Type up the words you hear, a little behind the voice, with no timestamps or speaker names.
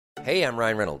Hey, I'm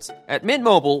Ryan Reynolds. At Mint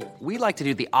Mobile, we like to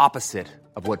do the opposite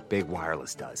of what Big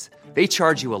Wireless does. They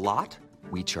charge you a lot,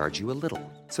 we charge you a little.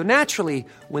 So naturally,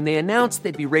 when they announced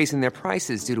they'd be raising their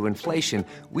prices due to inflation,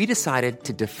 we decided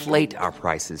to deflate our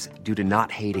prices due to not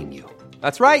hating you.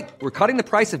 That's right. We're cutting the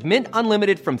price of Mint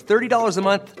Unlimited from $30 a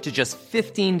month to just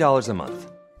 $15 a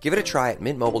month. Give it a try at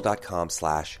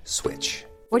mintmobile.com/switch.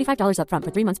 $45 up front for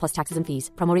 3 months plus taxes and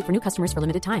fees. Promo rate for new customers for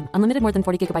limited time. Unlimited more than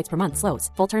 40 gigabytes per month. Slows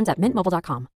full terms at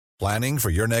mintmobile.com. Planning for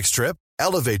your next trip?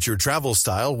 Elevate your travel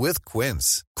style with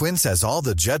Quince. Quince has all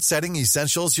the jet-setting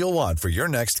essentials you'll want for your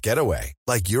next getaway,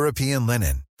 like European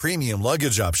linen, premium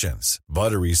luggage options,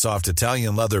 buttery soft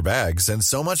Italian leather bags, and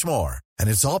so much more. And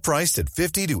it's all priced at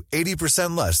 50 to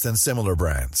 80% less than similar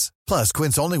brands. Plus,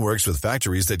 Quince only works with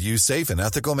factories that use safe and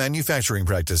ethical manufacturing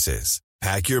practices.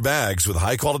 Pack your bags with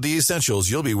high-quality essentials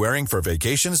you'll be wearing for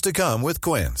vacations to come with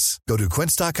Quince. Go to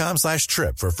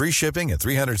quince.com/trip for free shipping and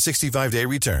 365-day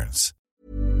returns.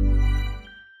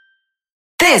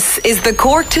 This is the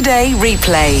Cork Today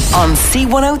replay on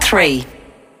C103.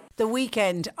 The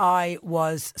weekend, I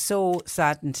was so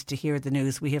saddened to hear the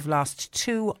news. We have lost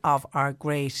two of our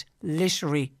great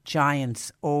literary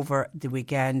giants over the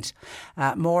weekend,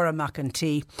 Maura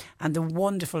McEntee and the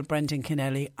wonderful Brendan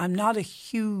Kennelly. I'm not a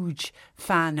huge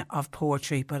fan of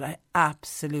poetry, but I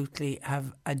absolutely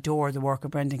have adored the work of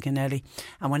Brendan Kennelly.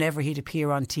 And whenever he'd appear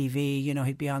on TV, you know,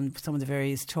 he'd be on some of the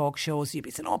various talk shows, he'd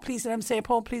be saying, "Oh, please let him say a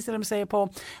poem, please let him say a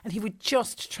poem." And he would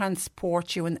just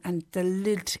transport you, and the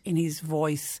lilt in his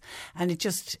voice, and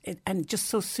just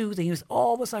so soothing. He was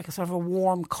always like a sort of a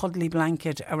warm, cuddly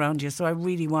blanket around you. So I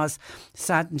really was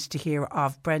saddened to hear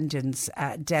of Brendan's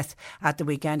death at the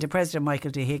weekend. And President Michael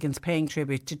D. Higgins paying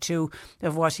tribute to two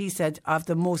of what he said of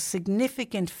the most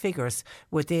significant figures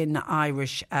within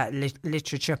Irish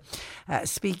literature.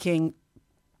 Speaking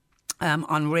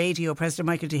on radio, President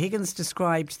Michael D. Higgins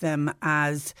described them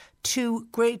as two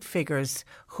great figures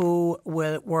who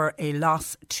were a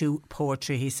loss to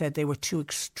poetry. He said they were two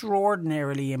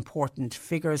extraordinarily important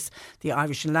figures. The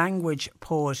Irish language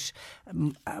poet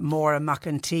Maura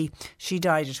McEntee, she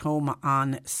died at home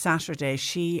on Saturday.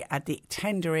 She, at the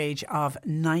tender age of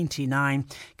 99,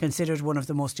 considered one of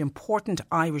the most important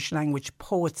Irish language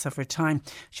poets of her time.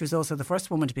 She was also the first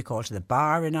woman to be called to the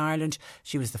bar in Ireland.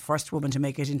 She was the first woman to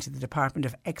make it into the Department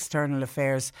of External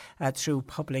Affairs through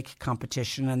public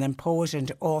competition. And then poet and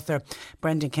author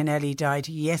Brendan Kennelly died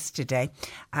yesterday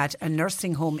at a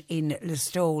nursing home in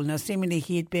Listowel. Now, seemingly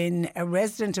he had been a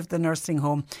resident of the nursing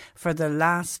home for the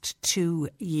last 2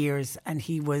 years, and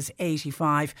he was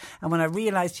 85. And when I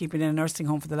realised he'd been in a nursing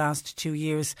home for the last 2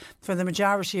 years, for the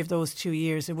majority of those 2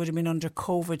 years, it would have been under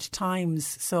COVID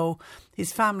times. So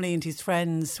his family and his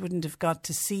friends wouldn't have got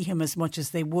to see him as much as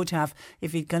they would have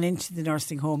if he'd gone into the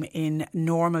nursing home in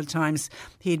normal times.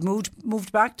 He'd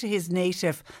moved back to his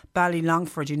native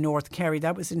Ballylongford in North Kerry.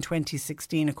 That was in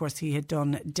 2016. Of course, he had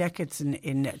done decades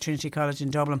in Trinity College in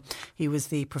Dublin. He was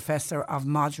the Professor of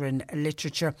Modern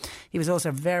Literature. He was also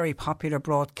a very popular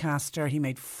broadcaster. He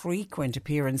made frequent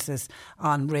appearances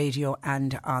on radio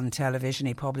and on television.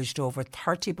 He published over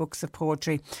 30 books of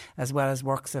poetry as well as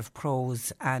works of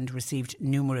prose and received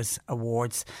numerous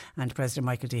awards. And President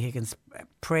Michael D. Higgins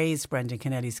praised Brendan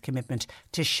Kennelly's commitment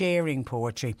to sharing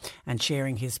poetry and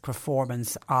sharing his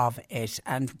performance of it.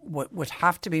 And what would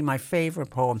have to be my favourite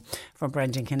poem from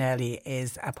Brendan Kennelly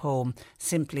is a poem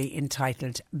simply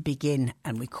entitled Begin.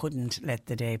 And we couldn't let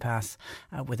the day pass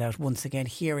without once again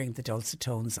hearing the dulcet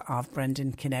tones of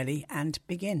Brendan Kennelly and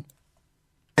Begin.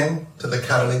 To the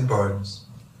carolling birds,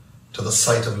 to the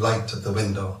sight of light at the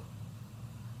window.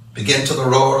 Begin to the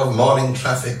roar of morning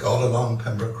traffic all along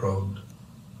Pembroke Road.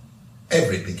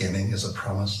 Every beginning is a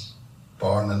promise,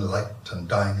 born in light and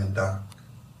dying in dark.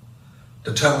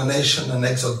 Determination and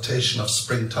exultation of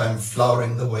springtime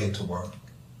flowering the way to work.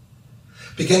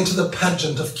 Begin to the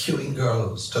pageant of queuing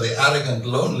girls, to the arrogant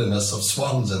loneliness of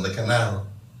swans in the canal,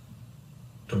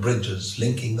 to bridges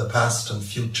linking the past and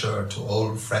future, to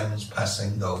old friends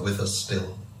passing though with us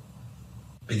still.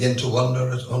 Begin to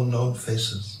wonder at unknown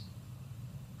faces,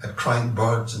 at crying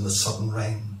birds in the sudden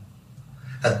rain,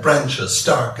 at branches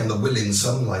stark in the willing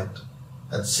sunlight,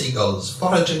 at seagulls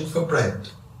foraging for bread,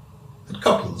 at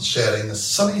couples sharing a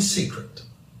sunny secret,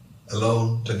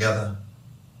 alone together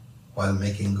while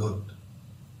making good.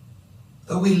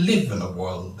 Though we live in a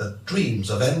world that dreams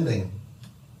of ending,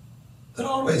 that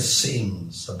always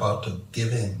seems about to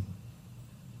give in,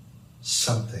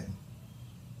 something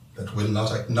that will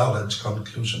not acknowledge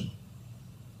conclusion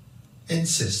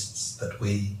insists that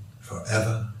we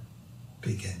forever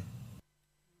begin.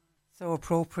 So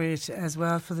appropriate as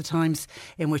well for the times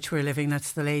in which we're living.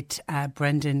 That's the late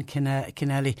Brendan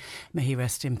Kennelly. May he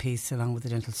rest in peace, along with the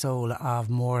gentle soul of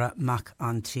Máire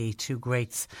McEntee, two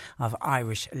greats of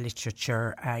Irish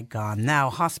literature gone. Now,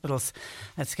 hospitals.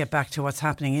 Let's get back to what's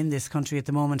happening in this country at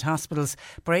the moment. Hospitals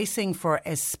bracing for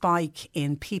a spike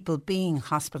in people being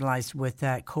hospitalised with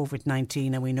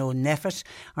COVID-19. And we know NPHET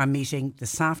are meeting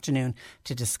this afternoon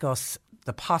to discuss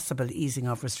the possible easing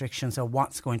of restrictions or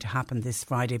what's going to happen this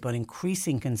Friday, but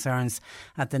increasing concerns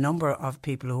at the number of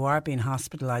people who are being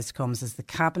hospitalised comes as the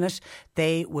Cabinet.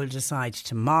 They will decide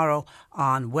tomorrow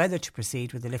on whether to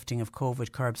proceed with the lifting of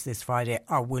COVID curbs this Friday,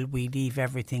 or will we leave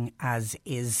everything as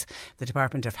is. The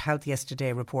Department of Health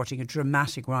yesterday reporting a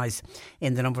dramatic rise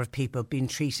in the number of people being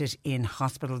treated in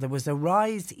hospital. There was a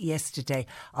rise yesterday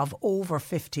of over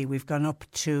 50. We've gone up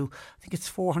to, I think it's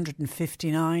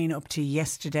 459 up to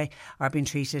yesterday, are being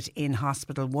treated in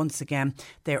hospital. Once again,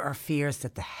 there are fears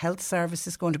that the health service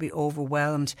is going to be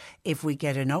overwhelmed if we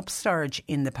get an upsurge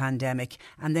in the pandemic,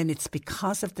 and then it's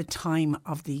because of the time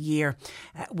of the year.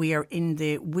 We are in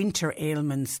the winter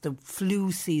ailments. The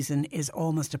flu season is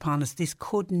almost upon us. This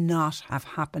could not have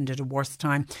happened at a worse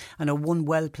time, and a one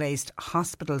well-placed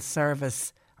hospital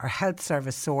service or health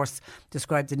service source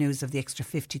described the news of the extra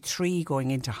 53 going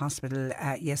into hospital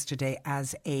yesterday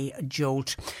as a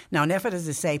jolt. Now, NPHET, as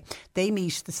I say, they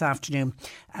meet this afternoon,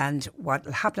 and what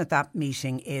will happen at that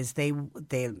meeting is they'll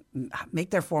make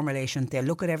their formulation. They'll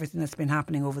look at everything that's been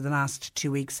happening over the last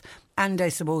 2 weeks, and I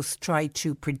suppose try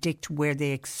to predict where they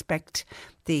expect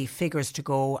the figures to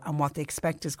go and what they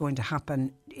expect is going to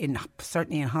happen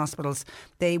certainly in hospitals.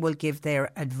 They will give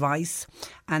their advice,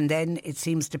 and then it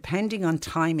seems, depending on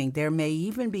timing, there may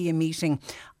even be a meeting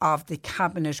of the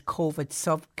Cabinet COVID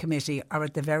subcommittee, or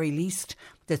at the very least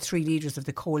the three leaders of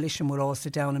the coalition will all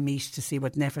sit down and meet to see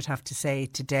what NPHET have to say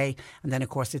today. And then, of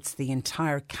course, it's the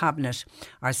entire Cabinet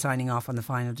are signing off on the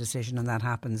final decision, and that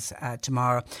happens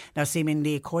tomorrow. Now,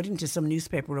 seemingly, according to some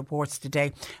newspaper reports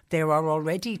today, there are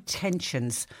already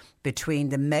tensions between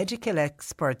the medical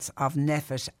experts of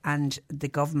NPHET and the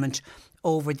government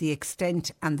over the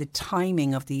extent and the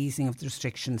timing of the easing of the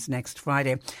restrictions next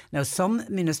Friday. Now, some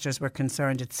ministers were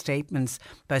concerned at statements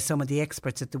by some of the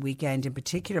experts at the weekend, in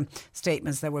particular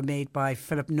statements that were made by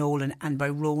Philip Nolan and by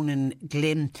Ronan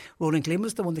Glynn. Ronan Glynn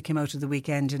was the one that came out of the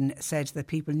weekend and said that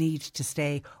people need to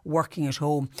stay working at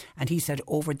home, and he said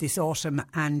over this autumn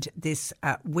and this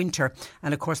winter.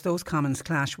 And of course, those comments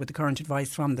clash with the current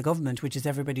advice from the government, which is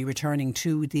everybody returning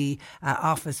to the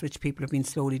office, which people have been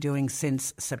slowly doing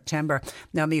since September.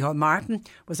 Now, Micheál Martin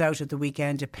was out at the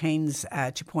weekend at pains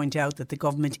to point out that the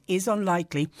government is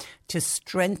unlikely to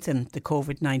strengthen the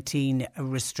COVID-19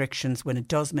 restrictions when it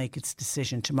does make its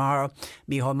decision tomorrow.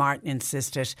 Micheál Martin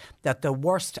insisted that the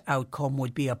worst outcome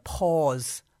would be a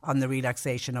pause on the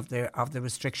relaxation of the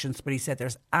restrictions, but he said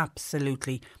there's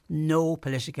absolutely no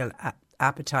political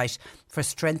appetite for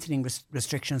strengthening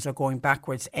restrictions or going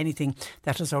backwards. Anything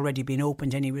that has already been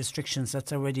opened, any restrictions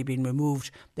that's already been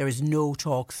removed, there is no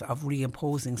talks of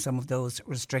reimposing some of those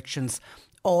restrictions.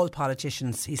 All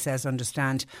politicians, he says,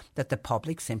 understand that the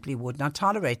public simply would not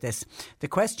tolerate this. The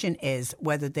question is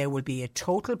whether there will be a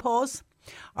total pause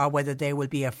or whether there will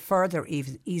be a further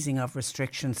easing of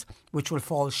restrictions, which will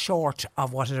fall short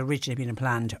of what had originally been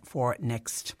planned for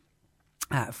next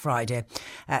Friday.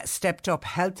 Stepped up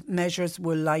health measures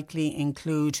will likely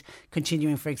include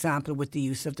continuing, for example, with the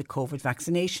use of the COVID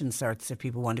vaccination certs if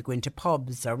people want to go into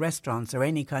pubs or restaurants or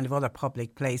any kind of other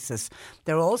public places.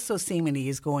 There also seemingly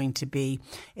is going to be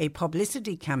a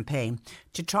publicity campaign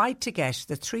to try to get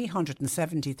the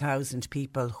 370,000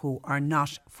 people who are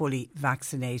not fully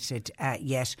vaccinated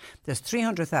yet. There's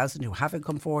 300,000 who haven't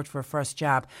come forward for a first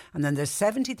jab, and then there's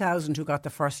 70,000 who got the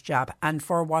first jab and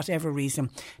for whatever reason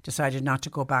decided not to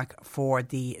go back for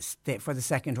the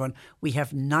second one. We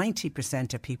have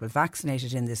 90% of people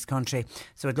vaccinated in this country,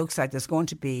 so it looks like there's going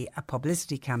to be a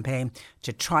publicity campaign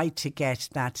to try to get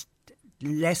that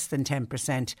less than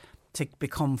 10% to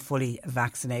become fully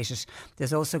vaccinated.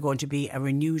 There's also going to be a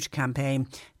renewed campaign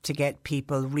to get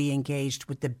people re-engaged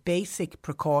with the basic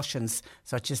precautions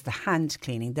such as the hand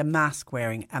cleaning, the mask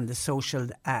wearing and the social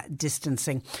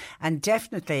distancing. And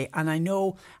definitely, and I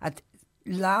know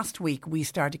last week we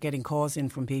started getting calls in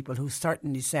from people who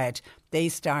certainly said they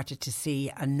started to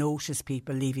see and notice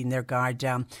people leaving their guard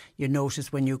down. You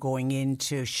notice when you're going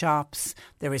into shops,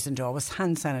 there isn't always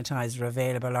hand sanitizer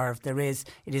available, or if there is,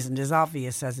 it isn't as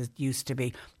obvious as it used to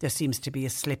be. There seems to be a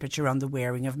slippage around the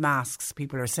wearing of masks.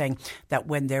 People are saying that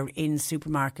when they're in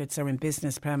supermarkets or in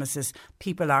business premises,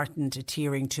 people aren't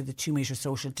adhering to the 2 metre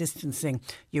social distancing.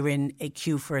 You're in a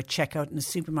queue for a checkout in a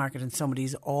supermarket and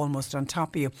somebody's almost on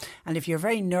top of you. And if you're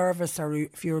very nervous or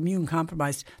if you're immune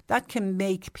compromised, that can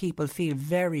make people feel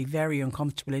very, very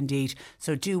uncomfortable indeed.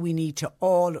 So do we need to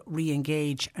all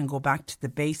re-engage and go back to the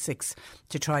basics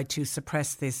to try to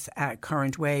suppress this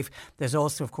current wave? There's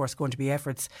also, of course, going to be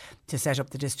efforts to set up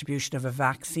the distribution of a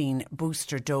vaccine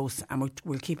booster dose, and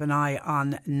we'll keep an eye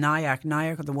on NIAC.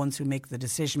 NIAC are the ones who make the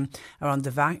decision around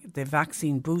the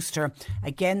vaccine booster.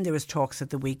 Again, there was talks at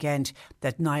the weekend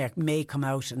that NIAC may come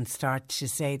out and start to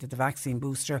say that the vaccine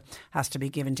booster has to be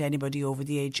given to anybody over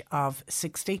the age of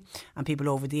 60, and people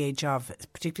over the age of,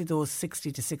 particularly those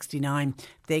 60 to 69,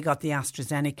 they got the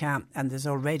AstraZeneca, and there's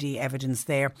already evidence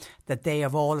there that they,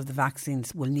 of all of the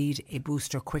vaccines, will need a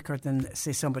booster quicker than,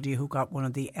 say, somebody who got one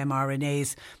of the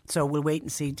mRNAs. So we'll wait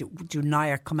and see, do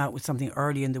NIAC come out with something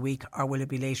early in the week, or will it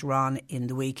be later on in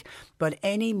the week? But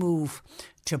any move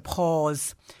to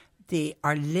pause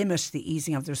or limit the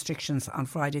easing of the restrictions on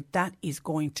Friday, that is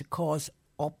going to cause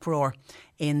uproar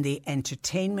in the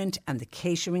entertainment and the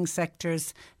catering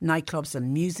sectors, nightclubs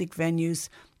and music venues.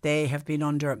 They have been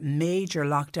under major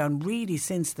lockdown really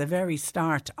since the very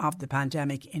start of the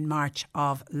pandemic in March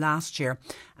of last year.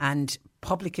 And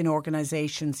public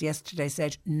organisations yesterday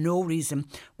said no reason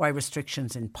why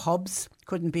restrictions in pubs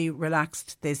couldn't be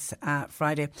relaxed this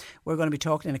Friday. We're going to be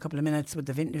talking in a couple of minutes with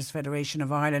the Vintners Federation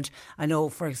of Ireland. I know,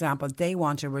 for example, they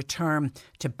want a return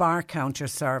to bar counter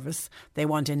service. They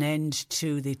want an end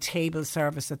to the table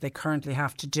service that they currently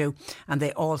have to do. And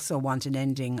they also want an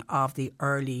ending of the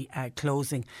early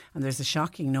closing. And there's a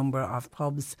shocking number of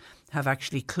pubs have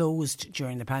actually closed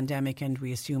during the pandemic, and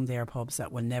we assume they are pubs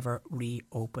that will never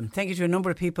reopen. Thank you to a number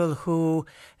of people who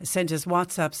sent us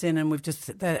WhatsApps in, and we've just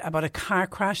about a car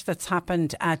crash that's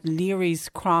happened at Leary's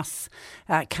Cross,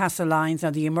 Castlelyons.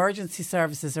 Now, the emergency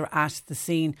services are at the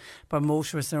scene, but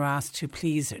motorists are asked to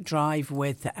please drive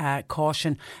with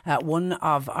caution. One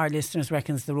of our listeners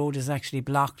reckons the road is actually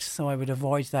blocked, so I would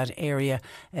avoid that area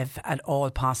if at all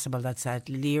possible. That's at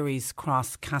Leary's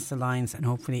Cross, Castlelyons, and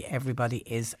hopefully everybody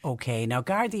is okay. Now,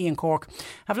 Gardaí in Cork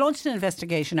have launched an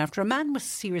investigation after a man was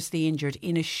seriously injured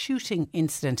in a shooting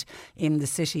incident in the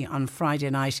city on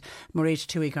Friday night. Mairead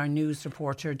Tuig, our news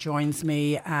reporter, joins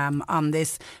me on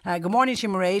this. Good morning to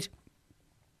you, Mairead.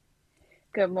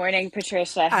 Good morning,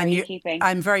 Patricia. How are you keeping?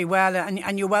 I'm very well,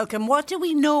 and you're welcome. What do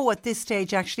we know at this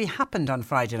stage actually happened on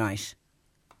Friday night?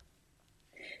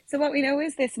 So what we know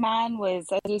is this man was,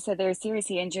 as you said, they were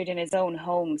seriously injured in his own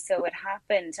home. So it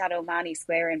happened at O'Mahony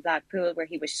Square in Blackpool, where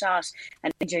he was shot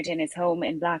and injured in his home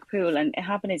in Blackpool. And it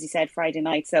happened, as you said, Friday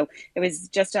night. So it was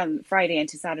just on Friday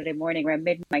into Saturday morning around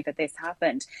midnight that this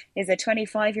happened. He's a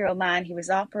 25-year-old man. He was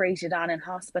operated on in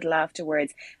hospital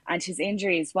afterwards. And his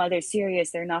injuries, while they're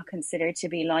serious, they're not considered to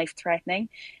be life-threatening.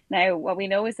 Now, what we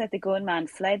know is that the gunman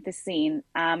fled the scene.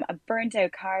 A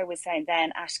burnt-out car was found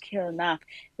then at Kilnap,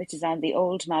 which is on the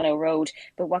Old Mallow Road.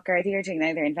 But what Gardaí are doing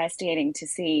now, they're investigating to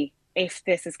see if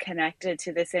this is connected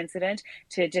to this incident,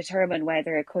 to determine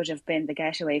whether it could have been the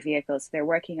getaway vehicle. So they're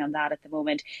working on that at the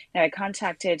moment. Now, I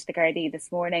contacted the Gardaí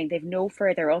this morning. They've no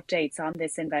further updates on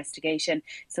this investigation.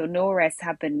 So no arrests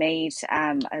have been made.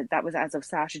 That was as of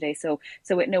Saturday. So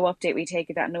with no update, we take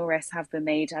it that no arrests have been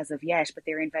made as of yet, but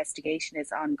their investigation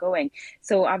is ongoing.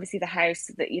 So obviously the house,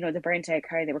 the burnt out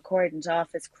car, they were cordoned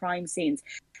off as crime scenes,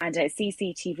 and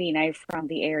CCTV now from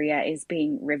the area is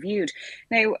being reviewed.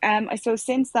 Now, I suppose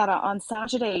since that on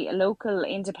Saturday, a local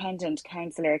independent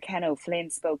councillor, Ken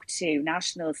O'Flynn, spoke to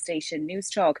national station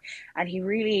News Talk, and he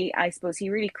really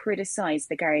criticised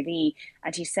the Gardaí,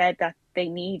 and he said that they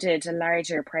needed a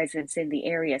larger presence in the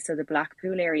area, so the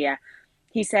Blackpool area.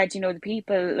 He said,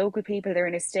 the local people, they're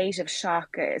in a state of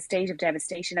shock, a state of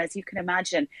devastation, as you can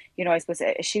imagine, I suppose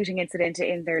a shooting incident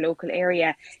in their local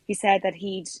area. He said that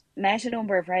he'd met a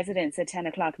number of residents at 10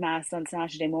 o'clock mass on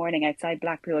Saturday morning outside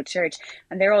Blackpool Church,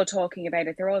 and they're all talking about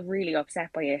it. They're all really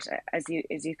upset by it, as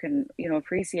you can,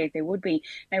 appreciate they would be.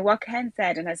 Now, what Ken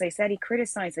said, and as I said, he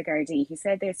criticised the Gardaí. He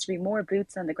said there's to be more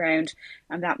boots on the ground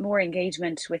and that more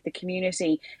engagement with the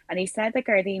community. And he said that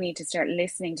Gardaí need to start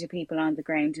listening to people on the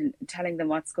ground and telling them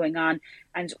what's going on.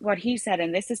 And what he said,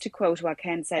 and this is to quote what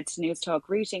Ken said to News Talk,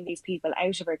 rooting these people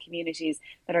out of our communities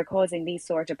that are causing these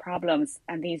sort of problems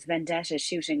and these vendetta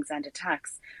shootings and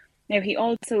attacks. Now, he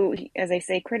also, as I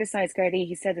say, criticised Gardaí.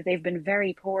 He said that they've been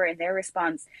very poor in their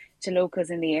response to locals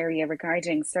in the area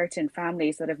regarding certain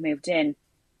families that have moved in.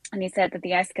 And he said that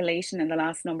the escalation in the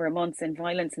last number of months in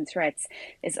violence and threats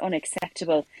is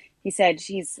unacceptable. He said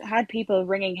he's had people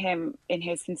ringing him in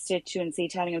his constituency,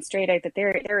 telling him straight out that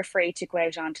they're afraid to go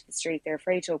out onto the street. They're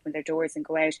afraid to open their doors and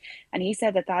go out. And he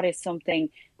said that is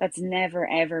something that's never,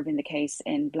 ever been the case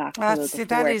in Blackpool before.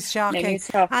 That is shocking.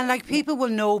 And people will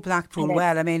know Blackpool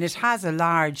well. I mean, it has a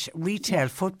large retail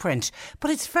footprint, but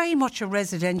it's very much a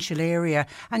residential area.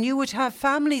 And you would have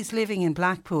families living in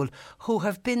Blackpool who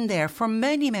have been there for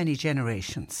many, many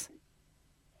generations.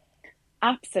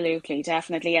 Absolutely,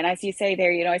 definitely. And as you say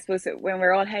there, I suppose when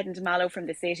we're all heading to Mallow from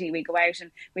the city, we go out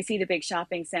and we see the big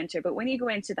shopping centre. But when you go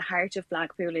into the heart of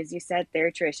Blackpool, as you said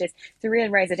there, Trish, it's a real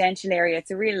residential area.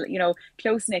 It's a real,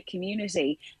 close-knit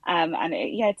community.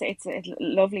 It's a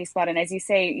lovely spot. And as you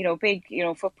say, big,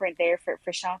 footprint there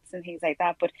for shops and things like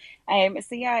that. But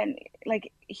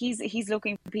he's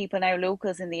looking for people now,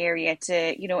 locals in the area, to,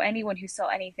 anyone who saw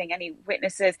anything, any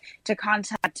witnesses, to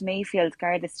contact Mayfield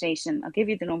Garda Station. I'll give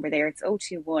you the number there. It's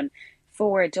 021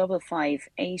 455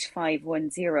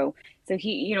 8510. So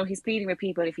he's pleading with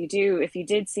people, if you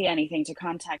did see anything, to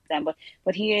contact them.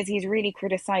 But he's really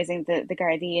criticising the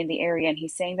Gardaí in the area, and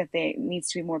he's saying that there needs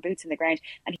to be more boots on the ground,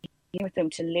 and he's with them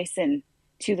to listen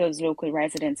to those local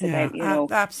residents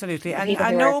about, absolutely,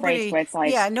 and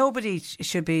nobody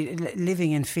should be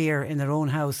living in fear in their own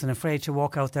house and afraid to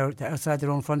walk outside their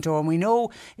own front door. And we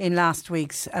know in last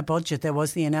week's budget there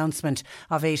was the announcement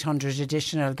of 800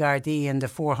 additional Gardaí and the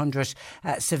 400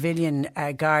 civilian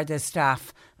Garda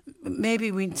staff.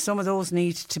 Maybe some of those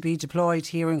need to be deployed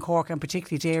here in Cork, and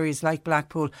particularly to areas like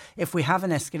Blackpool, if we have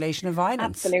an escalation of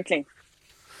violence. Absolutely.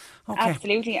 Okay.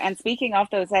 Absolutely. And speaking of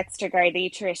those extra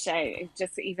Gardaí, Trish,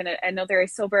 just even another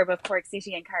suburb of Cork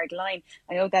City and Carrigaline,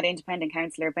 I know that independent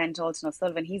councillor Ben Dalton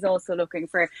O'Sullivan, he's also looking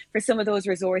for some of those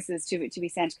resources to be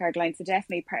sent to Carrigaline. So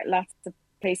definitely lots of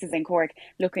places in Cork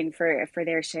looking for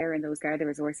their share in those Garda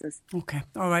resources. Okay.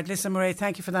 All right. Listen, Mairead,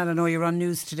 thank you for that. I know you're on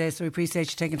news today, so we appreciate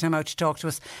you taking time out to talk to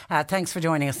us. Thanks for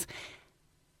joining us.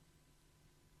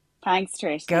 Thanks,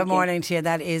 Trish. Good morning to you.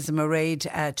 That is Mairead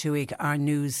Tuig, our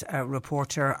news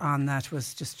reporter on that.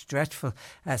 Was just a dreadful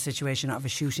situation of a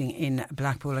shooting in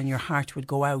Blackpool, and your heart would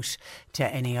go out to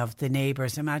any of the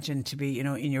neighbours. Imagine to be,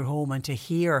 in your home and to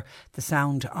hear the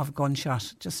sound of a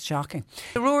gunshot. Just shocking.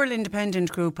 The Rural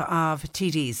Independent Group of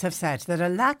TDs have said that a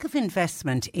lack of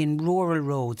investment in rural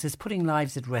roads is putting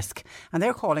lives at risk, and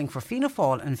they're calling for Fianna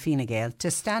Fáil and Fine Gael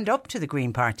to stand up to the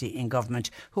Green Party in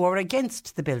government, who are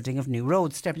against the building of new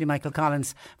roads. Deputy Michael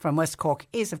Collins from West Cork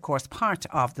is, of course, part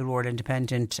of the Rural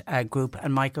Independent Group,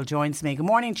 and Michael joins me. Good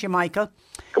morning to you, Michael.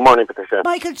 Good morning, Patricia.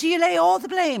 Michael, do you lay all the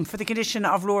blame for the condition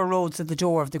of rural roads at the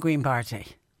door of the Green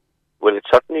Party? Well, it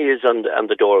certainly is on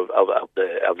the door of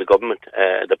the government,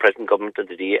 the present government of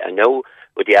the DA. And now,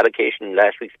 with the allocation in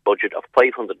last week's budget of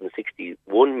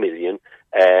 561 million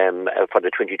for the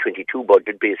 2022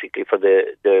 budget, basically for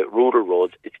the rural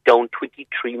roads, it's down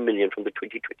 23 million from the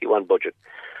 2021 budget.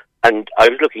 And I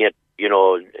was looking at,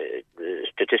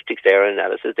 statistics there,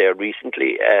 analysis there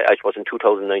recently. I suppose in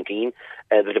 2019,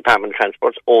 the Department of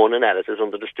Transport's own analysis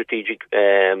under the strategic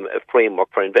framework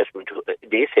for investment,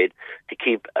 they said to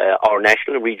keep our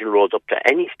national and regional roads up to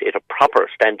any state of proper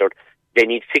standard, they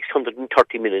need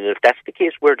 630 million. And if that's the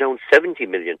case, we're down 70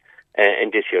 million in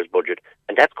this year's budget.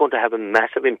 And that's going to have a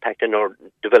massive impact on our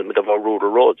development of our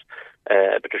rural roads.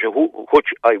 Patricia, which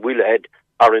I will add,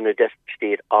 are in a desperate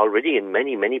state already in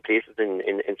many, many places in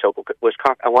South West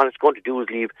Cork. And what it's going to do is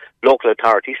leave local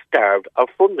authorities starved of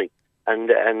funding. And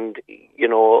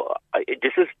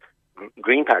this is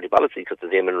Green Party policy, because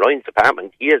of Eamon Ryan's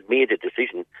department. He has made a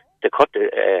decision to cut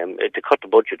the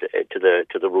budget to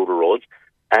the rural roads.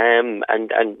 And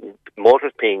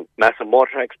motorists paying massive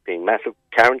motor tax, paying massive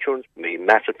car insurance, paying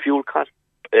massive fuel costs,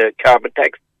 carbon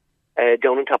tax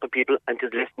down on top of people, and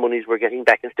there's less monies we're getting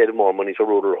back instead of more monies for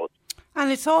rural roads. And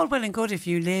it's all well and good if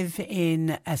you live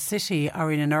in a city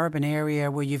or in an urban area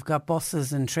where you've got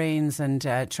buses and trains and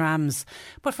trams.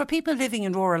 But for people living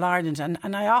in rural Ireland,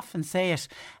 and I often say it,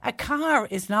 a car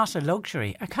is not a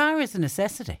luxury. A car is a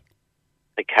necessity.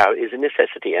 A car is a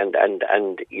necessity, and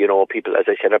people, as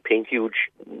I said, are paying huge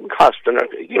costs and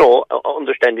are,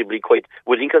 understandably quite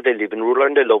willing, because they live in rural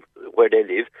and they love where they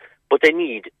live, but they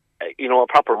need a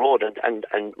proper road, and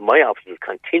my officers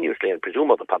continuously, and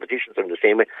presume other politicians are in the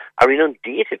same way, are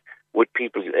inundated with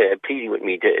people pleading with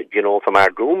me to, from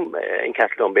Ardgroom in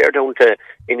Castletownbere down to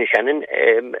Inishannon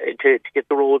to get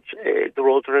the roads. The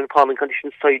roads are in appalling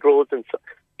conditions, side roads, and so,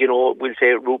 we'll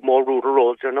say more rural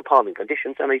roads are in appalling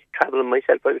conditions. And I travel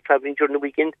myself. I was travelling during the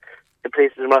weekend to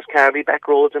places in Rosscarbery, back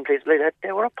roads and places like that.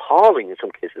 They were appalling in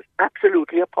some cases,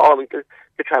 absolutely appalling to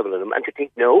travel in them. And to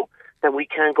think now that we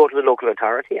can go to the local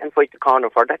authority and fight the corner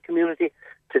for that community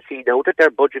to see now that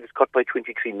their budget is cut by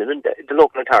 23 million. The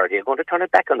local authority are going to turn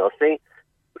it back on us, saying,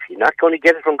 if you're not going to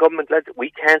get it from government, lads,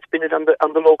 we can't spin it on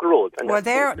the local roads. And well,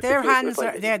 their hands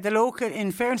are the local.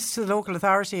 In fairness to the local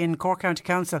authority in Cork County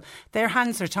Council, their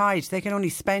hands are tied. They can only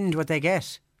spend what they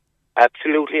get.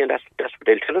 Absolutely, and that's what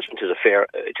they'll tell us.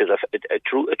 It is a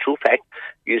true fact.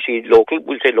 You see, local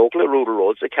or rural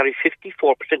roads, they carry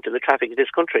 54% of the traffic in this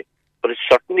country, but it's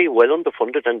certainly well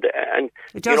underfunded, and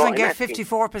it doesn't get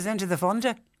 54% of the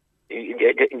funding.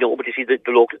 No, but you see, the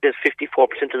local, there's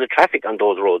 54% of the traffic on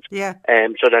those roads. Yeah.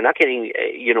 So they're not getting,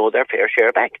 their fair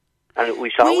share back. And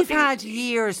we've had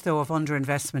years, though, of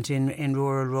underinvestment in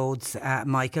rural roads,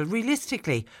 Michael.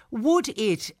 Realistically, would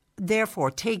it therefore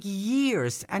take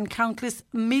years and countless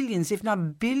millions, if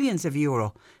not billions of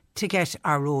euro, to get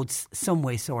our roads some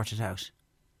way sorted out?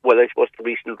 Well, I suppose the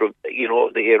recent, the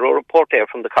Aero report there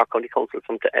from the Cork County Council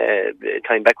some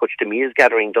time back, which to me is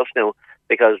gathering dust now,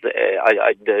 because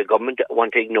the government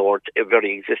want to ignore its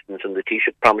very existence, and the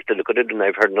Taoiseach promised to look at it, and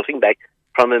I've heard nothing back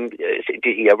from him. Did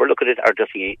he ever look at it, or is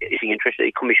he interested?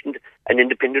 He commissioned an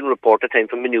independent report at the time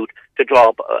from Minute to draw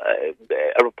up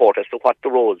a report as to what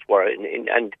the roads were,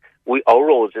 and our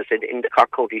roads, I said, in the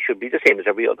Cork County should be the same as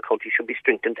every other county, should be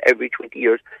strengthened every 20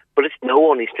 years, but it's now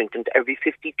only strengthened every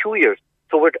 52 years.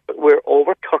 So we're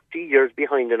over 30 years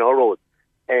behind in our roads,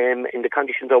 in the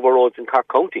conditions of our roads in Cork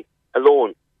County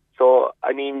alone. So,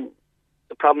 I mean,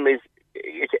 the problem is,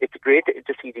 it's great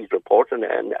to see these reports, and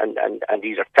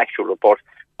these are factual reports,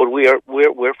 but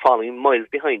we're falling miles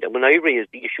behind. And when I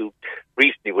raised the issue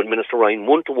recently with Minister Ryan,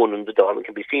 1-to-1 in the Dáil, and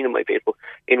can be seen on my Facebook,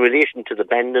 in relation to the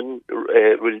Bandon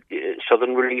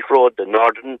Southern Relief Road, the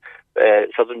Northern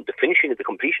the finishing of the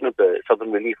completion of the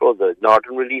Southern Relief Road, the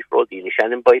Northern Relief Road, the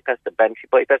Inishannon bypass, the Banshee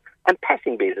bypass, and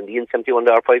passing bays in the N71,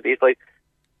 the R585.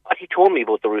 What he told me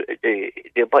about the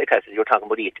bypasses, you're talking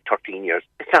about 8 to 13 years.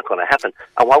 It's not going to happen.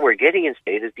 And what we're getting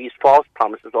instead is these false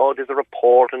promises. Oh, there's a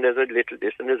report, and there's a little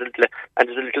this, and there's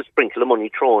a little sprinkle of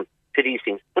money thrown to these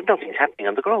things, but nothing's happening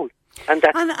on the ground. And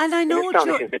that's and I know an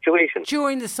astonishing situation.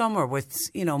 During the summer,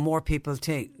 with more people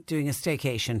doing a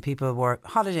staycation, people were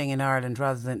holidaying in Ireland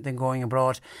rather than going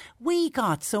abroad. We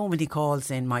got so many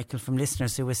calls in, Michael, from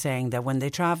listeners who were saying that when they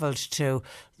travelled to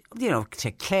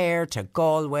Clare, to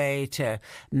Galway, to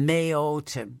Mayo,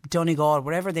 to Donegal,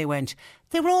 wherever they went,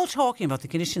 they were all talking about the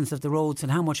conditions of the roads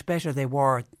and how much better they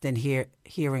were than here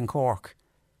in Cork.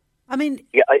 I mean,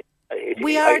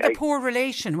 we are the poor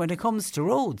relation when it comes to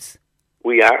roads.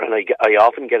 We are, and I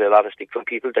often get a lot of stick from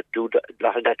people that do a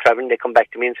lot of that travelling. They come back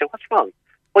to me and say, what's wrong?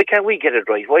 Why can't we get it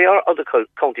right? Why are other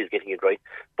counties getting it right?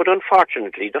 But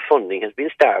unfortunately, the funding has been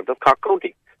starved of Cork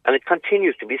County, and it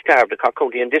continues to be starved of Cork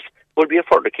County, and this will be a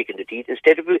further kick in the teeth.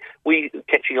 Instead of we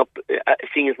catching up,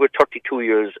 seeing as we're 32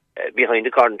 years behind,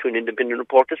 according to an independent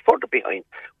report, is further behind,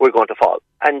 we're going to fall.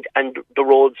 And the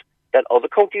roads that other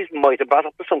counties might have brought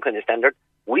up to some kind of standard,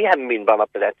 we haven't been brought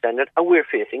up to that standard, and we're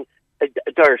facing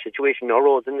a dire situation in our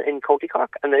roads in County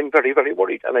Cork, and I'm very, very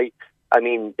worried. And I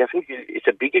mean, definitely, it's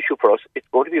a big issue for us. It's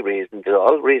going to be raised in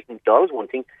Dáil. Raised in Dáil is one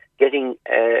thing. Getting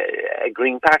a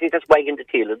Green Party that's wagging the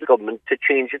tail of the government to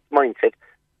change its mindset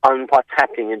on what's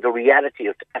happening and the reality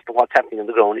as to what's happening on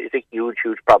the ground is a huge,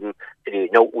 huge problem today.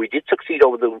 Now, we did succeed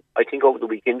over the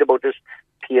weekend about this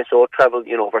PSO travel,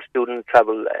 for student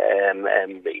travel,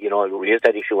 we raised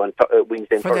that issue on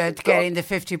Wednesday. For getting the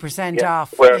 50%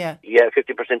 off.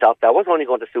 50% off. That was only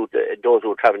going to suit those who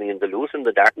were travelling in the Luas and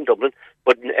the Dart in Dublin,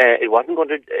 but it wasn't going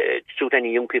to suit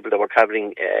any young people that were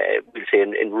travelling, we'll say,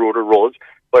 in rural roads,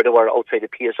 where they were outside the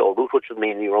PSO route, which was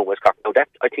mainly around West Cork. Now,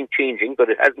 that's, I think, changing, but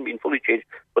it hasn't been fully changed,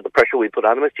 but the pressure we put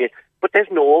on them has changed. But there's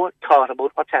no thought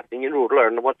about what's happening in rural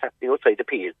Ireland and what's happening outside the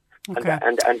PS. Okay.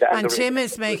 And Tim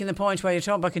is making the point where you're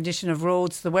talking about condition of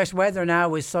roads. The wet weather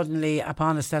now is suddenly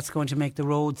upon us. That's going to make the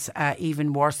roads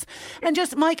even worse. And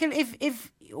just, Michael,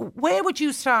 if where would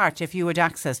you start if you had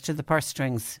access to the purse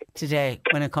strings today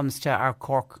when it comes to our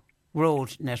Cork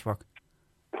road network?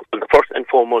 Well, first and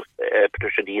foremost,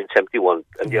 Patricia, the N71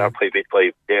 and the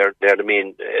R585, they're the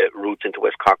main routes into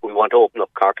West Cork. We want to open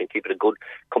up Cork and keep it a good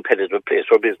competitive place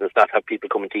for business, not have people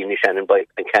coming to Inishannon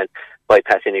and can't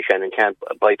bypass Inishannon, can't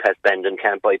bypass Bandon,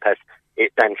 can't bypass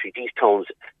Bantry, these towns.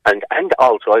 And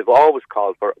also, I've always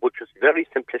called for, which is very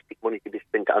simplistic money to be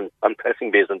spent on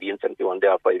pressing bays on the N71,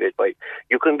 the R585.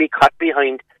 You can be caught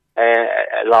behind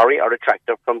a lorry or a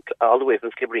tractor from all the way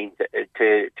from Skibbereen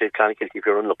to Clonakilty if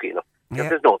you're unlucky enough.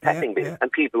 There's no passing bays,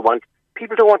 and people want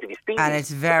People don't want to be speeding. And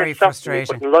it's very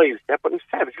frustrating. They're putting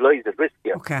savage lives at risk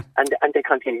here. Okay. And they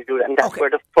continue to do that. And that's where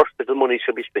the first bit of money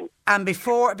should be spent. And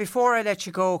before I let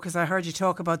you go, because I heard you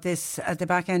talk about this at the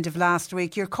back end of last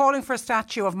week, you're calling for a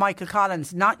statue of Michael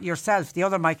Collins, not yourself, the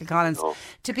other Michael Collins,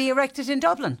 to be erected in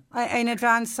Dublin in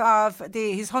advance of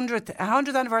his 100th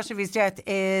anniversary of his death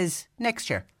is next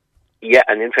year. Yeah,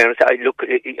 and in fairness, I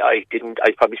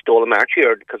probably stole a march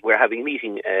here because we're having a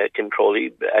meeting, Tim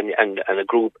Crowley and a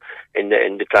group in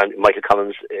the Michael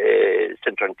Collins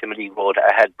Centre on Timothy Road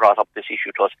had brought up this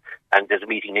issue to us, and there's a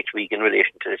meeting next week in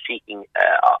relation to seeking,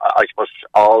 I suppose,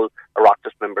 all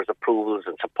Oireachtas members' approvals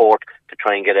and support to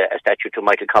try and get a statue to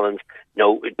Michael Collins.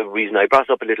 Now, the reason I brought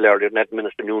it up a little earlier than that,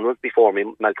 Minister Noonan was before me,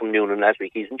 Malcolm Noonan last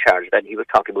week, he's in charge of that. He was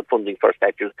talking about funding for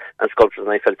statues and sculptures,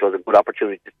 and I felt it was a good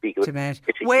opportunity to speak about it.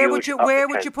 Where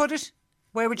would you put it?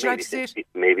 Where would you like to see it?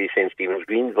 Maybe St. Stephen's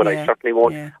Green, but I certainly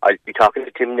won't. Yeah. I'll be talking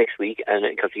to Tim next week, and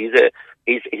because he's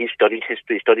studied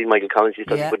history, studied Michael Collins,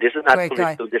 but this is not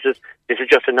political. This is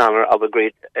just in honour of a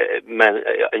great man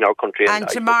in our country. And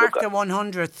to mark the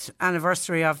 100th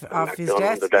anniversary of his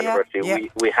death.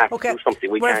 We have to do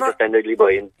something. We can't just stand idly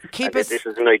by. And this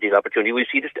is an ideal opportunity. We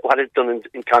see what it's done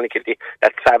in Clonakilty.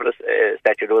 That fabulous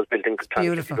statue that was built in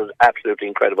Clonakilty. It was absolutely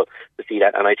incredible to see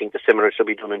that, and I think the similar should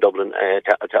be done in Dublin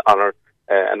to honour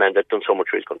a man that's done so much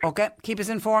for his country. Okay, keep us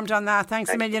informed on that.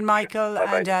 Thanks a million, Michael.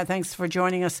 Bye-bye. And thanks for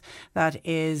joining us. That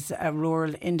is a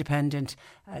Rural Independent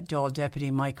Dáil Deputy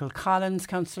Michael Collins.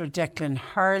 Councillor Declan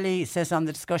Hurley says on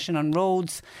the discussion on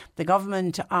roads, the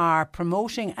government are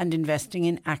promoting and investing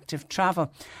in active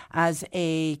travel. As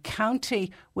a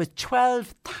county with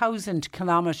 12,000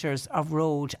 kilometres of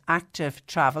road, active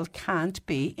travel can't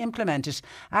be implemented.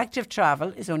 Active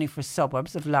travel is only for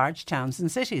suburbs of large towns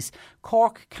and cities.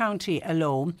 Cork County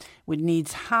alone would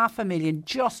needs 500,000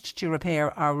 just to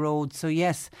repair our roads. So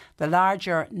yes, the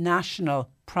larger national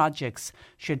projects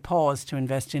should pause to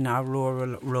invest in our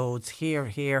rural roads.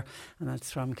 Here. And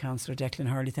that's from Councillor Declan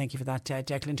Hurley. Thank you for that,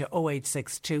 Declan, to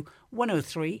 0862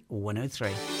 103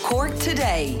 103. Cork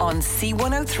Today on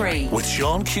C103. With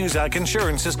Sean Cusack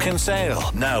Insurance's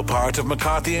Kinsale, now part of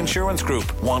McCarthy Insurance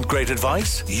Group. Want great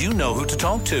advice? You know who to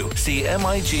talk to. See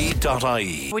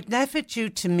MIG.ie. With NPHET due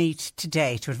to meet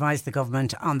today to advise the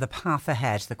government on the path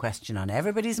ahead, the question on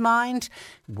everybody's mind,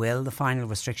 will the final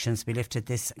restrictions be lifted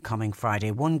this coming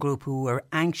Friday? One group who are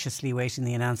anxiously waiting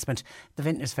the announcement, the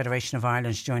Vintners Federation of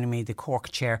Ireland, joining me, the Cork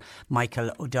Chair,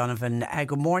 Michael O'Donovan.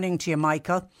 Good morning to you,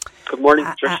 Michael. Good morning,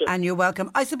 Patricia. And you're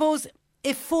welcome. I suppose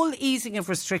if full easing of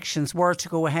restrictions were to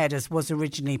go ahead as was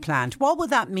originally planned, what would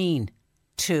that mean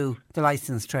to the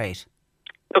licensed trade?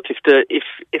 Look,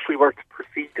 if we were to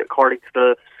proceed according to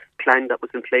the plan that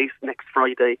was in place next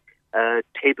Friday,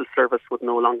 table service would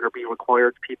no longer be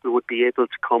required. People would be able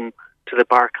to come to the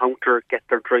bar counter, get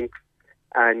their drinks,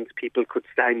 and people could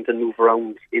stand and move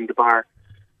around in the bar,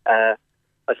 I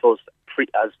suppose,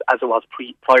 as it was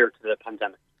prior to the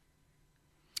pandemic.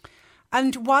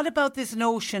 And what about this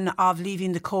notion of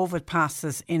leaving the COVID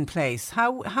passes in place?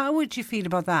 How would you feel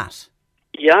about that?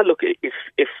 Yeah, look,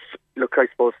 I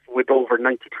suppose with over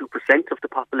 92% of the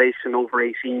population over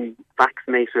 18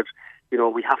 vaccinated,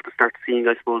 we have to start seeing,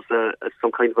 I suppose,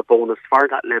 some kind of a bonus for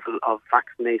that level of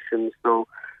vaccination. So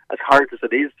as hard as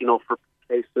it is, for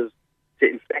places to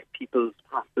inspect people's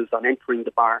passes on entering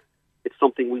the bar, it's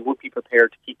something we would be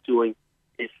prepared to keep doing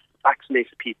if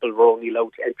vaccinated people were only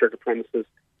allowed to enter the premises,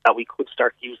 that we could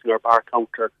start using our bar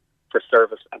counter for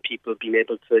service and people being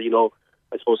able to,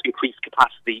 I suppose, increase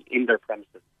capacity in their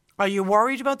premises. Are you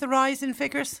worried about the rise in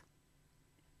figures?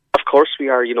 Of course we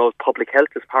are. Public health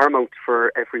is paramount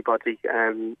for everybody.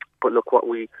 But look, what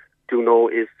we do know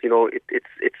is,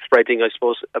 it's spreading, I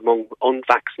suppose, among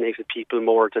unvaccinated people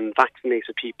more than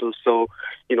vaccinated people. So,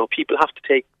 people have to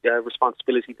take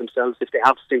responsibility themselves if they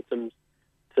have symptoms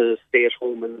to stay at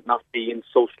home and not be in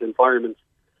social environments.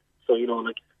 So,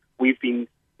 we've been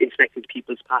inspecting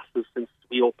people's passes since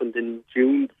we opened in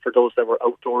June for those that were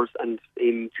outdoors and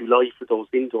in July for those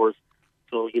indoors.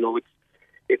 So,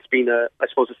 it's been a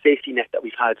safety net that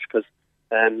we've had because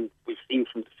we've seen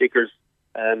from the figures,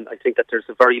 I think that there's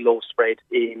a very low spread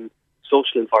in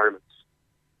social environments.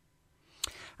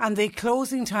 And the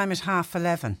closing time at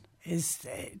 11:30,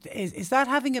 is that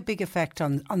having a big effect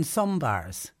on some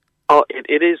bars? Oh,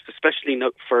 it is, especially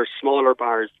for smaller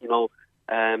bars,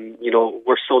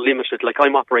 we're so limited. Like,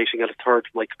 I'm operating at a third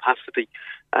of my capacity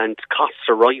and costs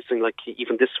are rising. Like,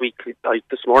 even this week,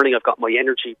 this morning I've got my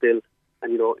energy bill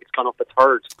and, it's gone up a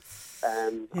third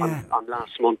on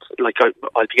last month. Like,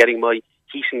 I'll be getting my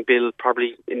heating bill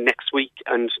probably in next week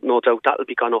and no doubt that'll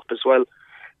be gone up as well.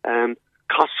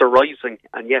 Costs are rising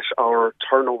and yet our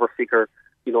turnover figure,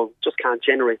 just can't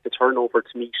generate the turnover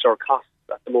to meet our costs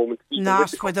at the moment.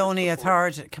 Not with only a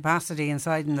third capacity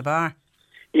inside in the bar.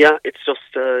 Yeah, it's just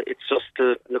the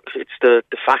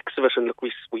facts of it. And look,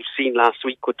 we've seen last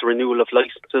week with the renewal of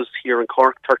licences here in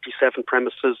Cork, 37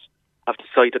 premises have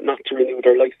decided not to renew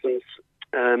their licence.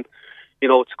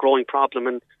 It's a growing problem,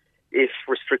 and if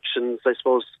restrictions, I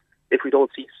suppose, if we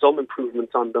don't see some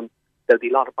improvements on them, there'll be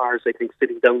a lot of bars, I think,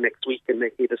 sitting down next week and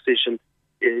making a decision.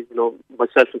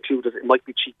 Myself included, it might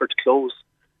be cheaper to close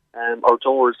our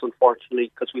doors,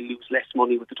 unfortunately, because we lose less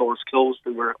money with the doors closed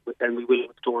than we will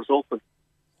with the doors open.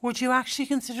 Would you actually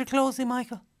consider closing,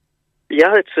 Michael?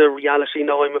 Yeah, it's a reality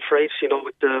now, I'm afraid,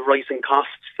 with the rising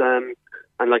costs. And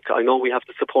I know we have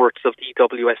the supports of the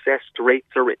EWSS, the rates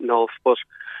are written off, but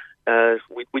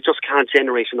we just can't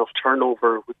generate enough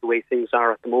turnover with the way things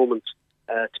are at the moment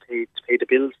to pay the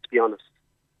bills, to be honest.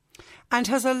 And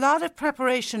has a lot of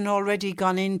preparation already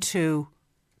gone into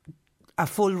a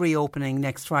full reopening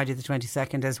next Friday the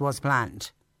 22nd as was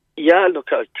planned? Yeah, look,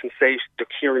 I can say that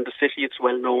here in the city it's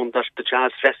well known that the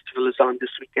Jazz Festival is on this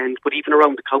weekend, but even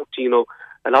around the county,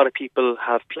 a lot of people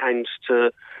have planned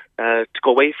to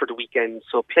go away for the weekend,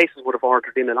 so places would have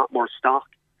ordered in a lot more stock.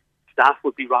 Staff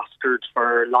would be rostered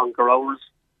for longer hours,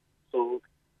 so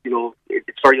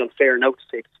it's very unfair now to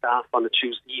say to staff on a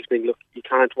Tuesday evening, look, you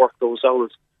can't work those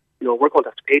hours. We're going to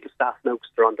have to pay the staff now because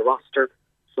they're on the roster,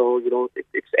 so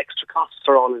it's extra costs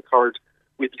are all incurred.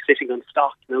 We'll be sitting on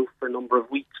stock now for a number of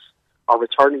weeks, or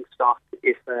returning stock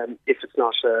if it's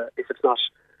not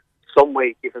some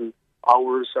way given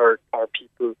hours or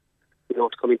people to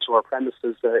come into our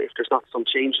premises if there's not some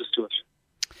changes to it.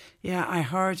 Yeah, I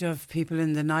heard of people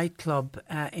in the nightclub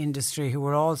industry who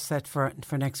were all set for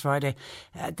next Friday.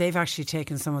 They've actually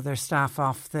taken some of their staff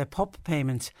off the PUP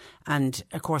payment, and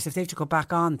of course, if they have to go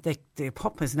back on, the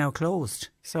PUP is now closed.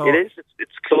 So it is.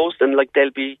 It's closed, and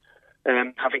they'll be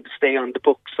having to stay on the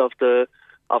books of the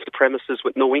premises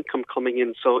with no income coming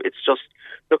in. So it's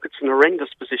an horrendous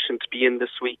position to be in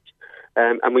this week.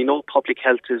 And we know public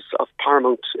health is of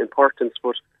paramount importance,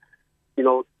 but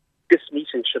this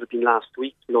meeting should have been last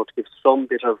week, to give some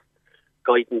bit of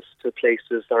guidance to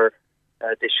places, or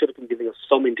they should have been giving us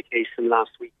some indication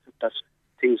last week that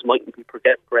things mightn't be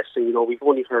progressing. We've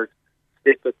only heard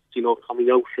snippets, coming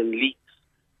out in leaks.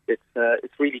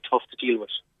 It's really tough to deal with.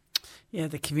 Yeah,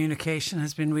 the communication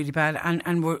has been really bad,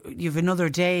 and you've another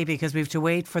day because we have to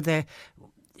wait for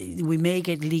we may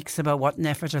get leaks about what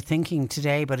NPHET are thinking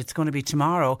today, but it's going to be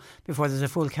tomorrow before there's a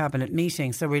full cabinet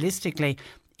meeting. So realistically,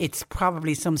 it's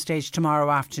probably some stage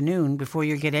tomorrow afternoon before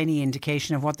you'll get any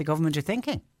indication of what the government are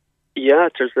thinking. Yeah,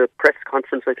 there's a press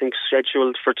conference, I think,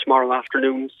 scheduled for tomorrow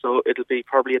afternoon. So it'll be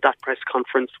probably at that press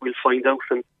conference we'll find out.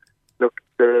 And look,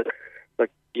 the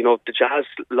Jazz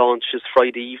launch is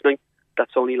Friday evening.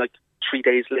 That's only 3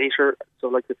 days later.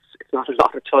 So it's not a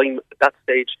lot of time at that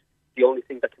stage. The only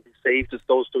thing that can be saved is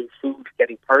those doing food,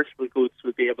 getting perishable goods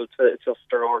will be able to adjust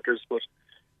their orders, but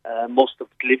most of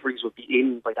the deliveries will be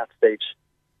in by that stage.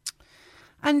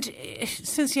 And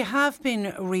since you have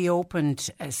been reopened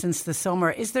since the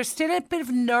summer, is there still a bit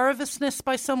of nervousness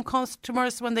by some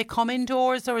customers when they come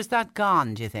indoors, or is that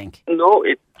gone, do you think? No,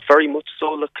 it very much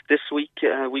so. Look, this week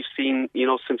we've seen,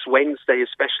 since Wednesday,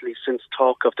 especially since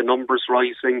talk of the numbers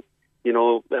rising,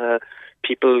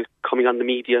 people coming on the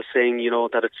media saying,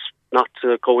 that it's not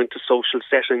to go into social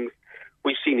settings.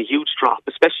 We've seen a huge drop,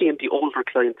 especially in the older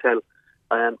clientele.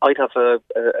 I'd have a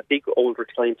big older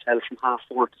clientele from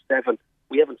 4:30 to 7.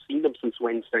 We haven't seen them since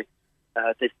Wednesday.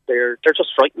 They're just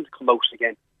frightened to come out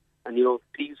again. And,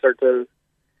 these are the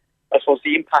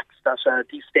impacts that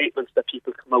these statements that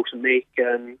people come out and make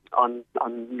on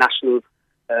national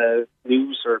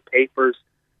news or papers.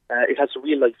 It has a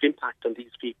real life impact on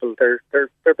these people. They're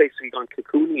basically gone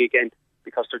cocooning again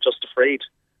because they're just afraid.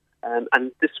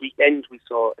 And this weekend we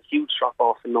saw a huge drop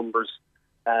off in numbers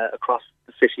across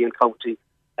the city and county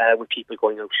with people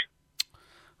going out.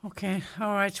 Okay,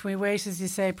 all right. We wait, as you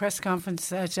say, press conference.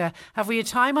 Have we a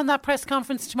time on that press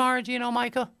conference tomorrow? Do you know,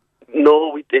 Michael?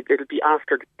 No, it'll be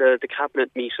after the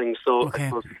cabinet meeting. So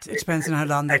okay, it depends on how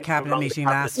long the cabinet meeting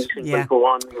lasts. Will go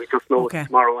on. We just know it's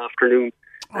tomorrow afternoon.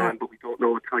 But we don't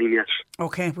know the time yet.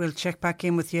 Okay, we'll check back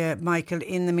in with you, Michael.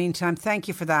 In the meantime, thank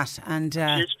you for that, and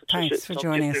thanks for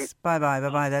joining us. Bye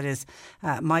bye. That is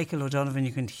Michael O'Donovan.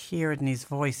 You can hear it in his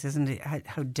voice, isn't it?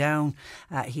 How down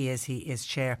he is. He is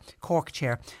Cork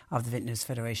chair of the Vintners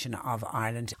Federation of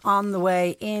Ireland. On the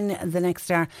way in the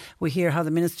next hour, we hear how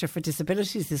the Minister for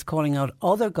Disabilities is calling out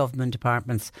other government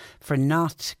departments for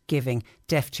not giving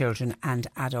deaf children and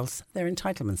adults their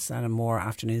entitlements. And more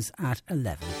afternoons at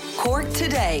 11. Cork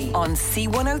Today Today on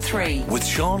C103. With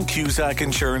Sean Cusack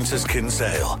Insurance's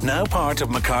Kinsale, now part of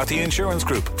McCarthy Insurance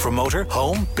Group. For motor,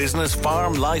 home, business,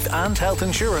 farm, life and health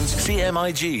insurance,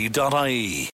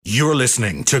 cmig.ie. You're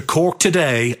listening to Cork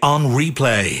Today on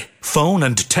replay. Phone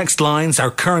and text lines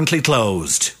are currently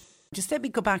closed. Just let me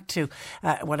go back to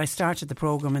when I started the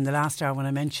programme in the last hour when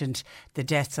I mentioned the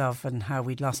deaths of and how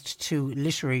we'd lost two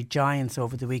literary giants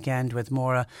over the weekend with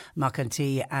Maura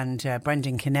McEntee and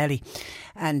Brendan Kennelly.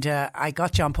 And I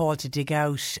got John Paul to dig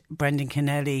out Brendan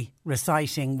Kennelly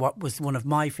reciting what was one of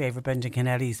my favourite Brendan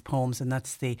Kennelly's poems, and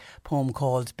that's the poem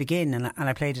called Begin. And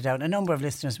I played it out. A number of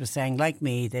listeners were saying, like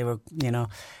me, they were,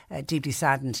 deeply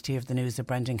saddened to hear the news of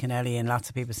Brendan Kennelly, and lots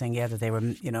of people saying, that they were,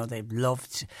 they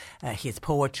loved his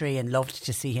poetry and loved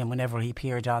to see him whenever he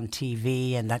appeared on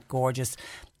TV, and that gorgeous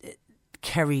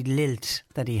Kerry lilt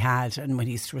that he had, and when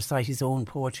he used to recite his own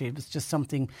poetry, it was just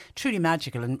something truly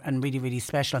magical and really, really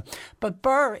special. But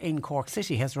Burr in Cork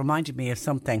City has reminded me of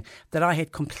something that I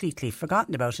had completely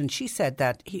forgotten about, and she said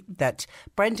that that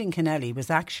Brendan Kennelly was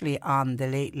actually on the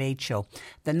Late Late Show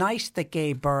the night that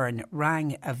Gay Byrne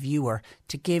rang a viewer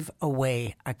to give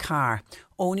away a car,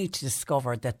 only to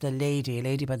discover that a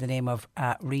lady by the name of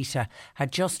Rita,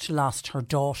 had just lost her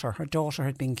daughter. Her daughter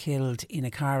had been killed in a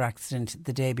car accident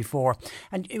the day before.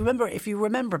 And if you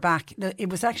remember back, it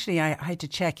was actually, I had to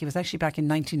check, it was actually back in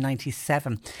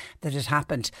 1997 that it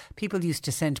happened. People used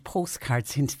to send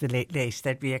postcards into the Late Late.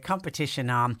 There'd be a competition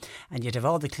on, and you'd have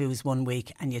all the clues one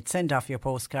week, and you'd send off your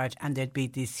postcard, and there'd be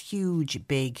this huge,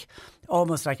 big,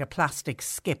 almost like a plastic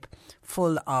skip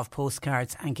full of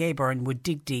postcards, and Gay Byrne would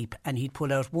dig deep and he'd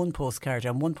pull out one postcard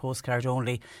and one postcard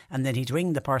only, and then he'd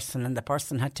ring the person, and the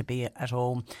person had to be at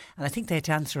home, and I think they had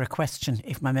to answer a question,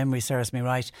 if my memory serves me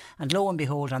right. And lo and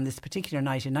behold, on this particular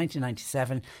night in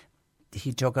 1997,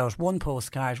 he dug out one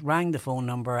postcard, rang the phone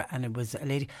number, and it was a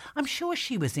lady. I'm sure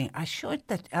she was in,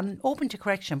 I'm open to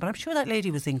correction, but I'm sure that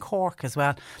lady was in Cork as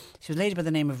well. She was a lady by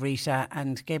the name of Rita,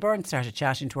 and Gay Byrne started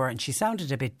chatting to her, and she sounded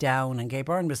a bit down, and Gay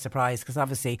Byrne was surprised, because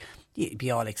obviously you'd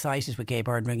be all excited with Gay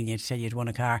Byrne ringing you to tell you you'd won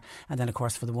a car, and then of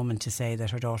course for the woman to say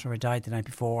that her daughter had died the night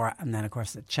before, and then of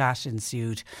course the chat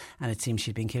ensued, and it seems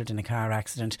she'd been killed in a car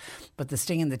accident. But the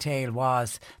sting in the tail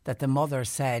was that the mother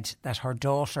said that her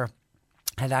daughter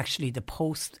had actually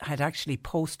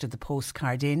posted the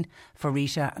postcard in for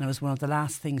Rita, and it was one of the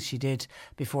last things she did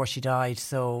before she died.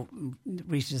 So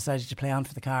Rita decided to play on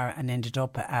for the car and ended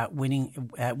up winning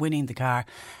the car.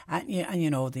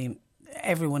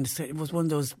 Everyone, it was one of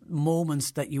those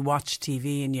moments that you watch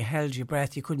TV and you held your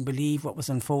breath. You couldn't believe what was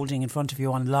unfolding in front of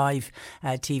you on live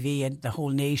TV, and the whole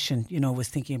nation, was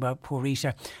thinking about poor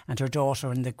Rita and her daughter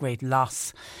and the great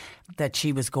loss that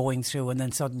she was going through. And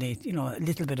then suddenly, a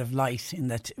little bit of light in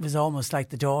that it was almost like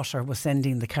the daughter was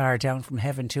sending the car down from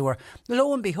heaven to her.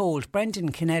 Lo and behold,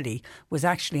 Brendan Kennelly was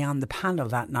actually on the panel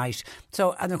that night.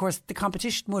 So, and of course, the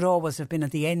competition would always have been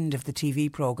at the end of the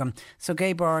TV programme. So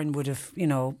Gay Byrne would have,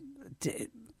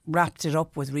 wrapped it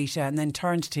up with Rita and then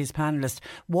turned to his panellists.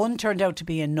 One turned out to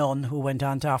be a nun who went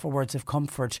on to offer words of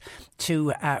comfort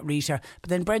to Rita. But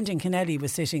then Brendan Kennelly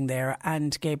was sitting there,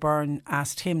 and Gay Byrne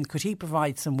asked him, could he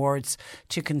provide some words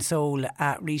to console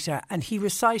Rita? And he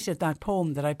recited that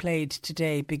poem that I played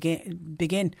today,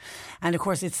 Begin. And of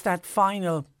course, it's that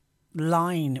final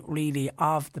line really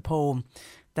of the poem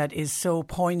that is so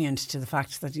poignant to the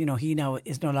fact that, he now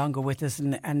is no longer with us.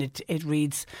 And it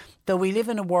reads, though we live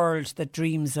in a world that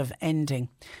dreams of ending,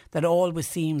 that always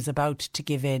seems about to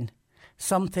give in,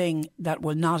 something that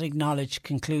will not acknowledge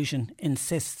conclusion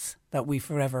insists that we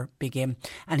forever begin.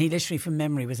 And he literally from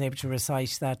memory was able to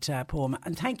recite that poem.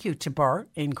 And thank you to Burr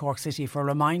in Cork City for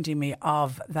reminding me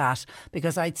of that,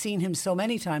 because I'd seen him so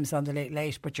many times on the Late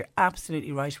Late. But you're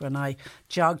absolutely right, when I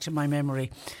jogged my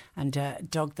memory and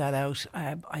dug that out,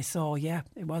 I saw, it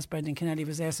was Brendan Kennelly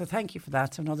was there. So thank you for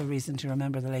that. So another reason to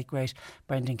remember the late great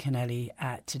Brendan Kennelly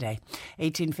today.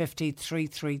 1850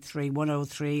 333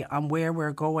 103 on where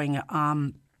we're going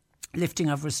lifting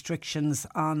of restrictions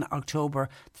on October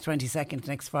the 22nd,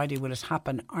 next Friday. Will it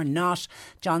happen or not?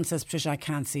 John says, Patricia, I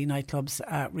can't see nightclubs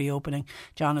reopening.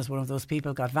 John is one of those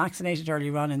people, got vaccinated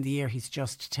earlier on in the year. He's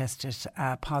just tested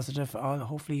positive.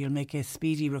 Hopefully you'll make a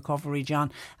speedy recovery, John.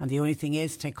 And the only thing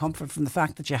is, take comfort from the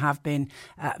fact that you have been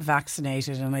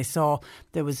vaccinated. And I saw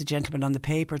there was a gentleman on the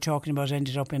paper talking about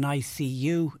ended up in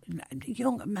ICU. A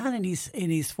young man in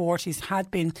his 40s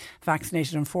had been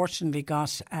vaccinated, unfortunately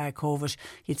got COVID.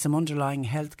 He had some underlying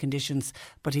health conditions,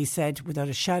 but he said without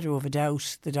a shadow of a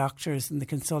doubt the doctors and the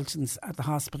consultants at the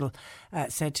hospital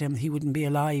said to him he wouldn't be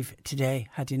alive today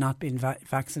had he not been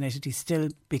vaccinated. He still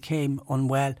became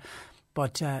unwell,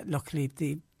 but luckily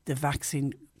the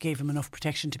vaccine gave him enough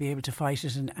protection to be able to fight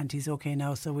it, and he's okay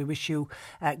now. So we wish you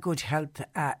good health,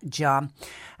 John.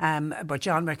 But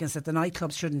John reckons that the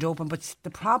nightclubs shouldn't open. But the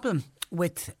problem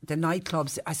with the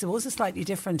nightclubs, I suppose, is slightly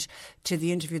different to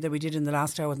the interview that we did in the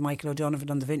last hour with Michael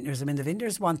O'Donovan on the Vintners. I mean, the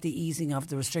Vintners want the easing of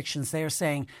the restrictions. They're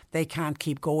saying they can't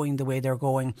keep going the way they're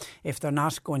going if they're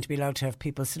not going to be allowed to have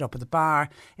people sit up at the bar,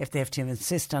 if they have to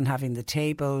insist on having the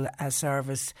table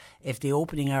service, if the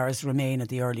opening hours remain at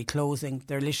the early closing.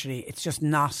 They're literally, it's just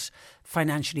not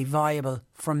financially viable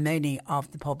for many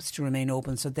of the pubs to remain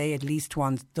open. So they at least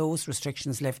want those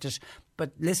restrictions lifted.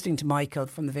 But listening to Michael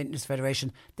from the Vintners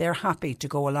Federation, they're happy to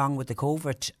go along with the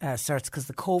COVID certs, because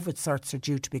the COVID certs are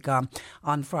due to be gone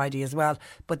on Friday as well.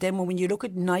 But then when you look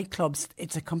at nightclubs,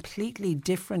 it's a completely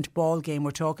different ball game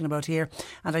we're talking about here.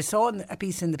 And I saw a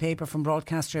piece in the paper from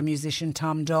broadcaster and musician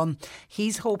Tom Dunn.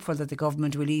 He's hopeful that the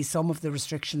government will ease some of the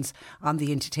restrictions on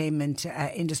the entertainment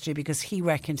industry, because he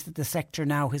reckons that the sector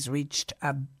now has reached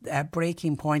a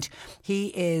breaking point. He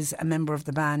is a member of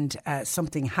the band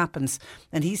Something Happens,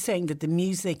 and he's saying that the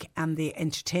music and the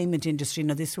entertainment industry,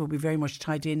 now this will be very much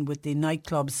tied in with the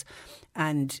nightclubs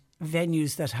and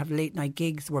venues that have late night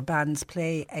gigs where bands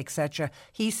play, etc.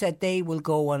 He said they will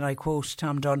go, and I quote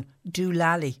Tom Dunn, do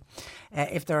lally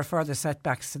if there are further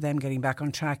setbacks to them getting back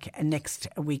on track next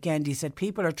weekend. He said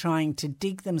people are trying to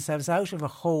dig themselves out of a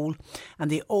hole,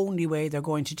 and the only way they're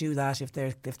going to do that if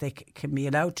they can be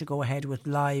allowed to go ahead with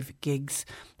live gigs.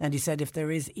 And he said if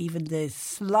there is even the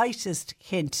slightest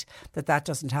hint that that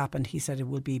doesn't happen, he said it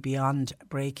will be beyond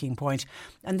breaking point.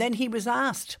 And then he was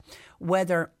asked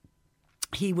whether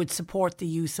he would support the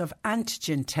use of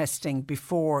antigen testing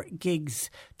before gigs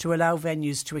to allow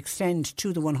venues to extend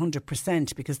to the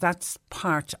 100%, because that's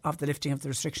part of the lifting of the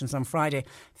restrictions on Friday.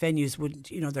 Venues would,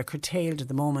 they're curtailed at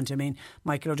the moment. I mean,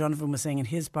 Michael O'Donovan was saying in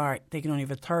his bar they can only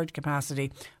have a third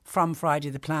capacity. From Friday,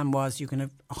 the plan was you can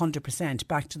have 100%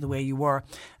 back to the way you were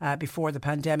before the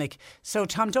pandemic. So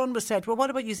Tom Dunn was said, well, what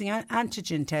about using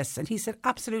antigen tests? And he said,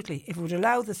 absolutely. If it would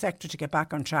allow the sector to get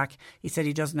back on track, he said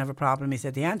he doesn't have a problem. He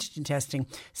said the antigen testing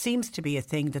seems to be a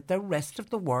thing that the rest of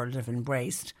the world have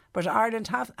embraced, but Ireland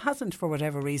hasn't for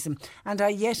whatever reason. And I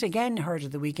yet again heard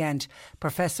at the weekend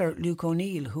Professor Luke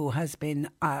O'Neill, who has been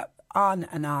on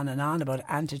and on and on about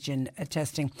antigen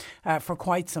testing for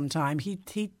quite some time. He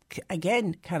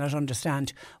again cannot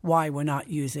understand why we're not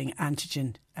using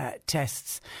antigen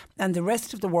tests, and the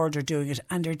rest of the world are doing it,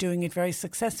 and they're doing it very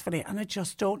successfully, and I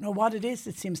just don't know what it is.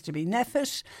 It seems to be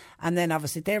NPHET, and then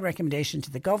obviously their recommendation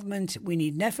to the government. We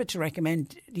need NPHET to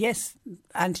recommend, yes,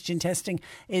 antigen testing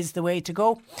is the way to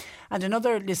go. And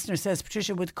another listener says,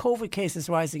 Patricia, with COVID cases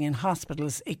rising in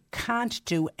hospitals, it can't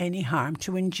do any harm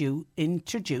to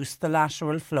introduce the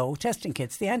lateral flow testing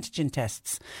kits, the antigen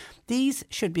tests. These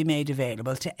should be made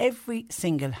available to every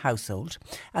single household,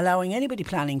 allowing anybody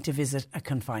planning to visit a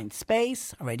confined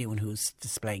space or anyone who's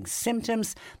displaying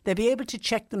symptoms, they'll be able to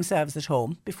check themselves at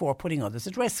home before putting others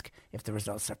at risk. If the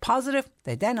results are positive,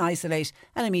 they then isolate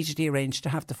and immediately arrange to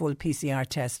have the full PCR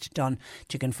test done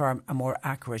to confirm a more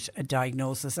accurate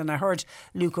diagnosis. And I heard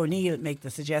Luke O'Neill make the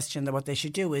suggestion that what they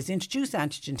should do is introduce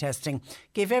antigen testing,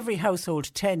 give every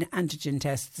household 10 antigen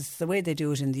tests. It's the way they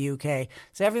do it in the UK.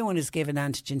 So everyone is given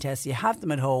antigen tests. You have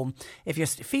them at home. If you're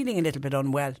feeling a little bit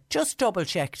unwell, just double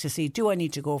check to see, do I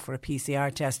need to go for a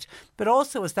PCR test? But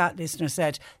also, as that listener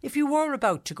said, if you were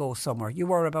about to go somewhere, you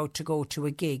were about to go to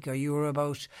a gig, or you were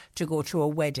about to go to a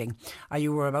wedding, or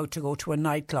you were about to go to a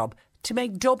nightclub, to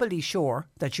make doubly sure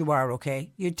that you are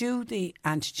okay, you do the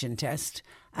antigen test,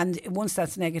 and once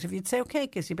that's negative, you'd say, okay,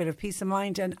 gives you a bit of peace of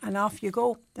mind, and off you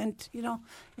go. And,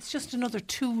 it's just another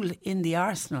tool in the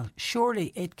arsenal.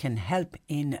 Surely it can help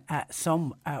in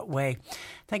some way.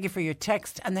 Thank you for your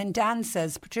text. And then Dan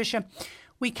says, Patricia,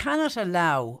 we cannot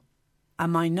allow a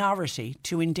minority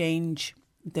to endanger,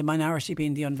 the minority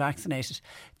being the unvaccinated,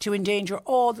 to endanger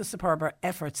all the superb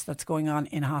efforts that's going on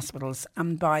in hospitals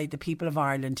and by the people of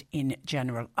Ireland in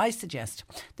general. I suggest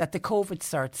that the COVID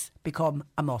certs become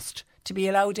a must to be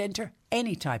allowed to enter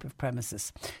any type of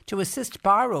premises. To assist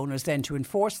bar owners then to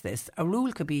enforce this, a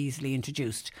rule could be easily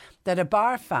introduced that a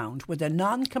bar found with a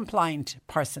non-compliant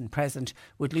person present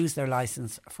would lose their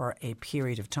licence for a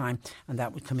period of time, and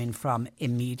that would come in from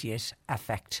immediate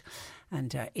effect.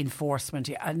 And enforcement,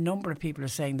 a number of people are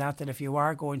saying that if you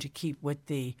are going to keep with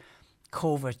the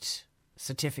COVID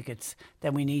certificates,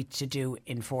 then we need to do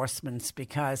enforcements,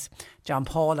 because John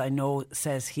Paul, I know,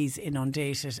 says he's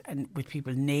inundated and with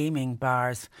people naming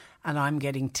bars and I'm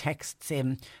getting texts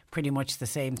in pretty much the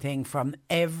same thing from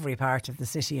every part of the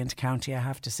city and county. I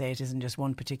have to say, it isn't just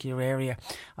one particular area,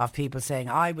 of people saying,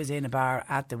 I was in a bar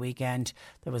at the weekend,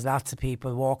 there was lots of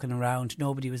people walking around,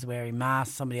 nobody was wearing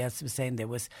masks. Somebody else was saying there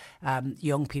was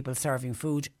young people serving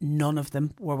food, none of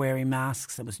them were wearing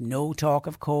masks. There was no talk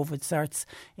of COVID certs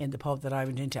in the pub that I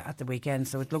went into at the weekend.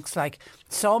 So it looks like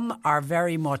some are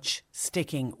very much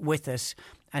sticking with it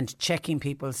and checking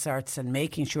people's certs and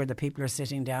making sure that people are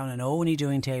sitting down and only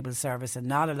doing table service and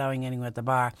not allowing anyone at the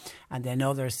bar. And then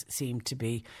others seem to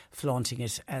be flaunting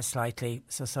it slightly.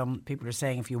 So some people are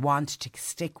saying if you want to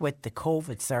stick with the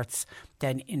COVID certs,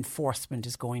 then enforcement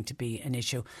is going to be an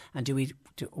issue. And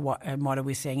what are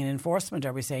we saying in enforcement?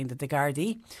 Are we saying that the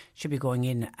Gardaí should be going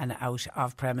in and out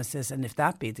of premises? And if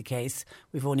that be the case,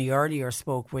 we've only earlier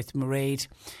spoke with Mairead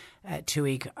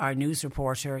Tuig, our news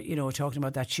reporter, talking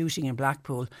about that shooting in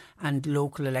Blackpool, and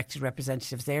local elected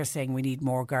representatives there saying we need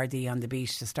more Gardaí on the beat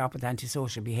to stop with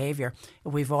antisocial behaviour.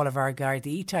 We've all of our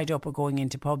Gardaí tied up with going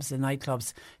into pubs and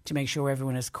nightclubs to make sure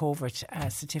everyone has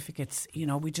COVID certificates.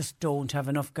 We just don't have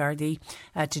enough Gardaí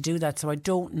to do that. So I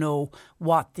don't know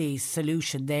what the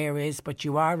solution there is, but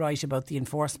you are right about the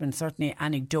enforcement. Certainly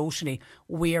anecdotally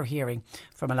we're hearing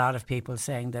from a lot of people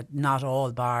saying that not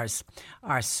all bars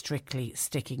are strictly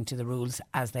sticking to the rules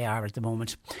as they are at the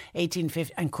moment.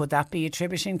 1850, and could that be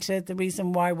attributing to the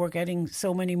reason why we're getting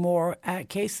so many more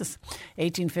cases?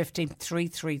 1850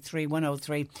 333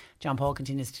 103. John Paul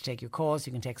continues to take your calls.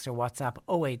 You can text or WhatsApp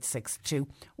 0862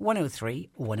 103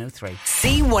 103.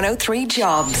 C103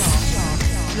 Jobs.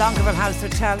 Longueville House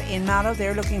Hotel in Mallow,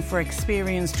 they're looking for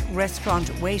experienced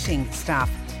restaurant waiting staff,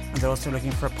 and they're also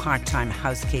looking for a part-time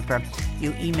housekeeper.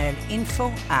 You email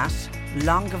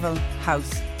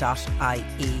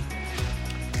info@longuevillehouse.ie.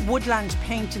 Woodland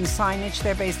Paint and Signage,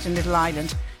 they're based in Little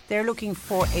Island. They're looking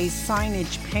for a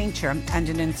signage painter and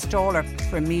an installer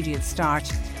for immediate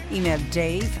start. Email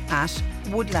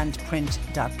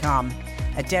dave@woodlandprint.com.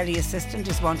 A deli assistant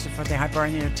is wanted for the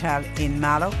Hibernian Hotel in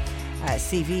Mallow.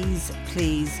 CVs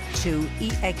please to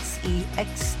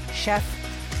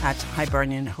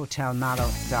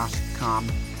exexchef@hibernianhotelmallow.com.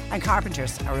 And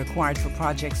carpenters are required for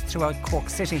projects throughout Cork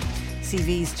City.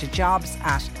 CVs to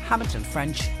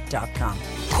jobs@hamiltonfrench.com.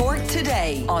 Cork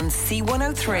Today on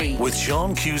C103. With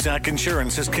Sean Cusack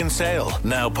Insurance's Kinsale,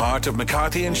 now part of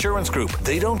McCarthy Insurance Group.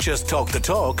 They don't just talk the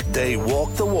talk, they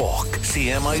walk the walk.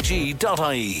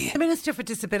 CMIG.ie. The Minister for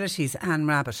Disabilities, Anne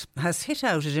Rabbitte, has hit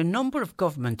out at a number of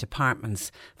government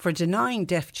departments for denying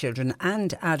deaf children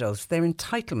and adults their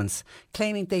entitlements,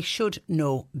 claiming they should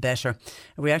know better.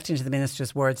 Reacting to the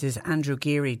Minister's words is Andrew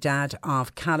Geary, dad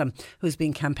of Callum, who's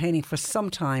been campaigning for some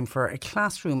time for a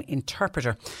classroom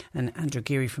interpreter. And Andrew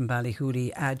Geary from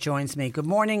Ballyhooly joins me. Good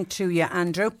morning to you,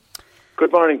 Andrew.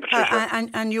 Good morning, Patricia.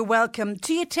 And you're welcome.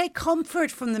 Do you take comfort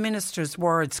from the Minister's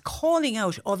words, calling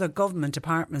out other government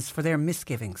departments for their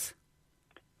misgivings?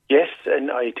 Yes, and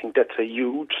I think that's a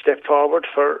huge step forward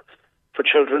for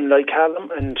children like Callum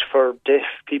and for deaf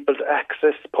people to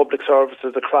access public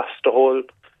services across the whole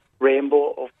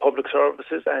rainbow of public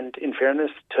services. And in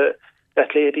fairness to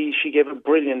that lady, she gave a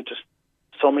brilliant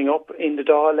summing up in the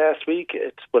Dáil last week.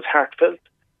 It was heartfelt,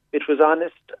 it was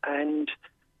honest, and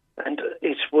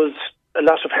it was a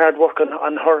lot of hard work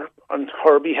on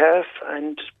her behalf,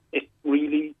 and it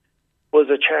really was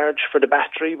a charge for the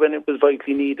battery when it was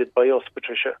vitally needed by us,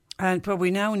 Patricia. But we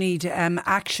now need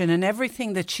action, and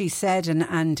everything that she said,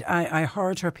 and I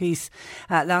heard her piece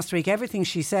last week, everything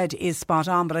she said is spot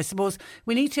on, but I suppose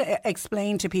we need to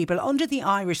explain to people, under the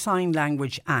Irish Sign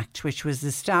Language Act, which was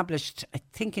established, I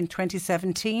think, in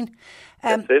 2017,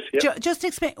 That's it, yeah. Just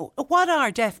explain, what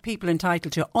are deaf people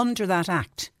entitled to under that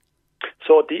Act?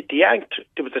 So the Act,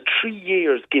 there was a 3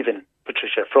 years given,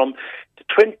 Patricia, from the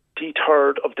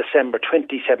 23rd of December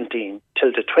 2017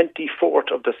 till the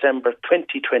 24th of December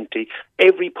 2020.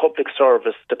 Every public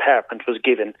service department was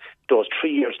given those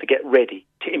 3 years to get ready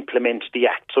to implement the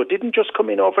Act. So it didn't just come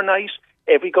in overnight.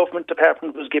 Every government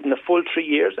department was given a full 3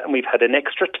 years, and we've had an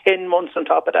extra 10 months on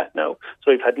top of that now.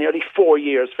 So we've had nearly 4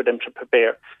 years for them to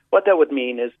prepare. What that would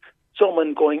mean is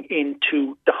someone going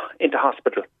into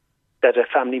hospital, that a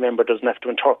family member doesn't have to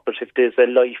interpret if there's a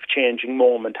life-changing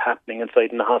moment happening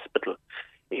inside in the hospital.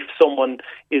 If someone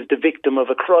is the victim of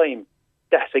a crime,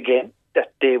 that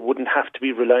they wouldn't have to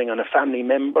be relying on a family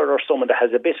member or someone that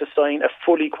has a bit of sign. A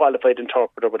fully qualified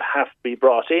interpreter would have to be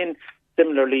brought in.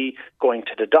 Similarly, going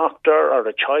to the doctor or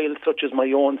a child, such as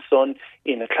my own son,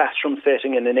 in a classroom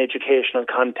setting, in an educational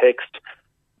context,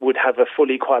 would have a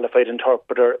fully qualified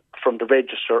interpreter from the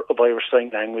Register of Irish Sign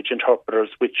Language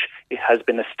Interpreters, which it has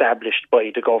been established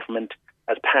by the government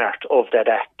as part of that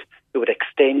Act It would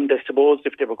extend, I suppose,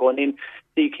 if they were going in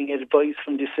seeking advice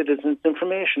from the Citizens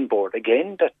Information Board,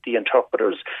 again, that the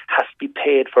interpreters have to be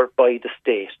paid for by the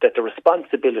state, that the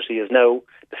responsibility is now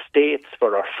the state's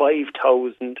for our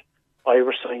 5,000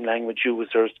 Irish Sign Language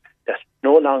users, that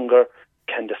no longer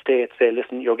can the state say,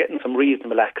 listen, you're getting some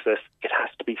reasonable access, it has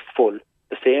to be full.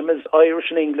 The same as Irish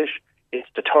and English, it's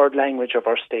the third language of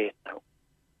our state now.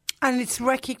 And it's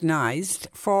recognised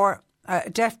for a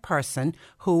deaf person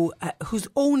whose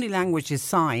only language is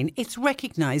sign. It's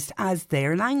recognised as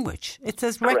their language. It's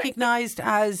as recognised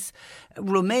as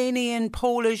Romanian,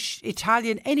 Polish,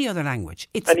 Italian, any other language.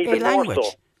 It's a language. More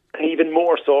so. And even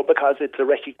more so because it's a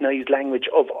recognised language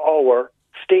of our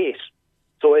state.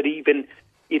 So it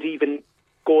even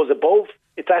goes above.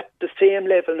 It's at the same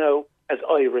level now as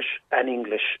Irish and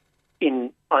English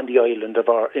on the island of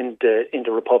in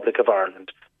the Republic of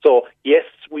Ireland. So yes,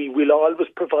 we will always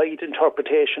provide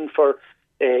interpretation for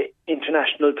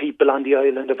international people on the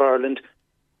island of Ireland,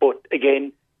 but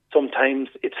again, sometimes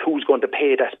it's who's going to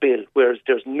pay that bill, whereas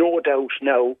there's no doubt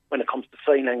now when it comes to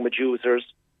sign language users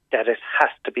that it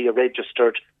has to be a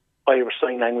registered Irish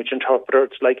Sign Language interpreter.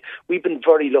 It's like we've been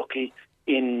very lucky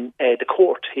in the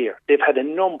court here. They've had a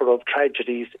number of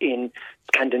tragedies in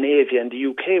Scandinavia and the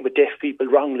UK with deaf people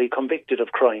wrongly convicted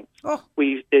of crimes. There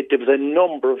was a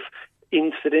number of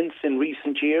incidents in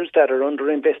recent years that are under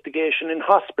investigation in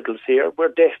hospitals here where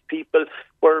deaf people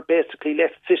were basically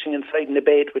left sitting inside in a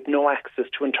bed with no access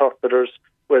to interpreters,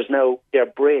 whereas now they're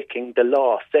breaking the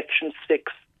law. Section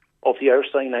 6 of the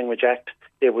Irish Sign Language Act,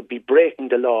 they would be breaking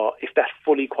the law if that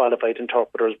fully qualified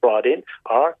interpreter is brought in,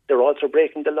 or they're also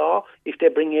breaking the law if they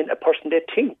bring in a person they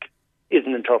think is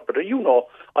an interpreter. You know,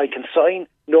 I can sign,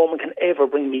 no one can ever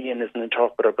bring me in as an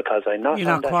interpreter because I'm not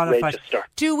on that qualified. Register.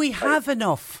 Do we have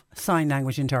enough sign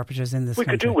language interpreters in this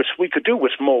country? We could do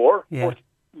with more, but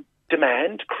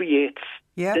demand creates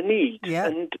the need.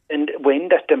 And when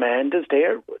that demand is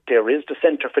there is the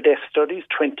Centre for Deaf Studies.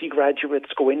 20 graduates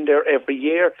go in there every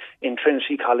year in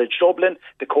Trinity College Dublin.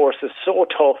 The course is so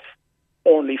tough,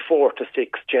 only 4 to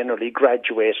 6 generally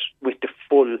graduate with the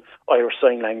full Irish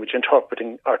Sign Language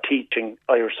interpreting or teaching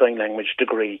Irish Sign Language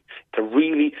degree.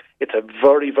 It's a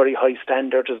very, very high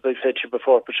standard, as I said to you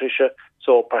before, Patricia.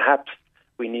 So perhaps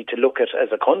we need to look at, as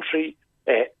a country,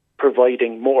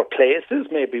 providing more places.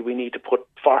 Maybe we need to put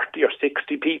 40 or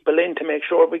 60 people in to make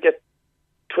sure we get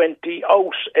 20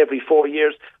 out every 4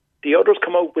 years. The others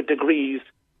come out with degrees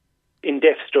in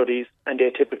deaf studies and they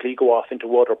typically go off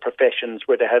into other professions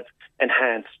where they have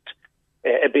enhanced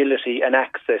ability and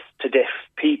access to deaf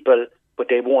people, but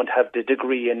they won't have the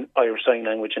degree in Irish Sign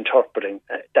Language interpreting.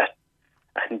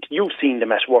 And you've seen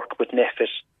them at work with NEFIT,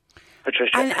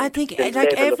 Patricia. And I think like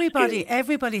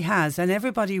everybody has, and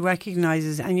everybody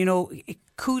recognises, and you know,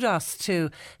 kudos to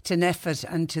NEFIT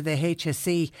and to the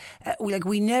HSE.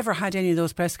 We never had any of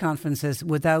those press conferences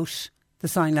without the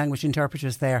sign language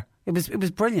interpreters there. It was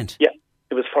brilliant. Yeah,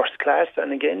 it was first class,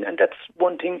 and that's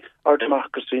one thing our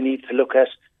democracy needs to look at.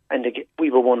 And again, we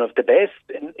were one of the best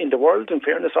in the world. In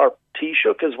fairness, our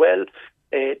Taoiseach as well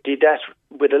did that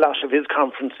with a lot of his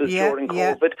conferences during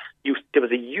COVID. There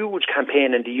was a huge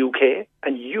campaign in the UK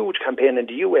and huge campaign in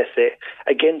the USA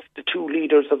against the two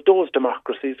leaders of those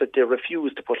democracies that they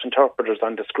refused to put interpreters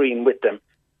on the screen with them.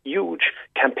 Huge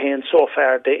campaign so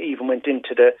far. They even went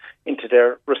into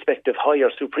their respective higher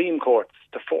Supreme Courts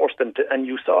to force them to. And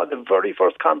you saw the very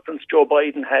first conference Joe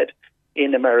Biden had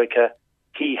in America.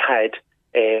 He had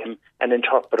an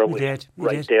interpreter with him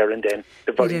there and then,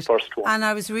 the very first one. And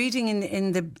I was reading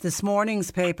in this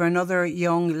morning's paper another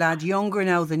young lad, younger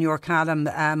now than your Callum,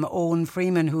 Owen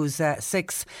Freeman, who's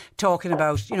 6, talking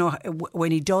about, you know,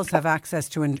 when he does have access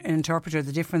to an interpreter,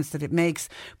 the difference that it makes.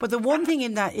 But the one thing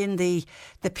in the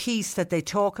piece that they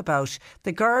talk about,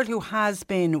 the girl who has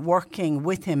been working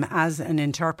with him as an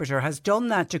interpreter has done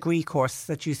that degree course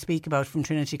that you speak about from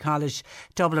Trinity College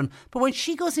Dublin. But when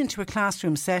she goes into a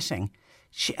classroom setting,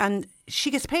 she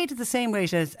gets paid at the same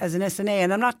rate as an SNA,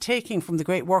 and I'm not taking from the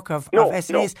great work of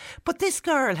SNAs, but this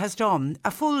girl has done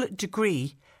a full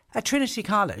degree at Trinity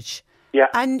College. Yeah,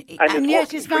 and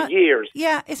yet it's not. Years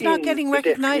it's not getting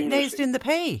recognised in the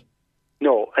pay.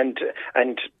 No, and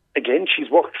again, she's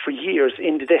worked for years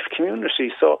in the deaf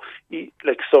community, so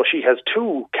she has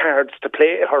 2 cards to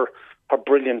play her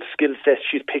brilliant skill set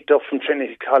she's picked up from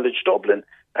Trinity College Dublin,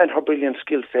 and her brilliant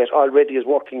skill set already is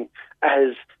working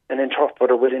as an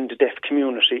interpreter within the deaf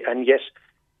community, and yet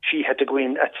she had to go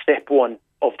in at step 1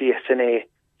 of the SNA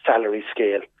salary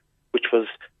scale, which was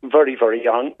very, very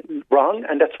wrong,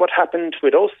 and that's what happened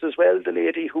with us as well. The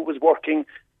lady who was working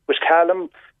with Callum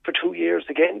for 2 years,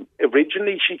 again,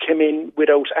 originally she came in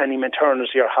without any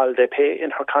maternity or holiday pay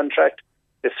in her contract.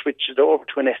 They switched it over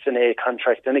to an SNA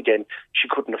contract, and again, she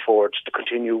couldn't afford to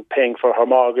continue paying for her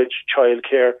mortgage,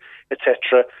 childcare,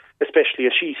 etc., especially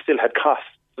as she still had costs,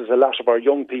 as a lot of our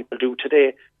young people do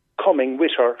today, coming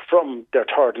with her from their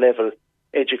third level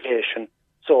education.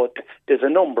 So there's a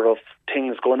number of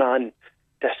things going on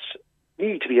that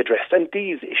need to be addressed, and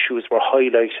these issues were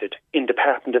highlighted in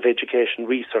Department of Education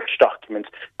research documents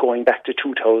going back to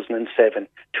 2007,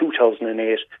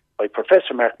 2008 by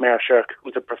Professor Mark Marshak, who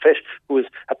is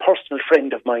a personal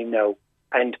friend of mine now,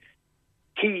 and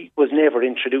he was never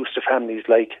introduced to families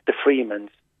like the Freemans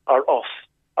or us,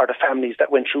 or the families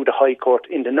that went through the High Court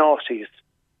in the noughties,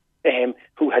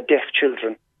 who had deaf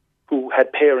children, who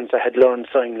had parents that had learned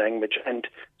sign language. And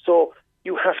so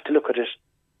you have to look at it.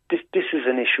 This is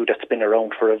an issue that's been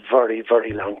around for a very,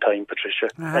 very long time, Patricia.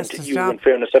 And you, in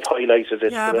fairness, have highlighted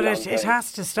it. Yeah, but it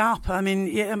has to stop. I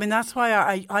mean, that's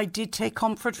why I did take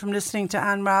comfort from listening to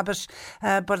Anne Rabbitte.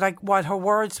 But like, while her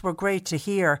words were great to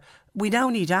hear, we now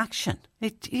need action.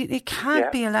 It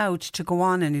can't be allowed to go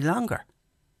on any longer.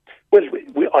 Well,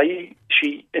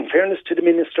 she, in fairness to the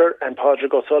Minister and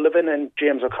Padraig O'Sullivan and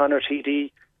James O'Connor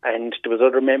TD, and there was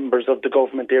other members of the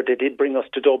government there, they did bring us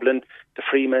to Dublin, the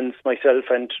Freemans, myself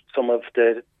and some of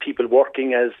the people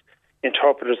working as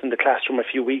interpreters in the classroom a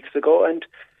few weeks ago. And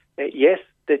yes,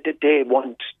 they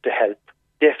want to help.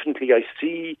 Definitely, I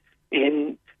see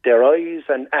in their eyes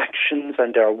and actions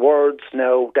and their words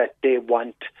now that they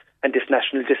want. And this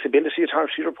National Disability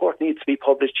Authority report needs to be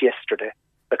published yesterday,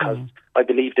 because I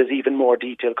believe there's even more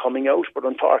detail coming out. But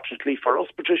unfortunately for us,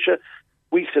 Patricia,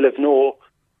 we still have no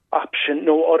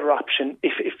other option.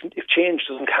 If change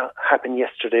doesn't happen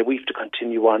yesterday, we have to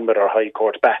continue on with our High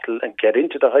Court battle and get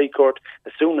into the High Court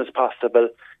as soon as possible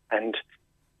and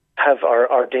have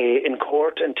our day in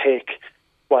court and take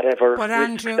whatever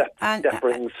risk that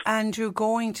brings. Andrew,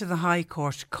 going to the High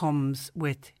Court comes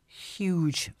with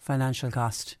huge financial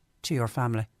cost to your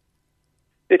family.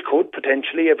 It could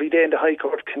potentially. Every day in the High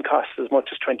Court can cost as much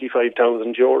as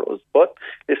 €25,000. But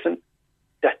listen,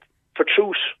 that for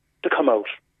truth to come out,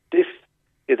 this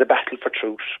is a battle for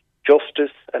truth,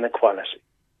 justice and equality.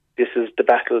 This is the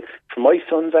battle for my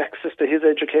son's access to his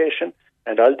education,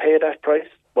 and I'll pay that price,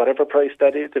 whatever price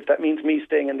that is. If that means me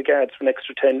staying in the Guards for an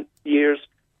extra 10 years,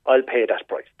 I'll pay that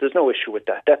price. There's no issue with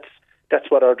that.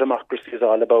 That's what our democracy is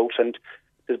all about, and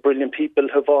there's brilliant people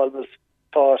who've always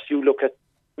fought.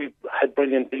 We've had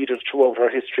brilliant leaders throughout our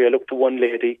history. I look to one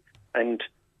lady, and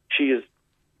she is,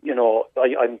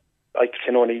 I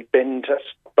can only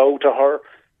bow to her,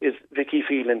 is Vicky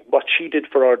Phelan. What she did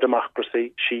for our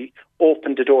democracy, she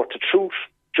opened the door to truth,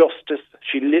 justice.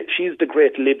 She's the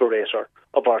great liberator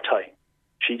of our time.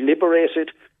 She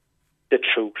liberated the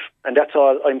truth. And that's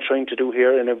all I'm trying to do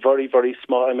here in a very, very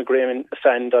small, I'm a grain in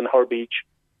sand on her beach.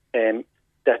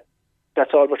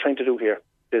 That's all we're trying to do here.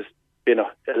 There's been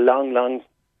a long, long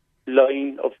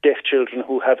line of deaf children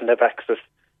who haven't had access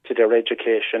to their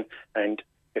education. And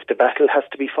if the battle has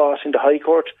to be fought in the High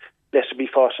Court, let it be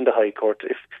fought in the High Court.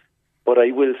 But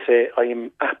I will say I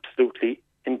am absolutely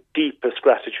in deepest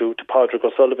gratitude to Padraig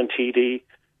O'Sullivan TD,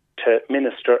 to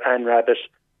Minister Anne Rabbitte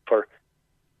for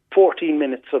 14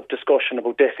 minutes of discussion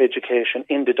about deaf education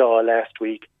in the Dáil last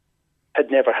week. Had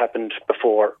never happened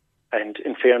before. And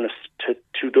in fairness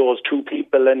to those two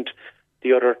people and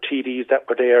the other TDs that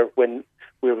were there when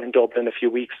we were in Dublin a few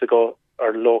weeks ago,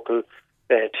 our local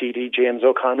TD James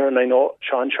O'Connor, and I know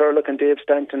Sean Sherlock and Dave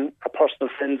Stanton are personal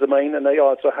friends of mine, and I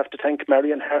also have to thank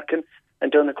Marion Harkin and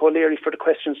Donna O'Leary for the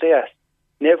questions they asked.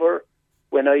 Never,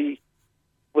 when I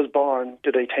was born,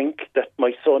 did I think that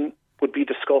my son would be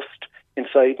discussed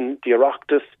inside the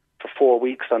Oireachtas for 4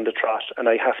 weeks on the trot, and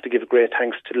I have to give great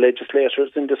thanks to the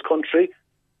legislators in this country.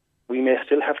 We may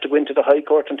still have to go into the High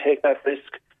Court and take that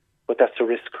risk, but that's a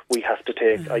risk we have to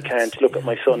take. I can't look at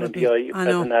my son in the eye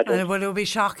as an adult. Well, it'll be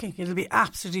shocking. It'll be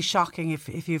absolutely shocking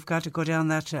if you've got to go down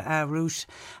that route.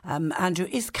 Andrew,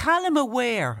 is Callum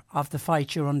aware of the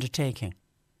fight you're undertaking?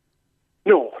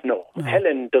 No.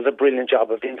 Helen does a brilliant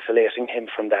job of insulating him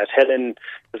from that. Helen,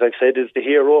 as I've said, is the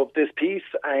hero of this piece,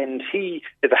 and he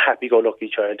is a happy-go-lucky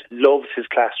child, loves his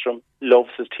classroom, loves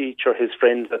his teacher, his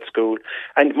friends at school.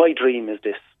 And my dream is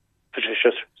this,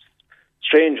 Patricia,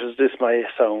 strange as this may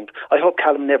sound, I hope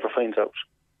Callum never finds out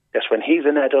that when he's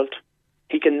an adult,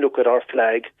 he can look at our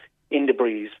flag in the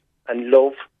breeze and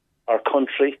love our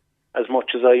country as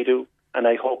much as I do. And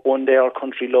I hope one day our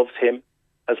country loves him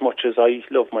as much as I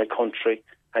love my country,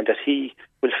 and that he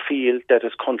will feel that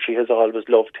his country has always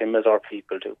loved him as our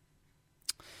people do.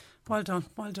 Well done.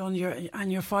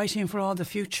 You're fighting for all the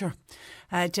future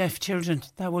deaf children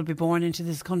that will be born into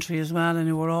this country as well, and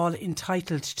who are all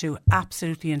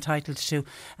absolutely entitled to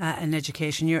an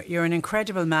education. You're an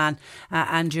incredible man,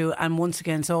 Andrew, and once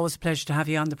again, it's always a pleasure to have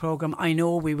you on the programme. I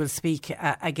know we will speak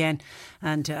again,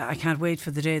 and I can't wait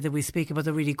for the day that we speak about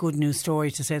the really good news story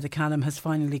to say that Callum has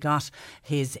finally got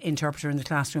his interpreter in the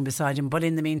classroom beside him. But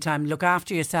in the meantime, look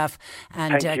after yourself,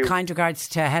 and kind regards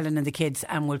to Helen and the kids,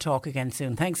 and we'll talk again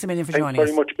soon. Thanks a million for joining us.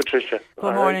 Thanks very much, Patricia.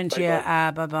 Good morning to you.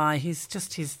 Bye-bye. He's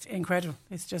incredible.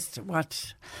 It's just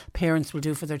what parents will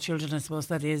do for their children, I suppose.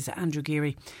 That is Andrew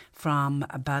Geary from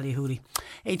Ballyhooly.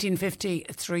 1850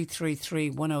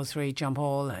 333 103. John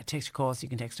Paul, text your calls. You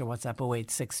can text or WhatsApp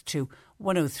 0862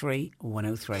 103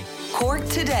 103. Cork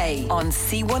Today on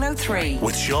C103.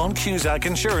 With Sean Cusack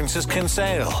Insurance's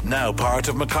Kinsale, now part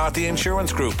of McCarthy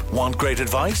Insurance Group. Want great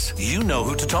advice? You know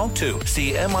who to talk to.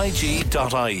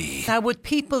 CMIG.ie. Now, with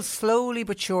people slowly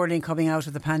but surely coming out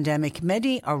of the pandemic,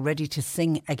 many are ready to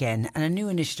sing again, and a new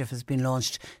initiative has been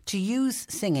launched to use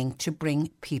singing to bring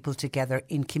people together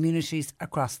in communities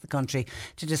across the country.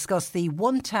 To discuss the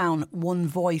One Town, One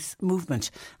Voice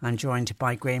movement, I'm joined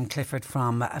by Graham Clifford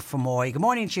from Fermoy. Good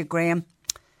morning to you, Graham.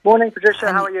 Morning,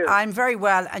 Patricia. How are you? I'm very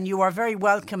well, and you are very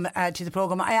welcome to the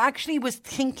programme. I actually was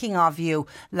thinking of you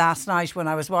last night when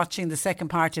I was watching the second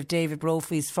part of David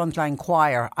Brophy's Frontline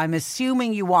Choir. I'm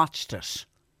assuming you watched it.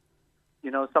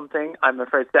 You know something? I'm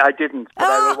afraid to say I didn't, but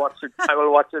I will watch it. I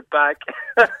will watch it back.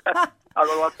 I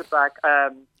will watch it back.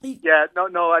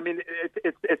 No. I mean,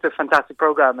 it's a fantastic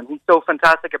program, and he's so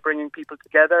fantastic at bringing people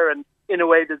together. And in a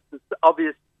way, there's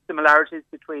obvious similarities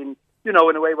between, in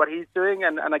a way, what he's doing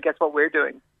and I guess what we're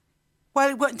doing.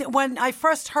 Well, when I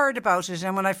first heard about it,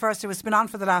 and it was been on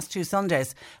for the last 2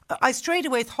 Sundays, I straight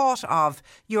away thought of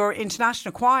your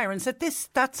international choir and said,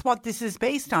 that's what this is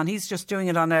based on. He's just doing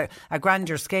it on a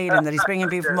grander scale, and that he's bringing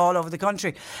people from all over the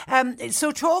country.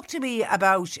 So talk to me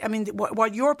about,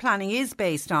 what your planning is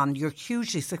based on. You're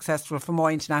hugely successful for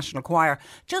Fermoy International Choir.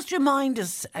 Just remind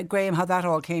us, Graham, how that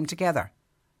all came together.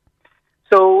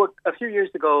 So a few years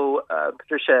ago,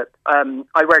 Patricia,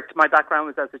 my background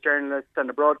was as a journalist and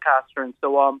a broadcaster and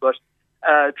so on, but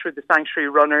through the Sanctuary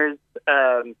Runners,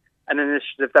 an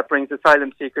initiative that brings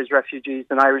asylum seekers, refugees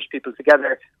and Irish people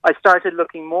together, I started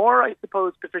looking more, I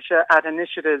suppose, Patricia, at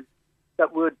initiatives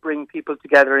that would bring people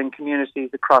together in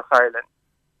communities across Ireland,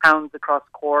 towns across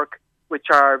Cork, which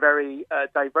are very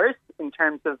diverse in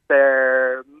terms of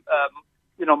their,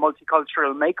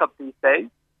 multicultural makeup these days.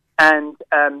 And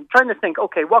trying to think,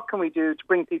 okay, what can we do to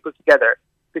bring people together?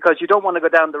 Because you don't want to go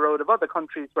down the road of other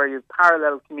countries where you have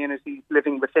parallel communities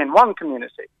living within one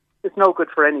community. It's no good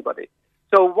for anybody.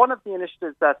 So one of the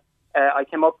initiatives that I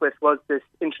came up with was this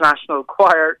international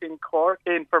choir in Cork,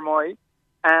 in Fermoy.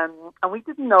 And we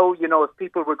didn't know, if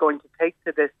people were going to take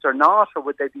to this or not, or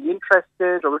would they be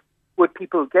interested, or would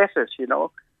people get it,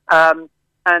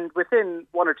 And within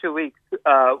 1 or 2 weeks,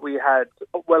 we had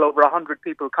well over 100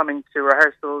 people coming to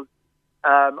rehearsals,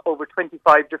 over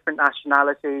 25 different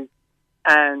nationalities.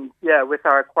 And with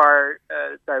our choir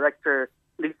director,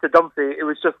 Lisa Dunphy, it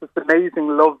was just this amazing,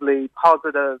 lovely,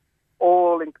 positive,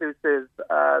 all-inclusive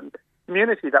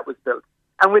community that was built.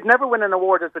 And we'd never win an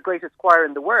award as the greatest choir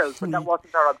in the world, but that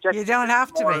wasn't our objective. You don't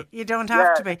have to be. You don't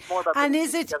have to be. And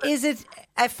is it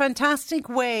a fantastic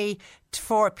way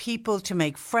for people to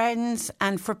make friends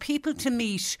and for people to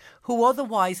meet who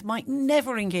otherwise might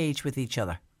never engage with each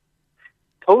other?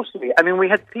 Totally. We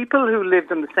had people who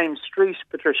lived on the same street,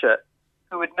 Patricia,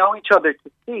 who would know each other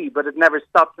to see, but had never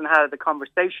stopped and had a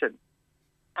conversation.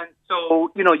 And so,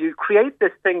 you create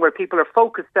this thing where people are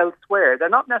focused elsewhere. They're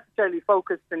not necessarily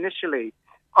focused initially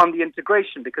on the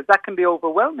integration, because that can be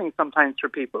overwhelming sometimes for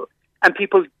people. And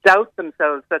people doubt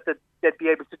themselves that they'd be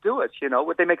able to do it,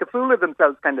 would they make a fool of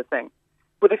themselves kind of thing.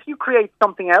 But if you create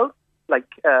something else, like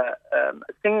a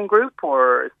singing group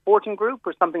or a sporting group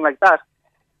or something like that,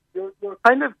 you're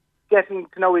kind of getting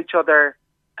to know each other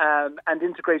and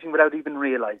integrating without even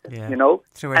realising,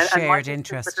 Through a shared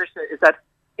interest. Patricia, is that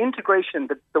integration,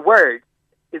 the word,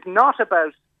 is not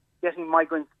about getting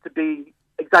migrants to be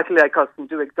exactly like us and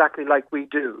do exactly like we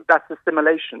do. That's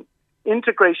assimilation.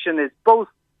 Integration is both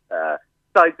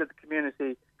sides of the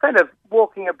community, kind of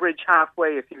walking a bridge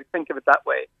halfway, if you think of it that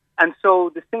way. And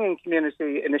so the Singing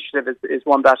Community Initiative is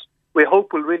one that we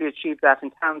hope will really achieve that in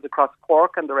towns across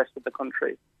Cork and the rest of the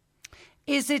country.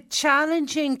 Is it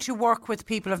challenging to work with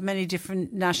people of many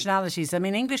different nationalities?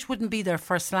 English wouldn't be their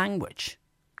first language.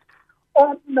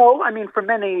 No, for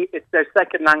many it's their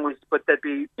second language, but they'd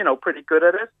be, pretty good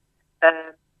at it.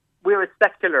 We're a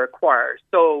secular choir,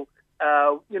 so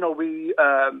we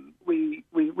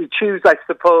choose, I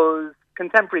suppose,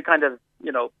 contemporary kind of,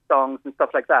 songs and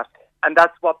stuff like that. And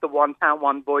that's what the One Town,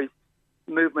 One Voice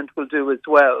movement will do as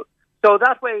well. So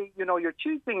that way, you're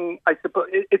choosing, I suppose,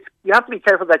 you have to be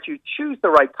careful that you choose the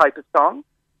right type of song.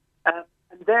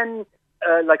 And then,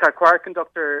 like our choir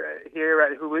conductor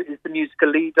here, who is the musical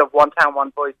lead of One Town,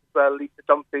 One Voice as well, Lisa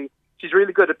Dunphy, she's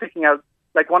really good at picking out,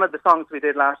 like one of the songs we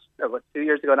did 2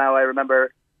 years ago now, I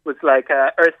remember, was like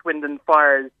Earth, Wind and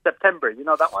Fire's September. You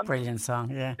know that one? Brilliant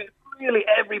song, yeah. It's really,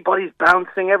 everybody's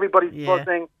bouncing, everybody's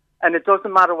buzzing, and it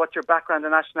doesn't matter what your background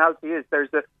and nationality is. There's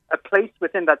a place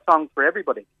within that song for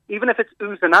everybody. Even if it's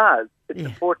oohs and ahs, it's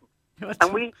important.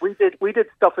 And we did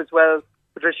stuff as well,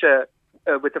 Patricia,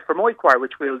 with the Fermoy Choir,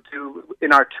 which we'll do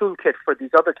in our toolkit for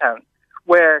these other towns,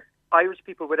 where Irish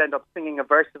people would end up singing a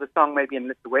verse of a song maybe in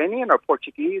Lithuanian or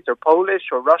Portuguese or Polish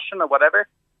or Russian or whatever.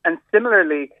 And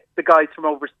similarly, the guys from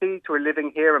overseas who are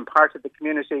living here and part of the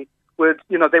community would,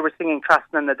 they were singing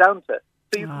Trasna na Downta.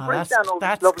 So you can break down all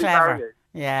these lovely barriers.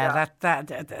 Yeah,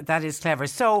 that is clever.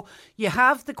 So you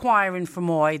have the choir in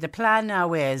Fermoy. The plan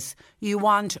now is you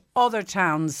want other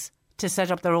towns to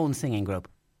set up their own singing group.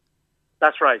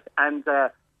 That's right. And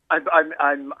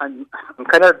I'm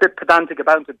kind of a bit pedantic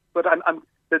about it, but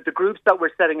the groups that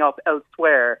we're setting up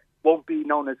elsewhere won't be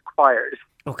known as choirs.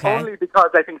 Okay. Only because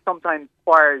I think sometimes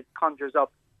choirs conjures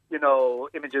up,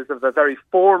 images of a very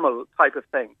formal type of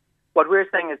thing. What we're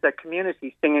saying is that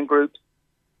community singing groups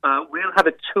will have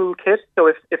a toolkit. So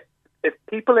if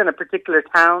people in a particular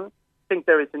town think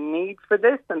there is a need for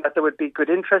this and that there would be good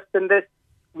interest in this,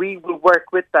 we will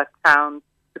work with that town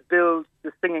to build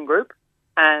the singing group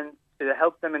and to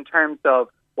help them in terms of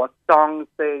what songs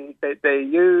they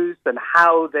use and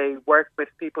how they work with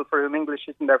people for whom English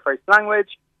isn't their first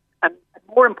language. And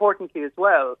more importantly as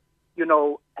well,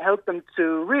 help them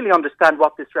to really understand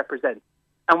what this represents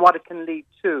and what it can lead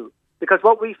to. Because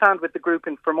what we found with the group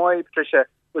in Fermoy, Patricia,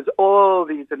 was all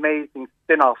these amazing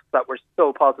spin-offs that were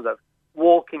so positive.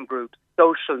 Walking groups,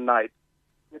 social nights,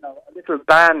 a little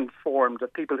band formed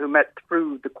of people who met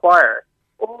through the choir.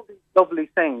 All these lovely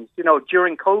things.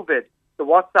 During COVID, the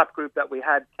WhatsApp group that we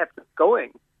had kept us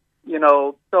going.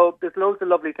 So there's loads of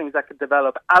lovely things that could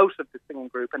develop out of the singing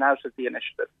group and out of the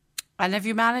initiative. And have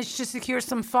you managed to secure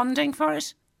some funding for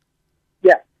it?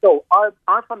 Yeah, so our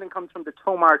funding comes from the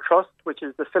Tomar Trust, which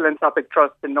is the philanthropic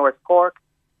trust in North Cork,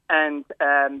 and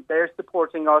they're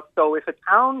supporting us. So if a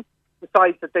town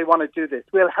decides that they want to do this,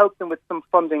 we'll help them with some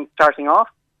funding starting off.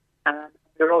 And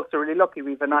they're also really lucky.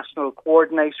 We have a national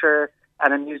coordinator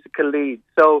and a musical lead.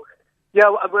 So, yeah,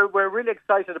 we're really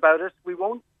excited about it. We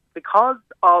won't, because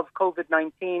of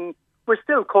COVID-19, we're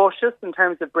still cautious in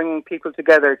terms of bringing people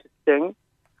together to sing.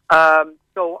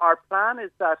 So our plan is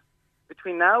that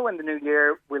between now and the new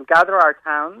year, we'll gather our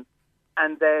towns,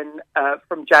 and then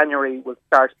from January, we'll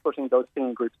start putting those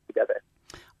singing groups together.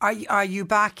 Are you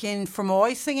back in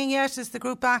Fermoy singing yet? Is the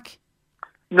group back?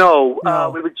 No.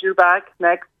 We were due back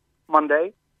next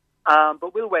Monday,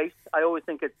 but we'll wait. I always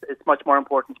think it's much more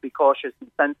important to be cautious and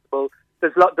sensible.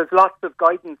 There's lots of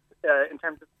guidance in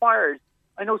terms of choirs.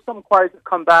 I know some choirs have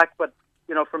come back, but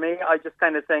for me, I just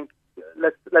kind of think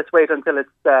let's wait until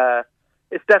it's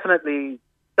definitely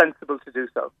sensible to do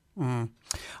so. Mm.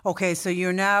 Okay, so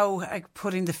you're now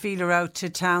putting the feeler out to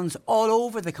towns all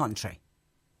over the country.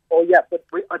 Oh yeah, but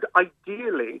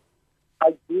ideally,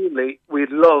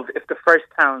 we'd love if the first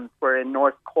towns were in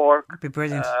North Cork. That'd be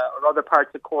brilliant. Or other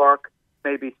parts of Cork,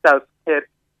 maybe South Tip,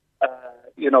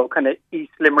 kind of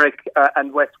East Limerick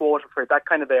and West Waterford, that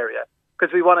kind of area.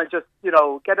 Because we want to just,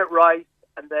 get it right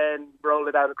and then roll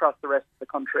it out across the rest of the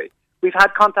country. We've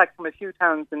had contact from a few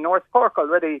towns in North Cork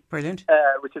already. Brilliant.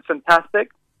 Which is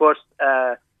fantastic. But,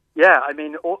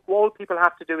 all people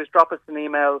have to do is drop us an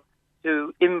email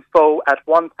to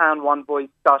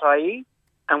info@onetownonevoice.ie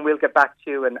and we'll get back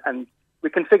to you and we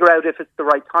can figure out if it's the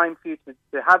right time for you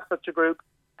to have such a group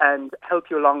and help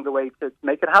you along the way to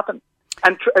make it happen.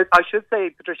 And I should say,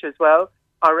 Patricia, as well,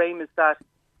 our aim is that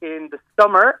in the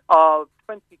summer of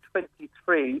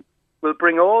 2023, we'll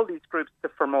bring all these groups to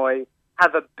Fermoy,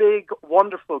 have a big,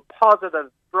 wonderful,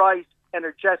 positive, bright,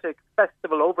 energetic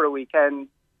festival over a weekend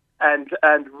and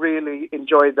really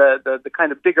enjoy the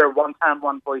kind of bigger One Town,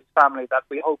 One Voice family that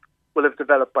we hope will have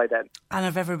developed by then. And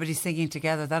if everybody's singing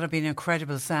together, that'll be an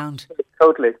incredible sound.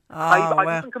 Totally. Oh,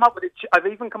 I've even come up with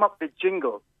a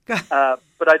jingle, but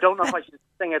I don't know if I should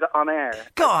sing it on air.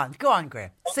 Go on, Graham.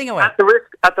 Sing away. At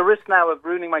the risk now of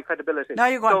ruining my credibility. No,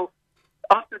 you're going. So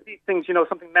after these things,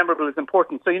 something memorable is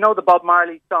important. So the Bob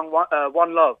Marley song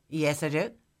One Love? Yes, I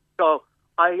do. So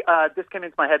this came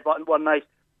into my head one night.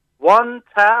 One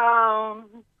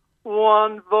town,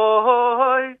 one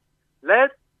voice,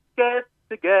 let's get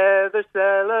together,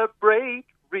 celebrate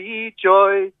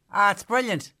rejoice. Ah, it's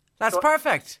brilliant. That's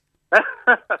perfect.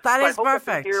 That is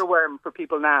perfect. It's an earworm for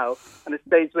people now, and it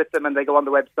stays with them, and they go on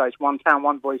the website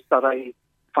onetownonevoice.ie.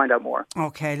 Find out more.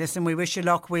 Okay, listen, we wish you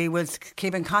luck. We will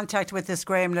keep in contact with this,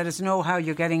 Graham. Let us know how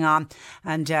you're getting on.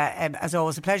 And as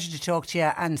always, a pleasure to talk to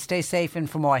you, and stay safe in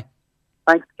Fermoy.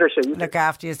 Thanks, Patricia. Look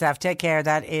after yourself. Take care.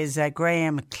 That is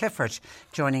Graham Clifford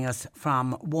joining us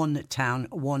from One Town,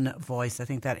 One Voice. I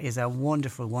think that is a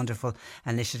wonderful, wonderful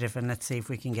initiative, and let's see if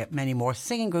we can get many more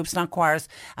singing groups, not choirs.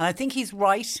 And I think he's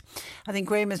right. I think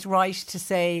Graham is right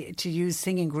to use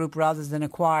singing group rather than a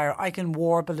choir. I can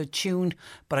warble a tune,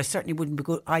 but I certainly wouldn't be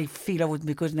good. I feel I wouldn't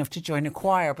be good enough to join a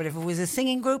choir. But if it was a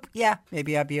singing group, yeah,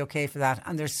 maybe I'd be okay for that.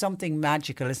 And there's something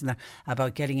magical, isn't there,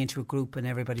 about getting into a group and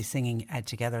everybody singing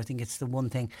together. I think it's the one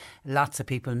thing lots of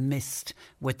people missed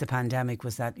with the pandemic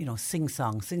was that,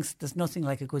 sing-song. There's nothing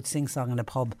like a good sing-song in a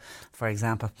pub, for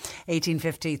example.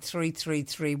 1850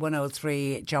 333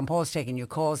 103. John Paul's taking your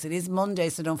calls. It is Monday,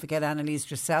 so don't forget Annalise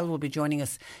Dressel will be joining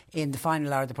us in the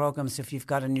final hour of the programme. So if you've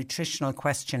got a nutritional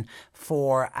question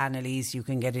for Annalise, you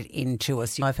can get it into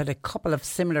us. I've had a couple of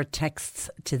similar texts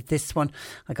to this one.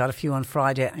 I got a few on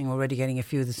Friday. I'm already getting a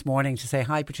few this morning to say,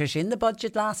 hi Patricia, in the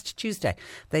budget last Tuesday,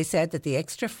 they said that the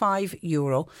extra €5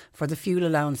 for the fuel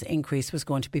allowance increase was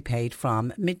going to be paid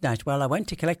from midnight. Well, I went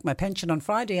to collect my pension on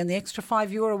Friday and the extra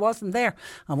 €5 wasn't there.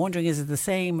 I'm wondering, is it the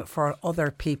same for other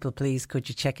people? Please, could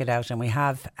you check it out? And we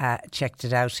have checked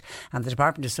it out, and the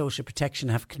Department of Social Protection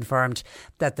have confirmed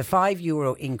that the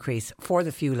 €5 increase for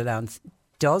the fuel allowance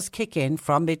does kick in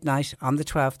from midnight on the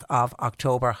 12th of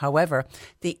October. However,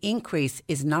 the increase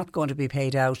is not going to be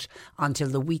paid out until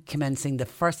the week commencing the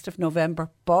 1st of November,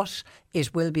 but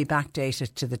it will be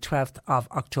backdated to the 12th of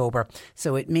October.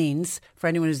 So it means for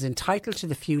anyone who's entitled to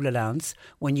the fuel allowance,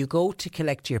 when you go to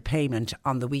collect your payment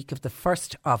on the week of the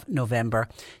 1st of November,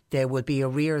 there will be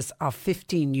arrears of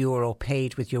 €15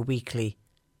 paid with your weekly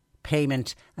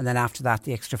payment, and then after that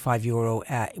the extra €5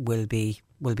 will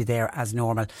be there as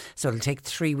normal. So it'll take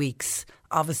 3 weeks.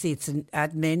 Obviously, it's an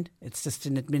admin. It's just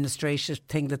an administrative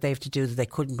thing that they have to do, that they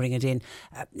couldn't bring it in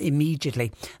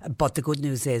immediately. But the good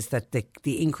news is that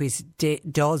the increase did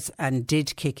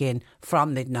kick in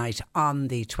from midnight on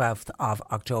the 12th of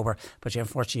October. But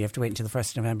unfortunately, you have to wait until the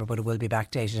 1st of November, but it will be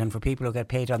backdated. And for people who get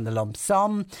paid on the lump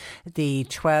sum, the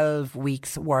 12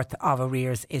 weeks worth of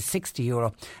arrears is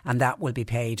 €60, and that will be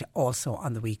paid also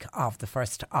on the week of the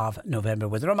 1st of November.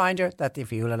 With a reminder that the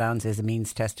fuel allowance is a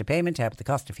means tested payment to help the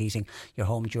cost of heating your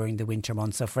home during the winter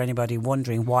months. So for anybody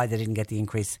wondering why they didn't get the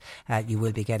increase, you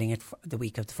will be getting it for the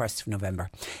week of the 1st of November.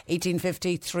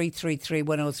 1850 333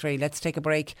 103. Let's take a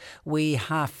break. We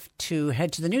have to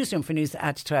head to the newsroom for news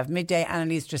at 12 midday.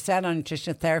 Annalise Dressel, our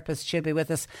nutrition therapist, she'll be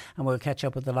with us, and we'll catch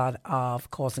up with a lot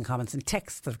of calls and comments and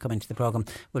texts that have come into the programme.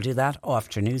 We'll do that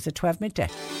after news at 12 midday.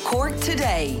 Cork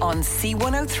Today on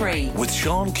C103. With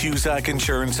Sean Cusack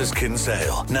Insurance's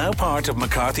Kinsale, now part of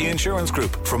McCarthy Insurance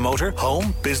Group. For motor,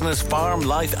 home, business, farm,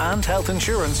 life and health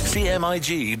insurance,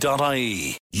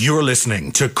 cmig.ie. You're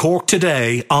listening to Cork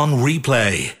Today on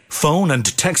replay. Phone and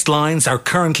text lines are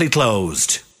currently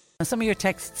closed. Some of your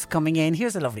texts coming in.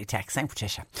 Here's a lovely text. Thank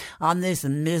Patricia. On this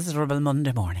miserable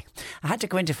Monday morning, I had to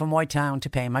go into Fermoy town to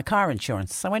pay my car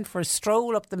insurance. I went for a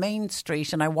stroll up the main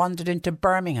street and I wandered into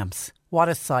Birmingham's. What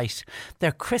a sight.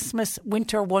 Their Christmas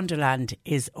Winter Wonderland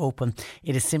is open.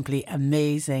 It is simply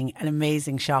amazing, an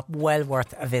amazing shop, well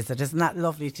worth a visit. Isn't that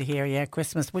lovely to hear? Yeah,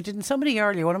 Christmas. We didn't somebody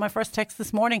earlier, one of my first texts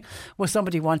this morning was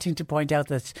somebody wanting to point out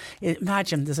that,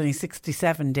 imagine there's only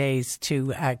 67 days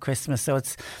to Christmas. So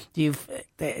you've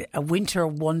a Winter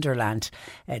Wonderland.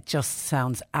 It just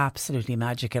sounds absolutely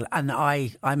magical. And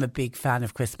I'm a big fan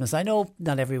of Christmas. I know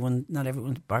not everyone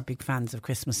are big fans of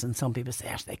Christmas, and some people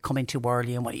say, they come in too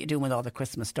early and what are you doing with all the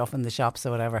Christmas stuff in the shops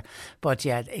or whatever. But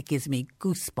yeah, it gives me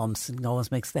goosebumps and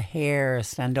always makes the hair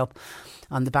stand up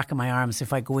on the back of my arms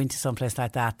if I go into someplace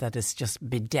like that is just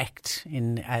bedecked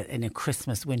in a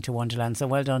Christmas Winter Wonderland. So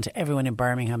well done to everyone in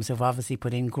Birmingham who've obviously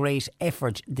put in great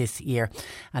effort this year,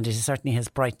 and it certainly has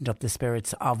brightened up the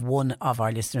spirits of one of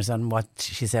our listeners on what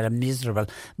she said, a miserable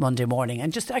Monday morning.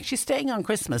 And just actually staying on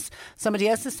Christmas, somebody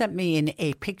else has sent me in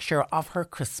a picture of her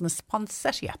Christmas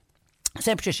poinsettia.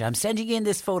 Say, Patricia, I'm sending you in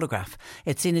this photograph.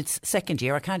 It's in its second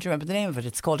year. I can't remember the name of it.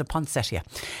 It's called a poinsettia.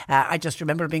 I just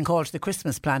remember being called the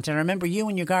Christmas plant. And I remember you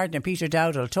and your gardener, Peter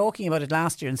Dowdall, talking about it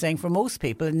last year and saying for most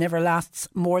people it never lasts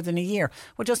more than a year.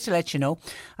 Well, just to let you know,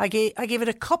 I give it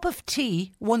a cup of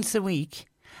tea once a week.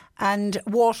 and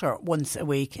water once a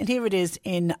week. And here it is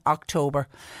in October,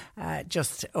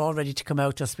 just all ready to come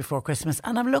out just before Christmas.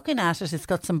 And I'm looking at it, it's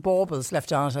got some baubles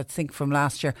left on it, I think, from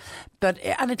last year.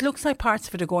 And it looks like parts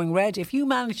of it are going red. If you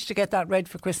manage to get that red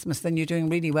for Christmas, then you're doing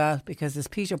really well, because as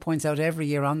Peter points out every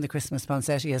year on the Christmas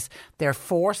poinsettias, they're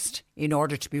forced in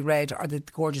order to be red, or the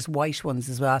gorgeous white ones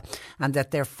as well, and that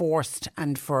they're forced.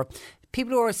 And for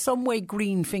people who are some way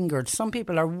green fingered, some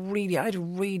people are really, I had a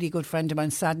really good friend of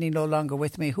mine, sadly no longer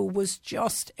with me, who was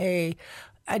just a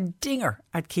dinger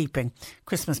at keeping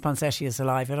Christmas poinsettias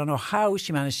alive. I don't know how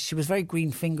she managed. She was very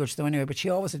green fingered though anyway, but she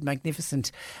always had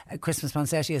magnificent Christmas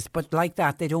poinsettias. But like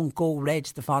that, they don't go red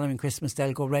the following Christmas.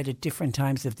 They'll go red at different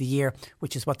times of the year,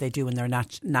 which is what they do in their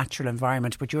natural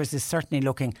environment. But yours is certainly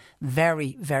looking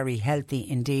very, very healthy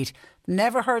indeed.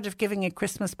 Never heard of giving a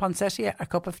Christmas poinsettia a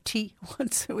cup of tea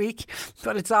once a week,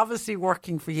 but it's obviously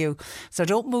working for you. So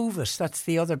don't move it. That's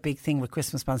the other big thing with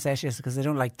Christmas poinsettias, because they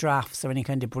don't like drafts or any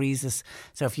kind of breezes.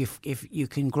 So if you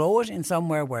can grow it in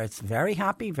somewhere where it's very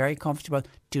happy, very comfortable,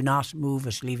 do not move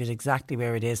it. Leave it exactly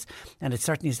where it is. And it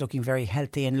certainly is looking very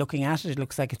healthy. And looking at it, it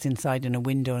looks like it's inside in a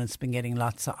window and it's been getting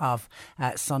lots of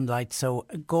sunlight. So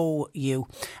go you.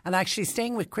 And actually,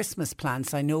 staying with Christmas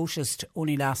plants, I noticed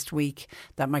only last week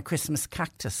that my Christmas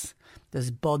cactus, there's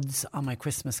buds on my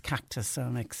Christmas cactus, so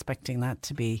I'm expecting that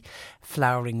to be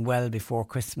flowering well before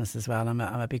Christmas as well. I'm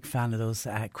a big fan of those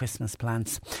Christmas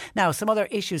plants. Now, some other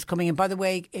issues coming in. By the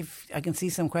way, if I can see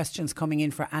some questions coming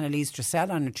in for Annalise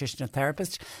Dressel, our nutritional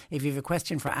therapist. If you have a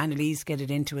question for Annalise, get it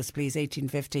into us, please.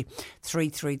 1850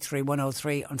 333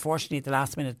 103. Unfortunately, at the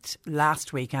last minute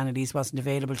last week, Annalise wasn't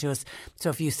available to us. So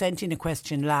if you sent in a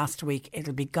question last week,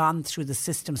 it'll be gone through the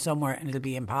system somewhere and it'll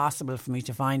be impossible for me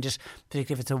to find it,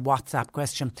 particularly if it's a WhatsApp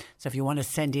question. So if you want to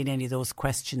send in any of those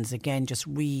questions again,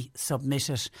 just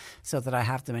resubmit it so that I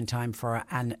have them in time for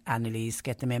Annalise.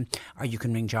 Get them in, or you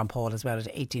can ring John Paul as well at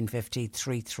 1850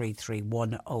 333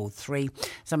 103.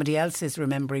 Somebody else is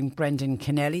remembering Brendan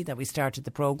Kennelly that we started the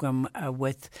programme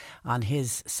with, on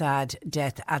his sad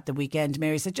death at the weekend.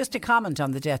 Mary said, just a comment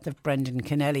on the death of Brendan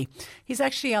Kennelly. He's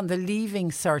actually on the Leaving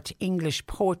Cert English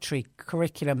Poetry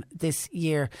curriculum this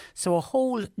year, so a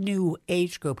whole new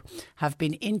age group have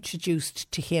been introduced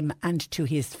to him and to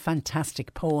his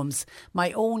fantastic poems.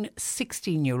 My own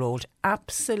 16-year-old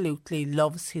absolutely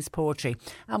loves his poetry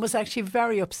and was actually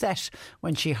very upset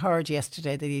when she heard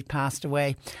yesterday that he'd passed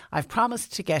away. I've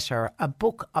promised to get her a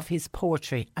book of his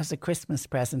poetry as a Christmas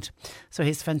present, so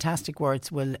his fantastic words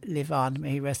will live on.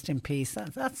 May he rest in peace.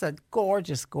 That's a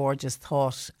gorgeous, gorgeous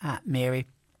thought, Mary.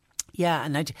 Yeah,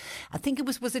 and I think it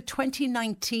was it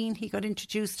 2019 he got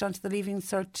introduced onto the Leaving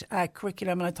Cert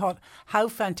curriculum, and I thought how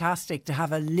fantastic to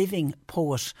have a living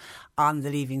poet on the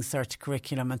Leaving Cert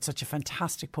curriculum, and such a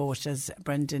fantastic poet as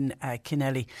Brendan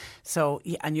Kennelly. So,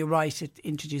 and you're right, it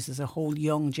introduces a whole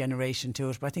young generation to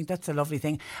it, but I think that's a lovely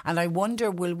thing. And I wonder,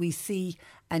 will we see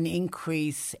an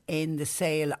increase in the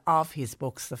sale of his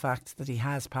books, the fact that he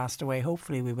has passed away?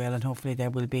 Hopefully we will, and hopefully there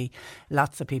will be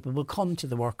lots of people will come to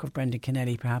the work of Brendan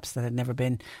Kennelly, perhaps that had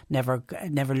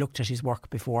never looked at his work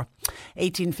before.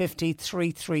 1850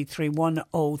 333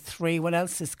 103. What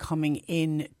else is coming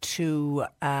in to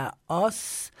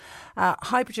us?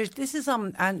 Hi Patricia, this is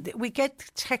and we get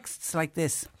texts like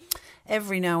this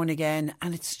every now and again,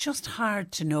 and it's just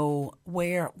hard to know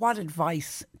what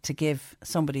advice to give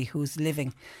somebody who's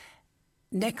living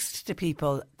next to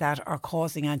people that are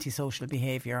causing antisocial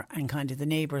behaviour and kind of the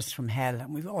neighbours from hell.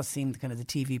 And we've all seen kind of the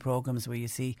TV programmes where you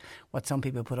see what some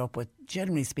people put up with.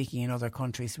 Generally speaking, in other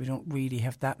countries, we don't really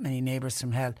have that many neighbours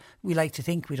from hell. We like to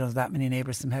think we don't have that many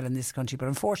neighbours from hell in this country, but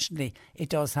unfortunately it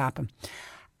does happen.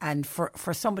 And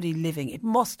for somebody living, it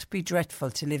must be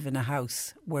dreadful to live in a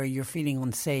house where you're feeling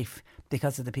unsafe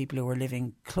because of the people who are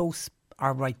living close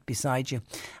or right beside you.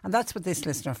 And that's what this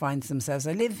listener finds themselves.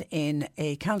 I live in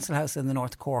a council house in the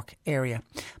North Cork area.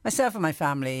 Myself and my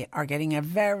family are getting a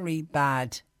very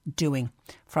bad doing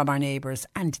from our neighbours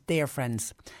and their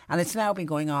friends. And it's now been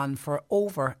going on for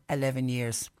over 11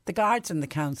 years. The guards and the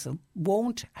council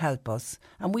won't help us,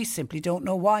 and we simply don't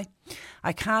know why.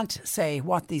 I can't say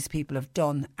what these people have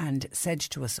done and said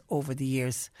to us over the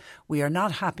years. We are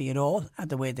not happy at all at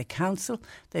the way the council,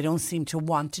 they don't seem to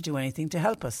want to do anything to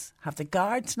help us. Have the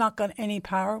guards not got any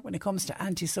power when it comes to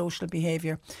antisocial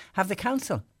behaviour? Have the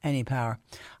council any power?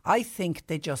 I think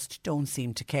they just don't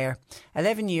seem to care.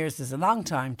 11 years is a long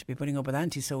time to be putting up with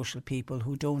antisocial people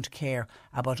who don't care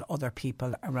about other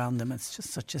people around them. It's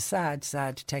just such a sad,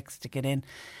 sad text to get in.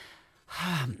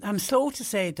 I'm slow to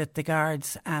say that the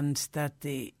guards and that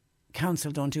the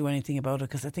council don't do anything about it,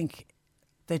 because I think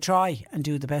they try and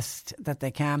do the best that they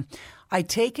can. I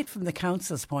take it from the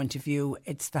council's point of view,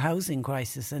 it's the housing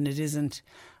crisis, and it isn't.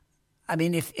 I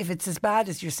mean, if it's as bad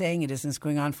as you're saying it is, and it's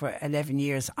going on for 11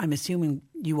 years, I'm assuming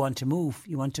you want to move.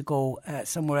 You want to go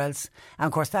somewhere else. And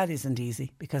of course, that isn't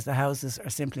easy because the houses are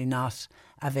simply not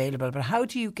available. But how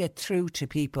do you get through to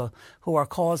people who are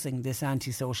causing this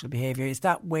antisocial behaviour? Is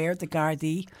that where the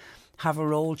Gardaí have a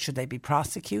role? Should they be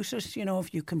prosecuted? You know,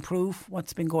 if you can prove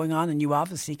what's been going on, and you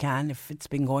obviously can if it's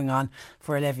been going on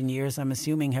for 11 years. I'm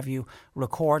assuming, have you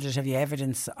recorded, have you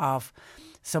evidence of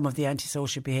some of the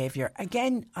antisocial behaviour?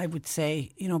 Again, I would say,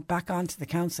 you know, back onto the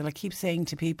council. I keep saying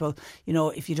to people, you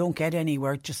know, if you don't get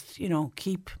anywhere, just, you know,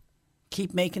 keep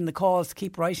making the calls,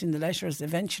 keep writing the letters.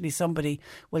 Eventually somebody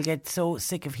will get so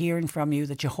sick of hearing from you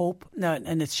that you hope,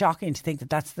 and it's shocking to think that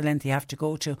that's the length you have to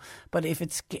go to. But if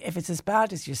it's as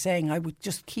bad as you're saying, I would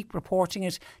just keep reporting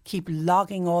it, keep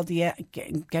logging all the,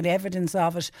 get evidence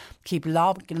of it, keep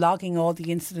logging all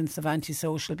the incidents of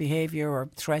antisocial behaviour or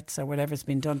threats or whatever's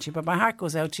been done to you. But my heart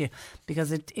goes out to you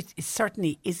because it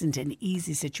certainly isn't an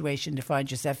easy situation to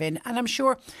find yourself in. And I'm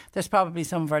sure there's probably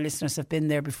some of our listeners have been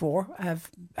there before,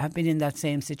 have been in that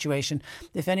same situation.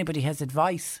 If anybody has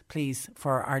advice, please,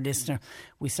 for our listener,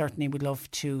 we certainly would love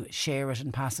to share it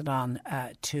and pass it on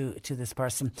to this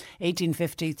person.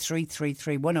 1850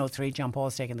 333 103. John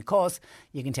Paul's taking the calls.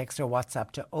 You can text or WhatsApp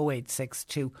to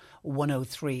 0862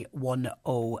 103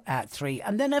 103.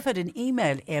 And then I've had an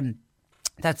email in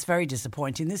that's very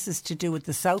disappointing. This is to do with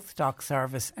the South Dock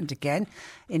service. And again,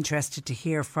 interested to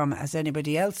hear from, has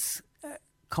anybody else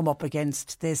come up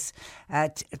against this? A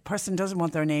person doesn't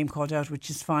want their name called out, which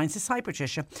is fine. Says, hi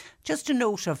Patricia, just a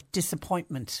note of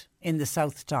disappointment in the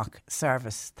South Dock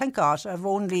service. Thank God I've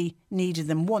only needed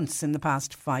them once in the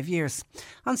past 5 years.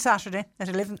 On Saturday at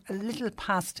a little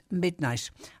past midnight,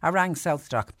 I rang South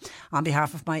Dock on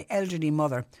behalf of my elderly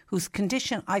mother, whose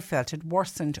condition I felt had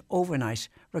worsened overnight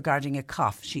regarding a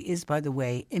cough. She is, by the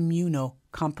way,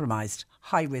 immunocompromised,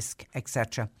 high risk,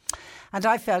 etc. And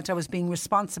I felt I was being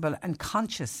responsible and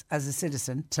conscious as a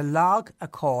citizen to log a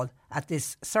call at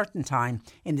this certain time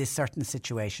in this certain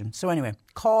situation. So anyway,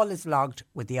 call is logged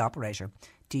with the operator.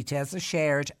 Details are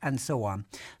shared and so on.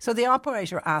 So the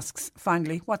operator asks,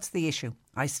 finally, what's the issue?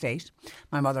 I state,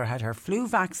 my mother had her flu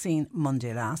vaccine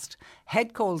Monday last.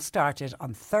 Head cold started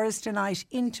on Thursday night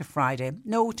into Friday.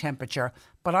 No temperature,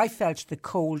 but I felt the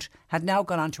cold had now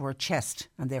gone onto her chest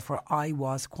and therefore I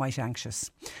was quite anxious.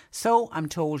 So I'm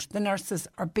told the nurses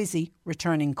are busy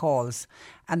returning calls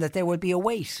and that there will be a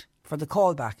wait for the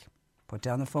call back. Put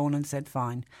down the phone and said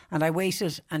fine. And I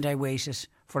waited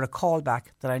for a call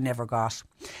back that I never got.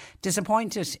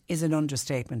 Disappointed is an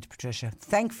understatement, Patricia.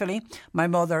 Thankfully, my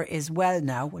mother is well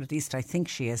now. Well, at least I think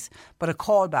she is. But a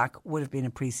call back would have been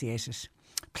appreciated.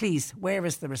 Please, where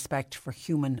is the respect for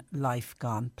human life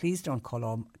gone? Please don't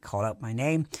call out my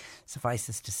name.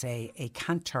 Suffices to say, a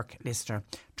Kanturk listener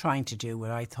trying to do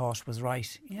what I thought was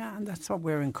right. Yeah, and that's what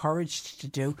we're encouraged to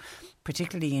do,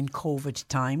 particularly in COVID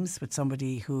times with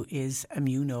somebody who is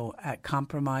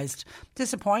immunocompromised.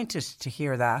 Disappointed to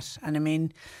hear that. And I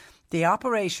mean, the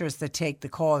operators that take the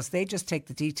calls, they just take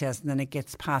the details and then it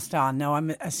gets passed on. Now,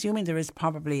 I'm assuming there is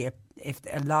probably, if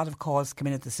a lot of calls come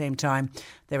in at the same time,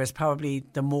 there is probably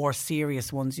the more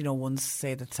serious ones, you know, ones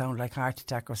say that sound like heart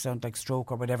attack or sound like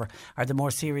stroke or whatever, are the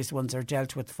more serious ones are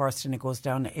dealt with first and it goes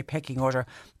down a pecking order.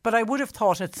 But I would have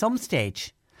thought at some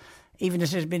stage, even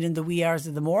if it had been in the wee hours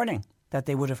of the morning, that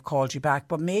they would have called you back.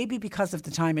 But maybe because of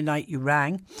the time of night you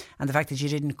rang and the fact that you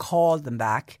didn't call them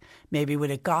back, maybe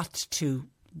when it got to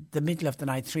the middle of the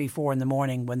night, 3-4 in the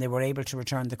morning, when they were able to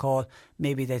return the call,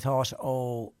 maybe they thought,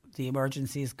 oh, the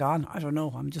emergency is gone. I don't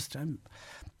know.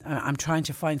 I'm trying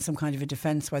to find some kind of a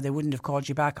defence why they wouldn't have called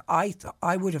you back. I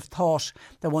would have thought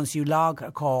that once you log a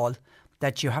call,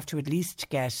 that you have to at least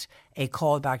get a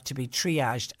call back to be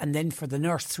triaged, and then for the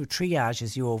nurse who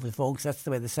triages you over the phone, because that's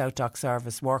the way the South Dock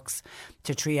service works,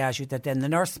 to triage you, that then the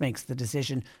nurse makes the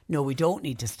decision, no, we don't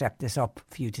need to step this up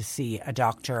for you to see a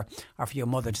doctor or for your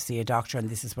mother to see a doctor, and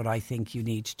this is what I think you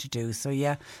need to do. So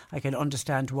yeah, I can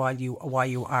understand why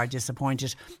you are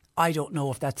disappointed. I don't know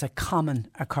if that's a common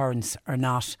occurrence or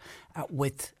not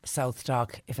with South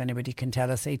Dock. If anybody can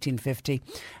tell us, 1850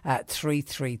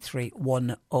 333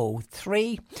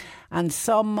 103. And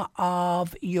some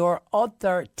of your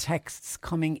other texts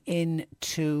coming in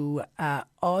to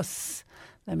us.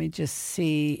 Let me just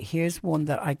see. Here's one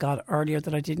that I got earlier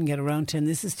that I didn't get around to, and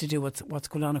this is to do with what's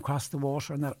going on across the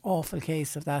water and that awful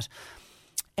case of that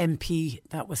MP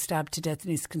that was stabbed to death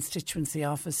in his constituency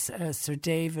office, Sir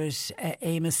David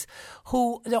Amos,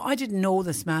 who, I didn't know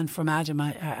this man from Adam,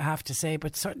 I have to say,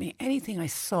 but certainly anything I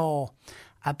saw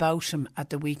about him at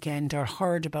the weekend or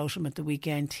heard about him at the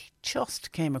weekend, he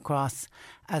just came across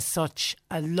as such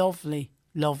a lovely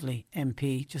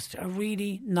MP, just a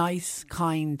really nice,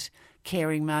 kind,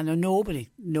 caring man. And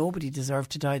nobody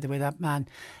deserved to die the way that man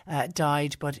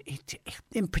died, but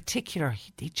in particular,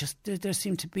 there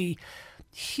seemed to be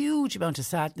huge amount of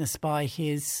sadness by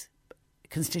his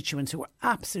constituents who were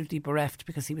absolutely bereft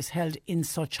because he was held in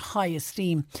such high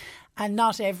esteem. And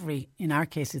not every, in our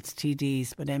case it's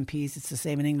TDs, but MPs, it's the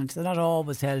same in England. They're not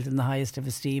always held in the highest of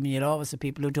esteem, and you'll always have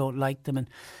people who don't like them, and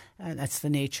that's the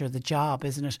nature of the job,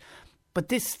 isn't it? But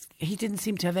he didn't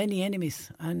seem to have any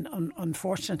enemies, and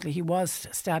unfortunately he was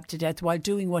stabbed to death while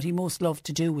doing what he most loved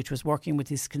to do, which was working with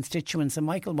his constituents. And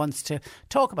Michael wants to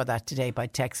talk about that today by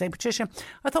text. Hey, Patricia,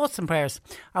 our thoughts and prayers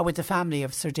are with the family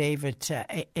of Sir David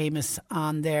Amess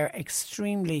on their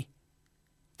extremely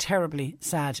terribly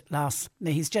sad loss.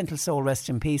 May his gentle soul rest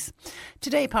in peace.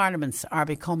 Today parliaments are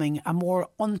becoming a more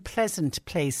unpleasant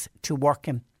place to work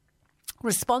in.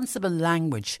 Responsible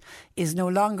language is no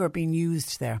longer being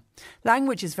used there.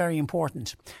 Language is very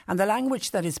important, and the language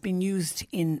that is being used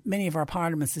in many of our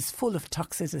parliaments is full of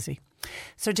toxicity.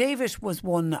 Sir David was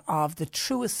one of the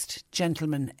truest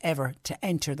gentlemen ever to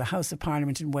enter the House of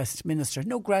Parliament in Westminster.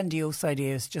 No grandiose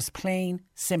ideas, just plain,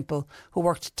 simple, who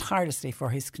worked tirelessly for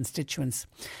his constituents.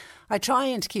 I try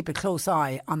and keep a close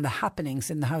eye on the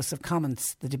happenings in the House of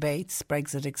Commons, the debates,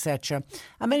 Brexit, etc.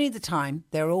 And many of the time,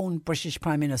 their own British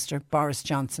Prime Minister, Boris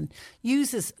Johnson,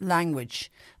 uses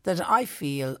language that I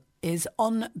feel is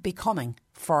unbecoming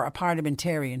for a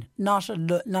parliamentarian, not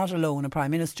alone a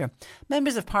Prime Minister.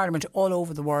 Members of Parliament all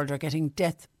over the world are getting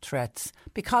death threats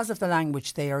because of the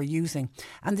language they are using.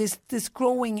 And this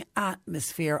growing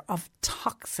atmosphere of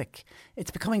toxic,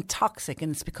 it's becoming toxic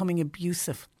and it's becoming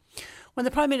abusive. When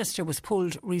the Prime Minister was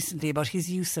pulled recently about his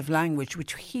use of language,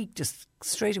 which he just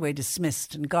straight away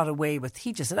dismissed and got away with,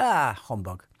 he just said,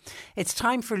 humbug. It's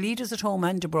time for leaders at home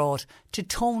and abroad to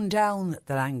tone down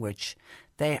the language.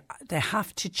 They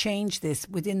have to change this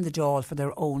within the Dáil for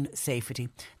their own safety.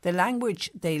 The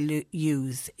language they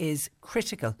use is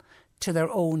critical to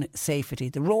their own safety.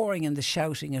 The roaring and the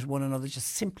shouting at one another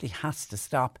just simply has to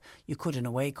stop. You could in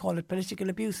a way call it political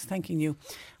abuse, thanking you.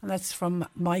 And that's from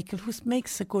Michael, who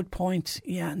makes a good point.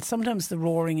 Yeah, and sometimes the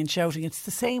roaring and shouting, it's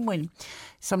the same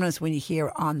sometimes when you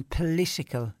hear on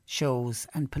political shows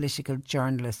and political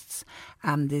journalists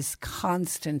and this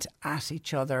constant at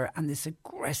each other and this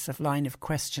aggressive line of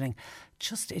questioning.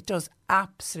 It does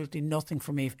absolutely nothing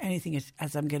for me. If anything,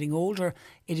 as I'm getting older,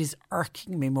 it is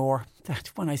irking me more that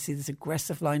when I see this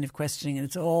aggressive line of questioning and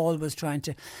it's always trying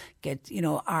to get,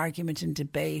 argument and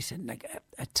debate and like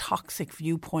a toxic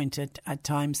viewpoint at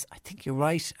times. I think you're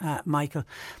right, Michael.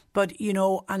 But,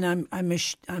 and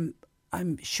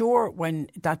I'm sure when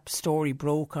that story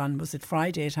broke on, was it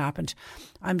Friday it happened?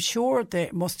 I'm sure they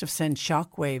must have sent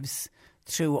shockwaves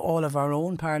through all of our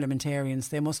own parliamentarians.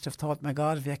 They must have thought, my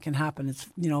God, if that can happen, it's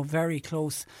very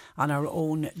close on our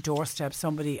own doorstep,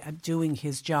 somebody doing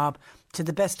his job to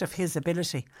the best of his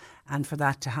ability, and for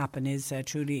that to happen is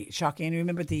truly shocking. And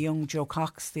remember the young Jo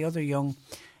Cox, the other young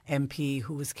MP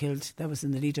who was killed, that was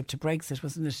in the lead up to Brexit,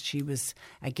 wasn't it? She was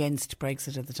against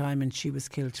Brexit at the time and she was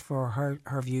killed for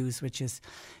her views, which is,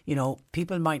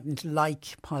 people mightn't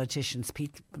like politicians,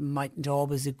 people mightn't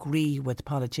always agree with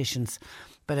politicians,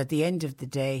 but at the end of the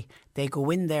day, they go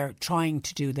in there trying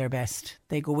to do their best.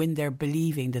 They go in there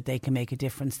believing that they can make a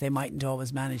difference. They mightn't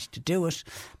always manage to do it,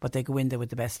 but they go in there with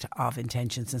the best of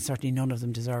intentions, and certainly none of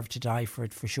them deserve to die for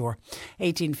it, for sure.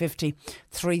 1850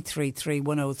 333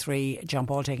 103. John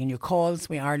Paul taking your calls.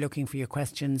 We are looking for your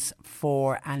questions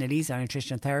for Annalise, our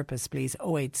nutrition therapist. Please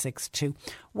 0862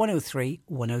 103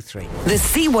 103. The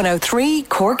C103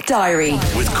 Cork Diary.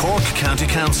 With Cork County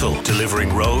Council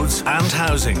delivering roads and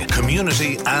housing,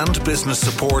 community and business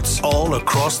supports all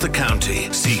across the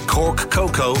county. See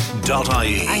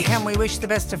corkcoco.ie. And can we wish the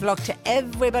best of luck to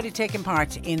everybody taking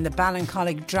part in the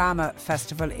Ballincollig Drama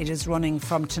Festival. It is running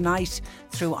from tonight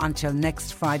through until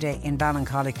next Friday in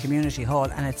Ballincollig Community Hall,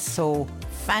 and it's so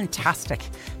fantastic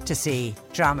to see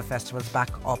drama festivals back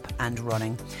up and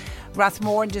running.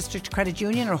 Rathmore District Credit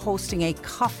Union are hosting a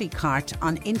coffee cart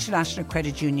on International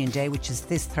Credit Union Day, which is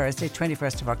this Thursday,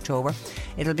 21st of October.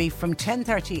 It'll be from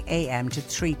 10:30am to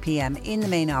 3pm in the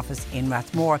main office in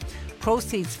Rathmore.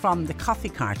 Proceeds from the coffee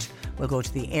cart will go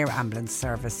to the air ambulance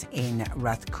service in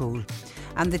Rathcoole.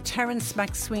 And the Terence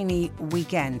McSweeney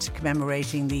weekend,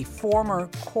 commemorating the former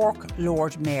Cork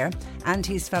Lord Mayor and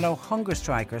his fellow hunger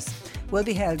strikers, will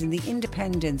be held in the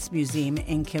Independence Museum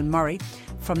in Kilmurray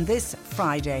from this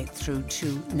Friday through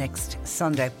to next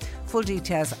Sunday. Full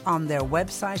details on their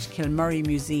website,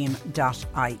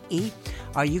 kilmurraymuseum.ie,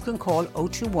 or you can call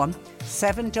 021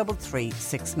 733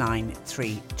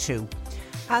 6932.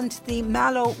 And the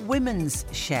Mallow Women's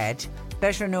Shed,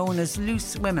 better known as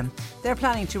Loose Women, they're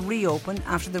planning to reopen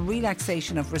after the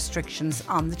relaxation of restrictions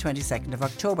on the 22nd of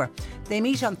October. They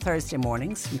meet on Thursday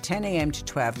mornings from 10 a.m. to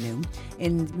 12 noon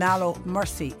in Mallow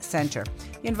Mercy Centre.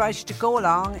 You invite you to go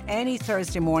along any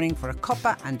Thursday morning for a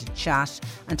cuppa and a chat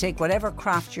and take whatever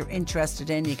craft you're interested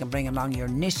in. You can bring along your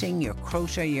knitting, your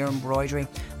crochet, your embroidery.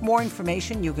 More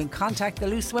information, you can contact the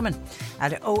Loose Women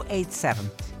at 087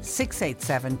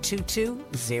 687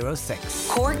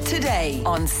 2206. Cork Today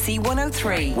on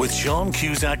C103. With Sean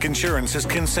Cusack Insurance's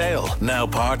Kinsale, now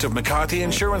part of McCarthy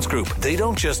Insurance Group. They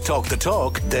don't just talk the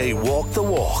talk, they walk the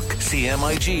walk.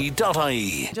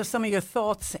 CMIG.ie. Just some of your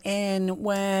thoughts in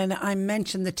when I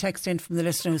mentioned the text in from the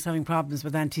listener who's having problems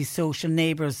with antisocial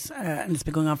neighbours, and it's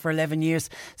been going on for 11 years.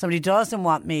 Somebody doesn't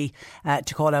want me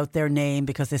to call out their name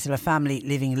because they still have family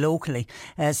living locally.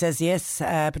 Says, yes,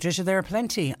 Patricia, there are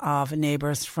plenty of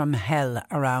neighbours from hell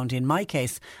around. In my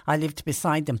case, I lived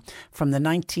beside them. From the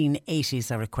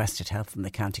 1980s, I requested help from the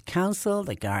county council,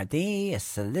 the Gardaí, a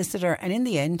solicitor, and in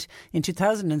the end, in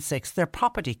 2006, their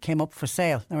property came up for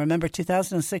sale. Now remember,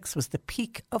 2006 was the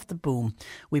peak of the boom.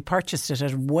 We purchased it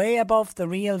at way above the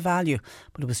real value,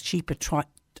 but it was cheap at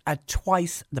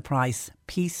twice the price.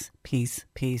 Peace.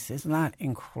 Isn't that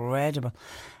incredible?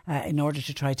 In order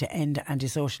to try to end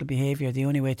antisocial behaviour, the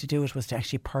only way to do it was to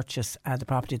actually purchase the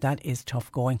property. That is tough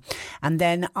going. And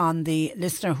then on the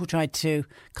listener who tried to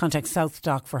contact South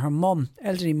Dock for her mum,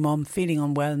 elderly mum, feeling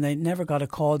unwell, and they never got a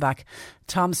call back.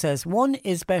 Tom says, one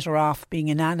is better off being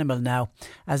an animal now,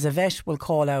 as a vet will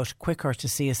call out quicker to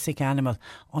see a sick animal,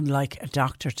 unlike a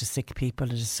doctor to sick people.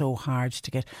 It is so hard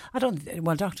to get.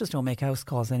 Doctors don't make house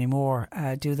calls anymore,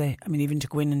 do they? I mean, even to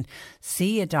go in and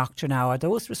see a doctor now, are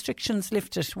those restrictions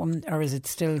lifted, or is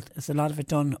a lot of it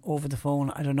done over the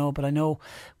phone? I don't know, but I know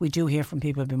we do hear from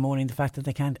people bemoaning the fact that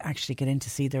they can't actually get in to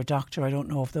see their doctor. I don't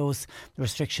know if those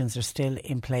restrictions are still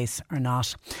in place or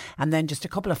not. And then just a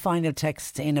couple of final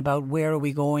texts in about where are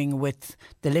we going with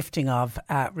the lifting of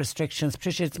restrictions.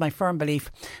 Patricia, it's my firm belief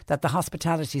that the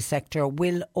hospitality sector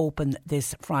will open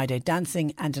this Friday.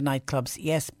 Dancing and nightclubs,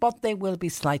 yes, but they will be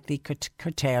slightly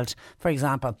curtailed. For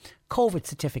example, COVID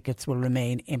certificates will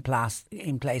remain in place.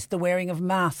 The wearing of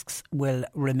masks will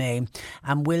remain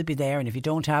and will be there. And if you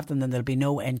don't have them, then there'll be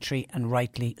no entry, and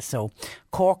rightly so.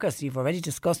 Cork, as you've already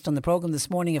discussed on the programme this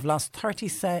morning, have lost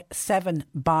 37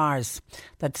 bars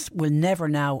that will never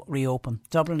now reopen.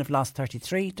 Dublin have lost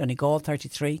 33, Donegal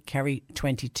 33, Kerry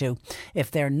 22.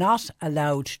 If they're not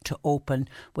allowed to open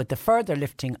with the further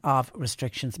lifting of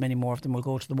restrictions, many more of them will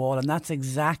go to the wall. And that's the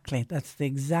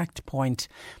exact point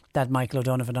that Michael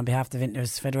O'Donovan, on behalf of the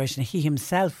Vintners Federation, he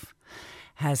himself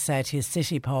has said his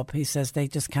city pub, he says they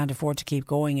just can't afford to keep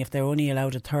going if they're only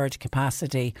allowed a third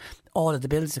capacity. All of the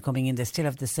bills are coming in. They still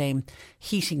have the same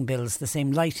heating bills, the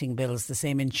same lighting bills, the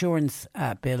same insurance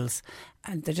bills,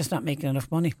 and they're just not making enough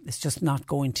money. It's just not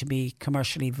going to be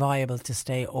commercially viable to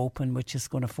stay open, which is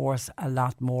going to force a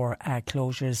lot more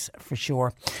closures for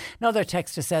sure. Another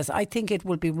texter says, I think it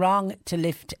will be wrong to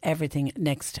lift everything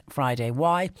next Friday.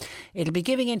 Why? It'll be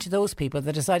giving in to those people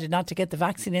that decided not to get the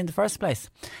vaccine in the first place.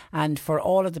 And for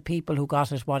all of the people who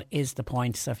got it, what is the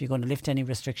point? So if you're going to lift any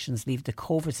restrictions, leave the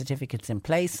COVID certificates in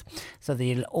place so that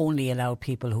you'll only allow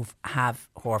people who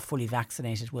are fully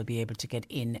vaccinated will be able to get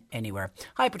in anywhere.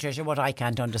 Hi Patricia, what I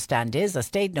can't understand is I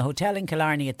stayed in a hotel in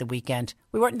Killarney at the weekend.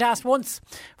 We weren't asked once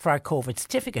for our COVID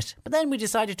certificate, but then we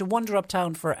decided to wander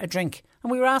uptown for a drink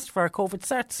and we were asked for our COVID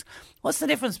certs. What's the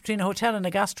difference between a hotel and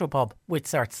a gastropub with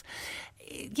certs?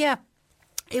 Yeah,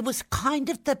 it was kind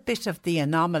of the bit of the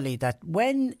anomaly that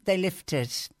when they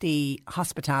lifted the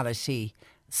hospitality,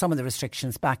 some of the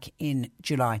restrictions back in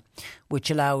July,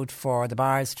 which allowed for the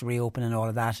bars to reopen and all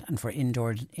of that, and for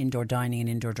indoor dining and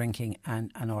indoor drinking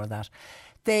and all of that,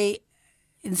 they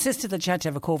insisted that you had to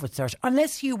have a COVID cert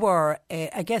unless you were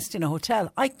a guest in a hotel.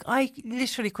 I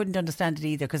literally couldn't understand it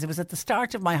either, because it was at the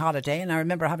start of my holiday and I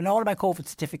remember having all of my COVID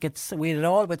certificates. We had it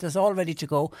all with us, all ready to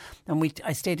go, and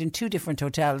I stayed in 2 different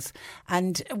hotels,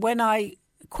 and when I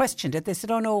questioned it, they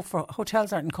said, oh no, for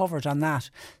hotels aren't covered on that.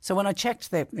 So when I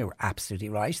checked, they were absolutely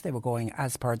right. They were going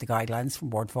as per the guidelines from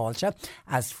Bord Fáilte,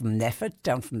 as from NEFIT,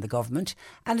 down from the government,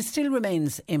 and it still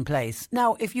remains in place.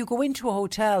 Now, if you go into a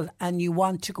hotel and you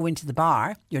want to go into the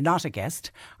bar, you're not a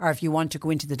guest, or if you want to go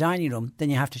into the dining room, then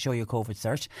you have to show your COVID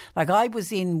cert. Like I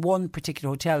was in one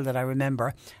particular hotel that I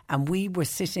remember, and we were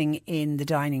sitting in the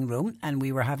dining room and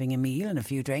we were having a meal and a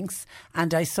few drinks,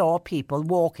 and I saw people,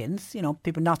 walk-ins,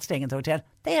 people not staying in the hotel,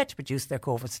 they had to produce their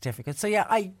COVID certificate. So yeah,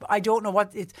 I don't know what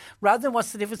it's, rather than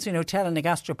what's the difference between a hotel and a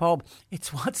gastropub,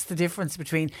 it's what's the difference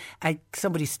between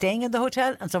somebody staying in the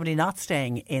hotel and somebody not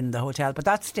staying in the hotel. But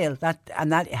that's still,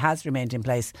 that has remained in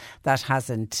place. That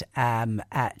hasn't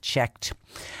checked.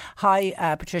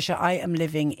 Hi, Patricia. I am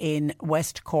living in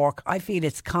West Cork. I feel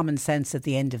it's common sense at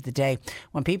the end of the day.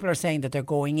 When people are saying that they're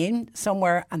going in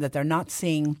somewhere and that they're not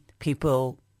seeing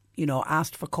people, you know,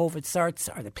 asked for COVID certs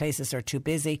or the places are too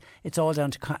busy, it's all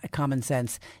down to common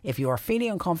sense. If you are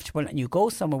feeling uncomfortable and you go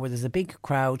somewhere where there's a big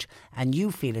crowd and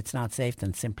you feel it's not safe,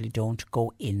 then simply don't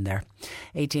go in there.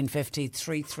 1850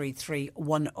 333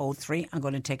 103. I'm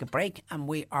going to take a break and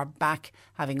we are back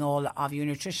having all of your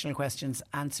nutritional questions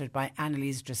answered by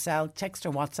Annalise Dressel. Text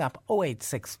or WhatsApp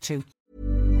 0862.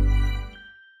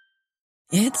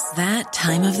 It's that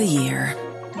time of the year.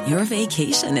 Your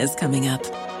vacation is coming up.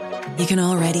 You can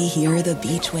already hear the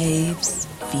beach waves,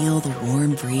 feel the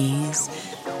warm breeze,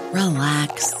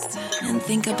 relax, and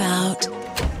think about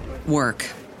work.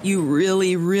 You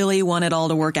really, really want it all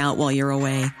to work out while you're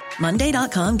away.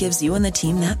 Monday.com gives you and the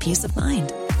team that peace of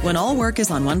mind. When all work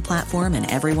is on one platform and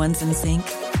everyone's in sync,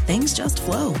 things just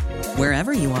flow.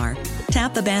 Wherever you are,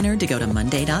 tap the banner to go to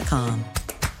Monday.com.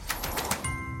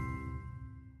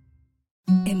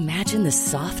 Imagine the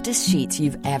softest sheets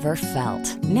you've ever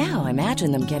felt. Now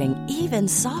imagine them getting even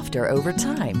softer over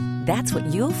time. That's what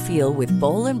you'll feel with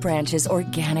Boll & Branch's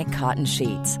organic cotton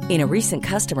sheets. In a recent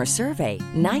customer survey,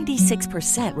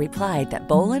 96% replied that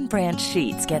Boll & Branch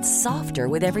sheets get softer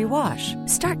with every wash.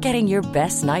 Start getting your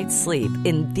best night's sleep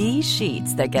in these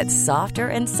sheets that get softer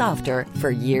and softer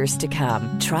for years to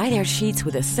come. Try their sheets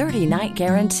with a 30-night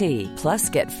guarantee.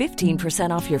 Plus, get 15%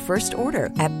 off your first order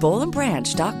at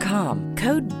bollandbranch.com.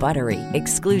 Code BUTTERY.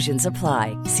 Exclusions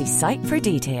apply. See site for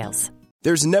details.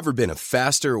 There's never been a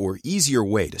faster or easier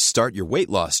way to start your weight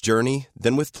loss journey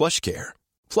than with PlushCare.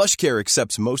 PlushCare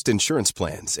accepts most insurance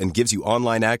plans and gives you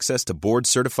online access to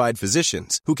board-certified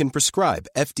physicians who can prescribe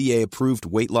FDA-approved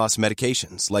weight loss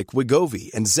medications like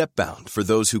Wegovy and Zepbound for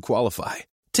those who qualify.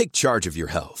 Take charge of your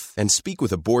health and speak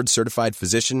with a board-certified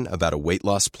physician about a weight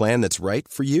loss plan that's right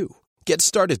for you. Get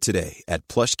started today at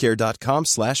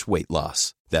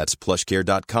plushcare.com/weight-loss. That's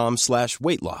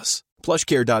plushcare.com/weight-loss.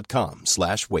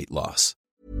 plushcare.com/weight-loss.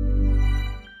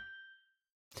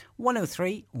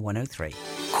 103 103.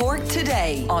 Cork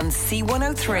Today on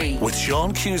C103. With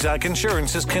Sean Cusack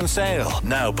Insurance's Kinsale,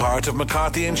 now part of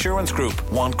McCarthy Insurance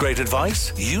Group. Want great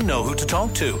advice? You know who to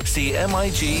talk to.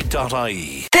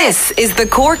 CMIG.ie. This is the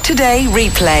Cork Today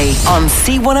replay on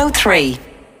C103.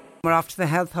 We're off to the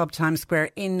Health Hub Times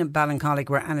Square in Ballincollig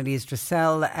where Annalise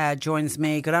Dressel joins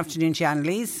me. Good afternoon to you,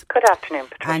 Annalise. Good afternoon,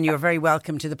 Patricia. And you're very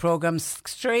welcome to the programme.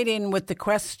 Straight in with the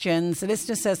questions. The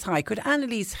listener says, hi, could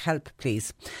Annalise help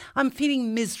please? I'm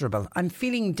feeling miserable, I'm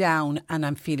feeling down and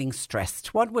I'm feeling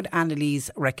stressed. What would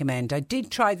Annalise recommend? I did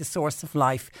try the Source of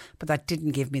Life, but that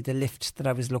didn't give me the lift that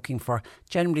I was looking for.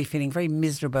 Generally feeling very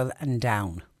miserable and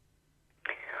down.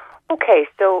 Okay,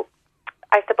 so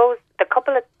I suppose the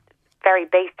couple of very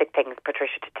basic things,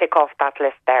 Patricia, to tick off that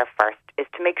list there first is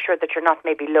to make sure that you're not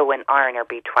maybe low in iron or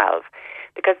B12,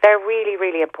 because they're really,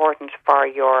 really important for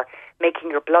your making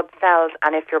your blood cells,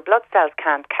 and if your blood cells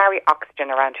can't carry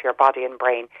oxygen around to your body and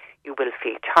brain, you will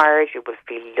feel tired, you will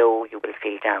feel low, you will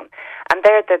feel down. And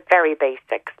they're the very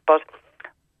basics, but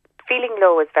feeling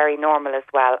low is very normal as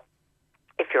well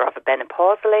if you're of a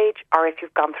menopausal age or if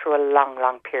you've gone through a long,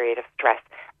 long period of stress.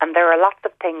 And there are lots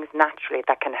of things naturally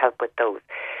that can help with those.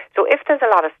 So if there's a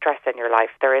lot of stress in your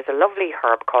life, there is a lovely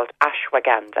herb called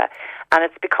ashwagandha. And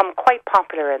it's become quite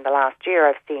popular in the last year.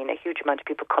 I've seen a huge amount of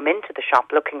people come into the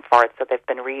shop looking for it, so they've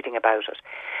been reading about it.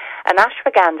 And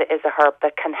ashwagandha is a herb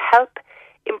that can help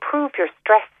improve your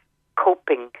stress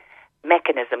coping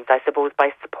mechanisms, I suppose,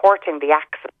 by supporting the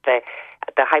axis, the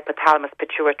hypothalamus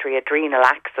pituitary adrenal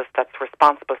axis that's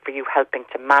responsible for you helping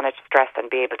to manage stress and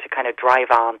be able to kind of drive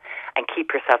on and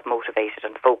keep yourself motivated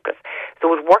and focused.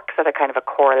 So it works at a kind of a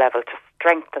core level to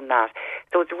strengthen that.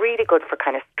 So it's really good for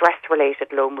kind of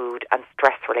stress-related low mood and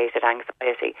stress-related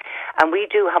anxiety. And we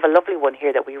do have a lovely one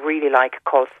here that we really like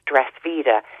called Stress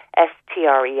Veda,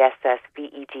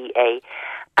 STRESSVEDA.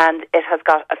 And it has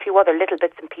got a few other little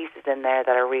bits and pieces in there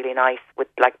that are really nice with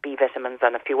like B vitamins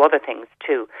and a few other things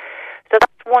too. So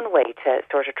that's one way to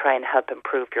sort of try and help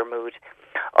improve your mood.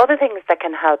 Other things that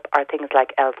can help are things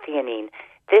like L-theanine.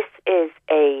 This is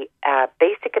a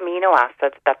basic amino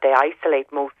acid that they isolate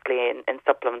mostly in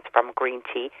supplements from green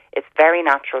tea. It's very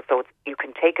natural, so you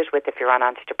can take it with if you're on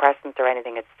antidepressants or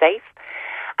anything. It's safe.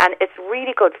 And it's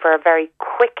really good for a very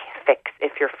quick fix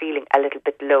if you're feeling a little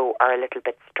bit low or a little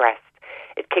bit stressed.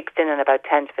 It kicks in about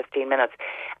 10 to 15 minutes.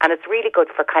 And it's really good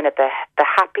for kind of the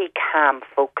happy, calm,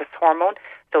 focus hormone.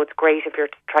 So it's great if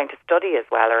you're trying to study as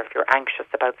well, or if you're anxious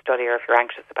about study, or if you're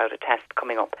anxious about a test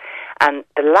coming up. And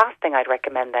the last thing I'd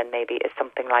recommend then maybe is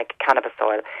something like cannabis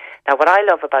oil. Now, what I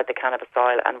love about the cannabis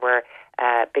oil, and we're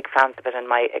big fans of it in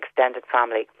my extended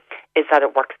family, is that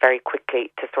it works very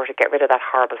quickly to sort of get rid of that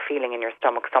horrible feeling in your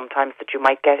stomach sometimes that you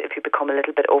might get if you become a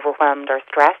little bit overwhelmed or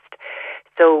stressed.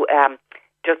 So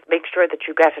just make sure that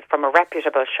you get it from a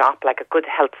reputable shop, like a good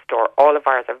health store. All of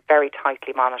ours are very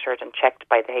tightly monitored and checked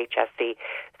by the HSE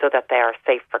so that they are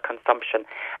safe for consumption.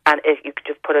 And if you could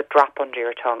just put a drop under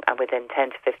your tongue, and within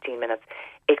 10 to 15 minutes,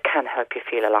 it can help you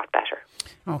feel a lot better.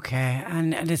 Okay,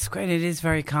 and it's great. It is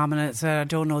very common. I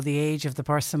don't know the age of the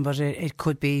person, but it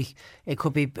could be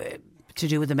to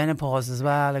do with the menopause as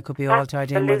well. It could be all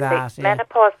tied in with that. Yeah.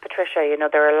 Menopause, Patricia,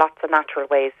 there are lots of natural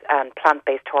ways and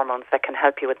plant-based hormones that can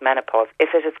help you with menopause. If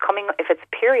it's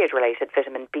period-related,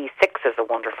 vitamin B6 is a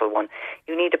wonderful one.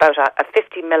 You need about a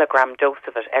 50 milligram dose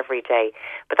of it every day.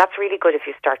 But that's really good if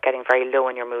you start getting very low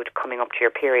in your mood coming up to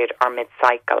your period or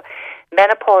mid-cycle.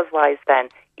 Menopause-wise then,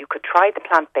 you could try the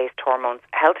plant-based hormones.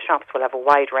 Health shops will have a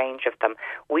wide range of them.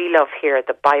 We love here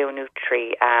the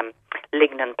BioNutri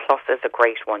Lignin Plus is a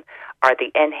great one, or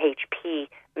the NHP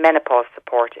Menopause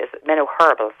Support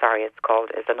Menoherbal, it's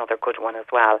called, is another good one as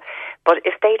well. But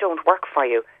if they don't work for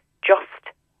you, just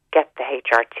get the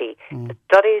HRT. The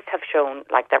studies have shown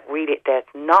that it's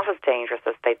not as dangerous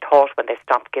as they thought when they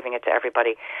stopped giving it to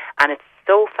everybody, and it's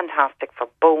so fantastic for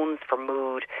bones, for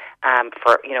mood,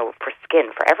 for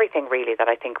skin, for everything really, that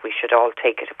I think we should all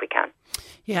take it if we can.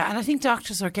 Yeah, and I think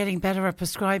doctors are getting better at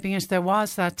prescribing it. There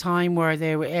was that time where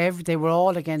they were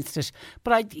all against it,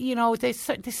 but they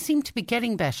seem to be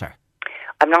getting better.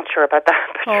 I'm not sure about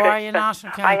that. Oh, are you not?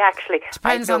 Okay. I actually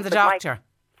depends on the doctor.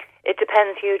 It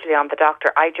depends hugely on the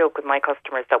doctor. I joke with my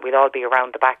customers that we'll all be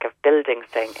around the back of buildings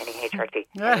saying any HRT,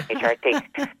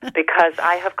 because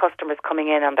I have customers coming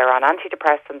in and they're on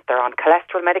antidepressants, they're on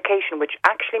cholesterol medication, which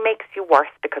actually makes you worse,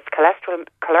 because cholesterol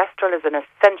is an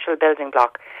essential building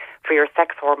block for your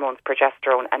sex hormones,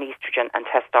 progesterone and estrogen and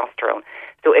testosterone.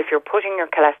 So if you're putting your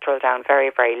cholesterol down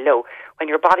very, very low, when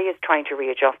your body is trying to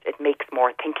readjust, it makes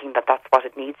more, thinking that that's what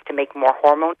it needs to make more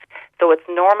hormones. So it's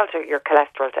normal for your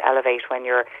cholesterol to elevate when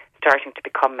you're starting to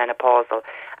become menopausal,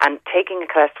 and taking a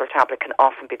cholesterol tablet can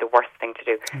often be the worst thing to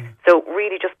do. So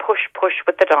really just push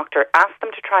with the doctor. Ask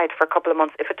them to try it for a couple of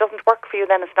months. If it doesn't work for you,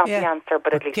 then it's not the answer,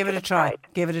 but at least give it a try.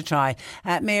 Give it a try.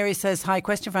 Mary says, hi,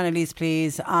 question for Annalise,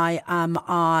 please. I am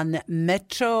on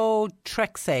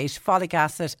methotrexate, folic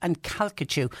acid and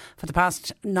Calcichew for the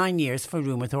past 9 years for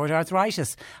rheumatoid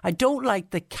arthritis. I don't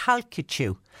like the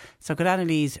Calcichew, so could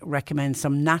Annalise recommend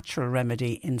some natural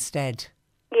remedy instead?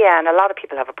 Yeah, and a lot of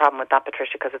people have a problem with that,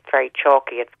 Patricia, because it's very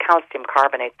chalky. It's calcium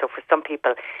carbonate, so for some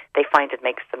people, they find it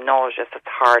makes them nauseous. It's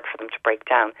hard for them to break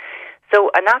down.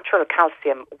 So a natural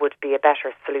calcium would be a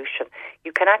better solution.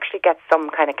 You can actually get some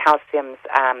kind of calciums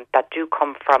that do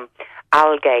come from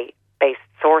algae-based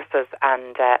sources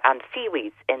and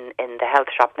seaweeds in the health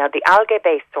shop. Now, the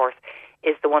algae-based source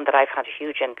is the one that I've had a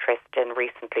huge interest in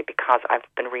recently, because I've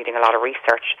been reading a lot of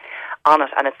research on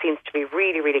it, and it seems to be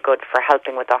really, really good for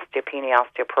helping with osteopenia,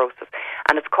 osteoporosis.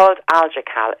 And it's called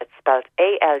Algacal. It's spelled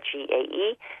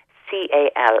ALGAECAL,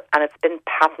 and it's been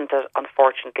patented,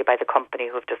 unfortunately, by the company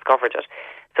who have discovered it.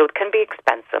 So it can be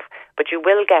expensive, but you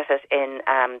will get it in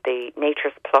the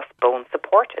Nature's Plus Bone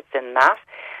Support. It's in that.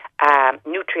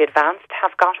 Nutri Advanced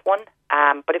have got one.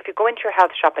 But if you go into your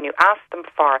health shop and you ask them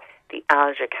for the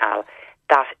Algacal,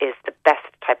 that is the best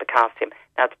type of calcium.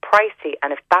 Now, it's pricey,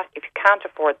 and if you can't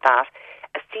afford that,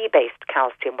 a sea-based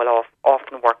calcium will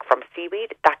often work from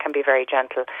seaweed. That can be very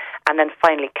gentle. And then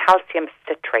finally, calcium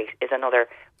citrate is another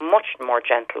much more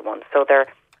gentle one. So there's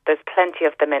plenty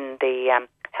of them in the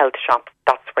health shops.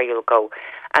 That's where you'll go.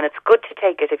 And it's good to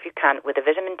take it, if you can, with a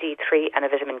vitamin D3 and a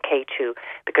vitamin K2,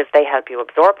 because they help you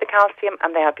absorb the calcium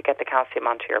and they help you get the calcium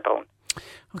onto your bone.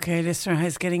 Okay, listener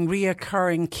is getting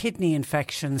reoccurring kidney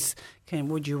infections.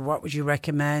 What would you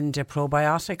recommend? A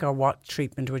probiotic, or what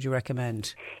treatment would you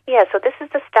recommend? Yeah, so this is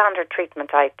the standard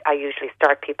treatment I usually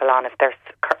start people on if they're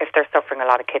suffering a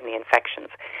lot of kidney infections.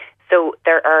 So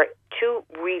there are two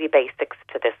really basics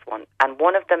to this one, and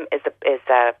one of them is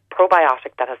a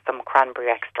probiotic that has some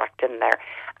cranberry extract in there,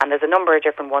 and there's a number of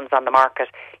different ones on the market.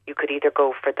 You could either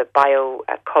go for the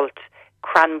BioCult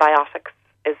Cranbiotics.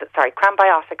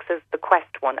 Cranbiotics is the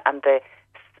Quest one, and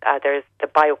there's the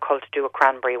BioCult Do a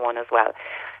Cranberry one as well.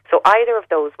 So either of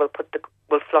those will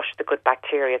flush the good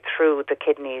bacteria through the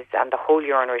kidneys and the whole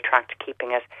urinary tract,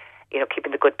 keeping it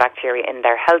keeping the good bacteria in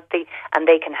there healthy, and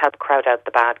they can help crowd out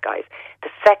the bad guys. The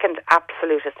second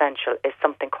absolute essential is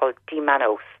something called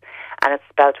D-mannose, and it's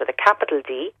spelled with a capital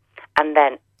D and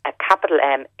then a capital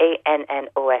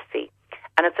M-A-N-N-O-S-E.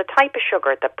 And it's a type of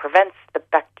sugar that prevents the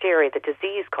bacteria, the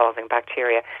disease-causing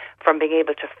bacteria, from being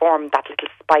able to form that little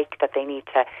spike that they need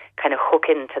to kind of hook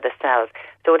into the cells.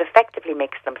 So it effectively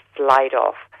makes them slide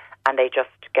off, and they just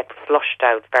get flushed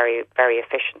out very, very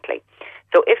efficiently.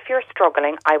 So if you're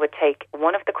struggling, I would take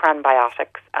one of the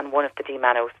Cranbiotics and one of the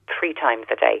D-mannose 3 times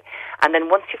a day. And then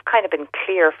once you've kind of been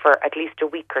clear for at least a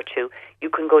week or two, you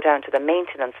can go down to the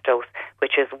maintenance dose,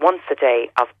 which is once a day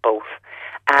of both.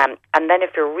 And then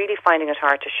if you're really finding it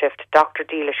hard to shift, Dr.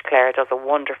 Dealish Clare does a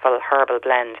wonderful herbal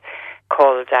blend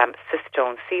called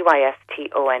Cystone,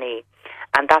 C-Y-S-T-O-N-E.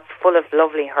 And that's full of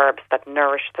lovely herbs that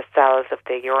nourish the cells of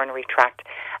the urinary tract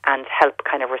and help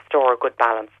kind of restore a good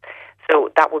balance. So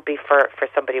that would be for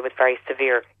somebody with very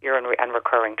severe urinary and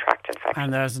recurring tract infections.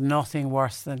 And there's nothing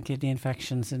worse than kidney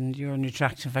infections and urinary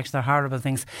tract infections. They're horrible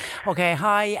things. Okay,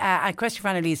 hi. A question for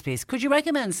Annalise, please. Could you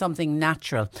recommend something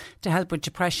natural to help with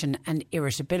depression and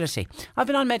irritability? I've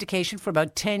been on medication for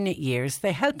about 10 years.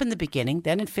 They help in the beginning,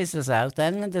 then it fizzles out,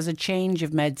 then there's a change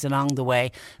of meds along the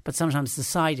way, but sometimes the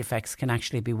side effects can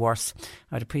actually be worse.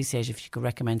 I'd appreciate if you could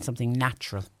recommend something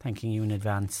natural. Thanking you in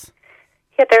advance.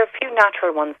 Yeah, there are a few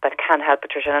natural ones that can help,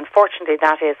 Patricia, and unfortunately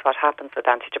that is what happens with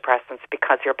antidepressants,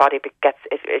 because your body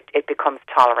it becomes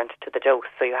tolerant to the dose,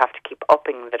 so you have to keep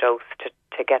upping the dose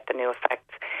to get the new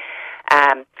effects.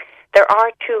 There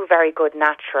are 2 very good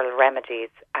natural remedies,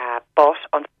 but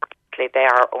unfortunately they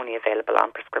are only available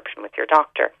on prescription with your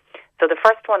doctor. So the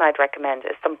first one I'd recommend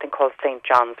is something called St.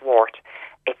 John's wort.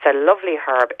 It's a lovely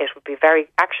herb. It would be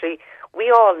we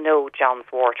all know John's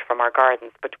wort from our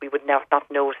gardens, but we would not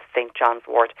notice St. John's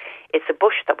wort. It's a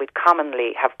bush that we'd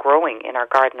commonly have growing in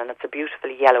our garden, and it's a beautiful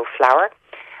yellow flower.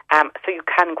 So you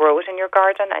can grow it in your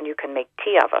garden and you can make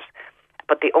tea of it.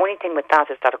 But the only thing with that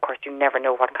is that, of course, you never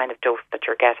know what kind of dose that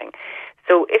you're getting.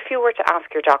 So if you were to ask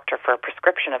your doctor for a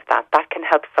prescription of that, that can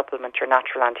help supplement your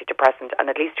natural antidepressant, and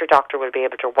at least your doctor will be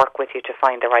able to work with you to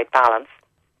find the right balance.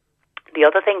 The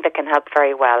other thing that can help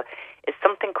very well is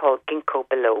something called ginkgo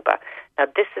biloba. Now,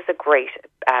 this is a great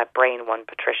brain one,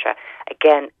 Patricia.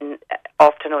 Again,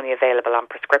 often only available on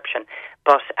prescription,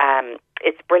 but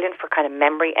it's brilliant for kind of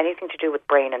memory, anything to do with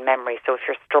brain and memory. So if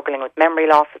you're struggling with memory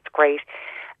loss, it's great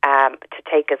to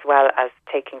take as well as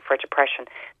taking for depression.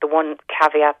 The one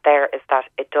caveat there is that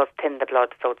it does thin the blood,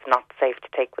 so it's not safe to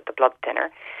take with the blood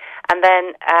thinner. And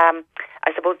then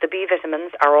I suppose the B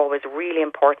vitamins are always really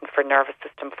important for nervous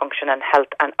system function and health.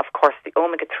 And of course, the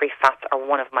omega-3 fats are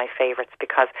one of my favourites,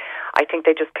 because I think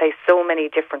they just play so many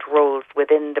different roles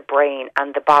within the brain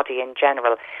and the body in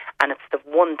general. And it's the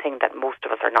one thing that most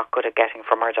of us are not good at getting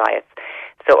from our diets.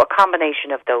 So a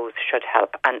combination of those should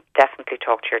help. And definitely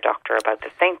talk to your doctor about the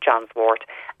St. John's wort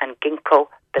and ginkgo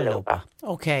biloba.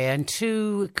 Okay, and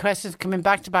 2 questions coming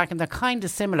back to back, and they're kind of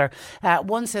similar.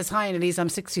 One says, hi Annalise, I'm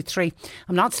 63.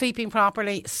 I'm not sleeping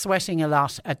properly, sweating a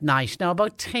lot at night. Now,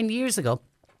 about 10 years ago,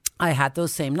 I had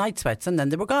those same night sweats and then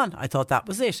they were gone. I thought that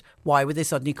was it. Why would they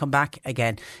suddenly come back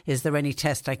again? Is there any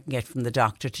test I can get from the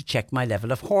doctor to check my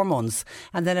level of hormones?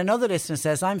 And then another listener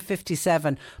says, I'm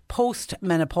 57,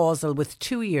 post-menopausal with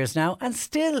 2 years now and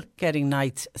still getting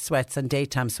night sweats and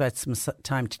daytime sweats from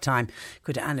time to time.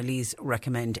 Could Annalise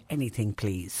recommend anything,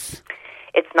 please?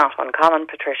 It's not uncommon,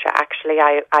 Patricia. Actually,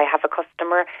 I have a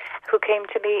customer who came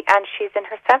to me and she's in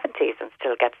her 70s and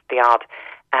still gets the odd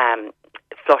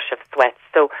flush of sweat.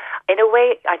 So in a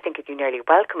way, I think you nearly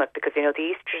welcome it, because, you know,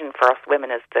 the estrogen for us women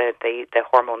is the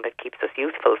hormone that keeps us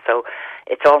youthful. So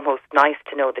it's almost nice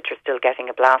to know that you're still getting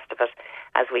a blast of it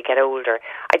as we get older.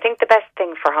 I think the best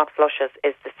thing for hot flushes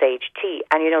is the sage tea.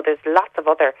 And, you know, there's lots of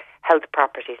other health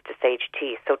properties to sage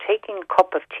tea. So taking a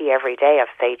cup of tea every day of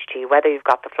sage tea, whether you've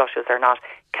got the flushes or not,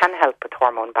 can help with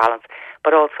hormone balance.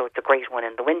 But also it's a great one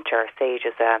in the winter. Sage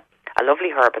is a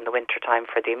lovely herb in the winter time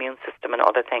for the immune system and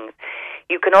other things.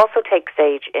 You can also take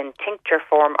sage in tincture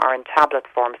form or in tablet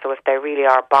form. So if they really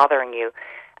are bothering you,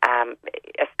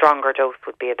 a stronger dose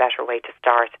would be a better way to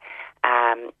start.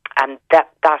 And that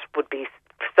would be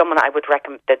someone I would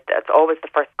recommend. That's always the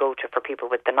first go-to for people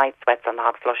with the night sweats and the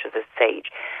hot flushes is sage.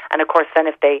 And of course, then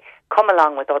if they come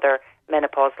along with other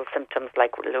menopausal symptoms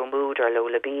like low mood or low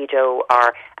libido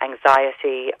or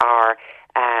anxiety or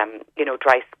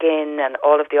dry skin and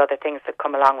all of the other things that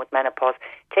come along with menopause,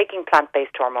 taking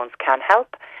plant-based hormones can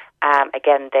help.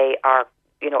 Again, they are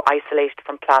isolated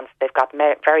from plants. They've got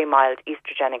very mild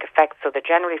estrogenic effects, so they're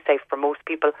generally safe for most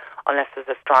people unless there's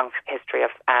a strong history of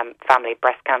family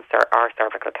breast cancer or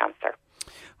cervical cancer.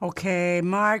 Okay,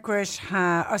 Margaret,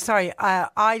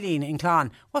 Eileen in Clon.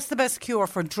 What's the best cure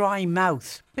for dry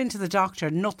mouth? Been to the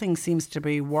doctor, nothing seems to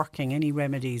be working. Any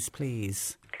remedies,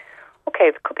 please?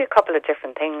 Okay, there could be a couple of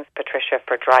different things, Patricia,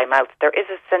 for dry mouth. There is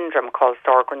a syndrome called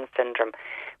Sjögren's syndrome,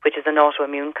 which is an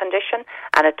autoimmune condition,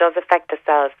 and it does affect the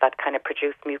cells that kind of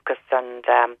produce mucus, and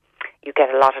you get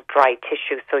a lot of dry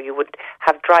tissue. So you would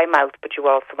have dry mouth, but you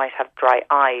also might have dry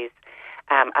eyes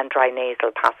and dry nasal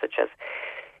passages.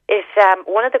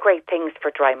 One of the great things for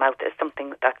dry mouth is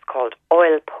something that's called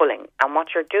oil pulling, and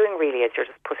what you're doing really is you're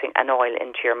just putting an oil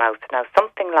into your mouth. Now,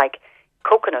 something like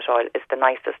coconut oil is the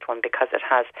nicest one because it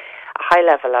has a high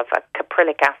level of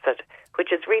caprylic acid,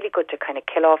 which is really good to kind of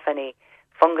kill off any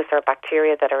fungus or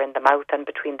bacteria that are in the mouth and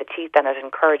between the teeth, and it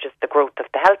encourages the growth of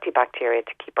the healthy bacteria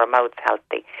to keep our mouths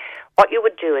healthy. What you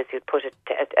would do is you'd put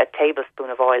a tablespoon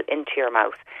of oil into your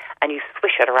mouth and you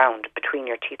swish it around between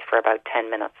your teeth for about 10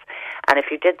 minutes. And if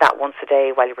you did that once a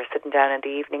day while you were sitting down in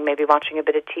the evening, maybe watching a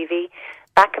bit of TV,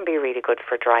 that can be really good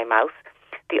for dry mouth.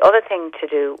 The other thing to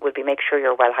do would be make sure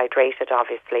you're well hydrated,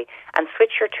 obviously, and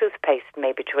switch your toothpaste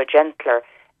maybe to a gentler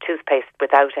toothpaste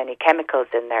without any chemicals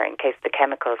in there in case the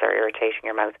chemicals are irritating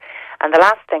your mouth. And the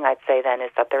last thing I'd say then is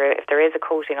that if there is a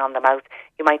coating on the mouth,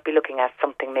 you might be looking at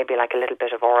something maybe like a little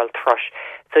bit of oral thrush.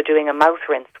 So doing a mouth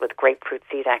rinse with grapefruit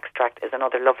seed extract is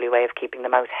another lovely way of keeping the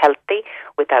mouth healthy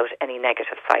without any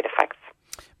negative side effects.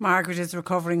 Margaret is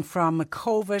recovering from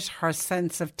COVID. Her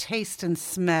sense of taste and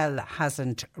smell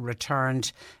hasn't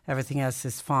returned. Everything else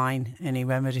is fine. Any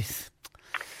remedies?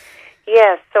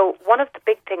 Yeah, so one of the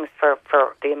big things for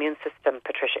the immune system,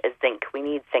 Patricia, is zinc. We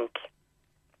need zinc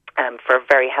for a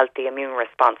very healthy immune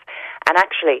response. And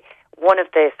actually, one of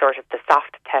the sort of the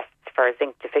soft tests for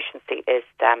zinc deficiency is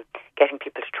getting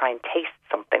people to try and taste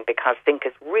something, because zinc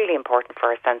is really important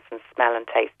for our sense and smell and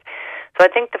taste. So I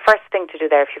think the first thing to do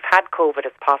there, if you've had COVID,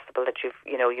 it's possible that you've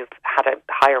had a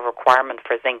higher requirement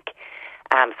for zinc.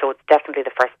 So it's definitely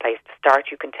the first place to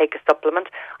start. You can take a supplement.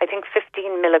 I think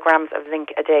 15 milligrams of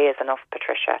zinc a day is enough,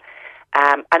 Patricia.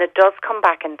 And it does come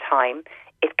back in time.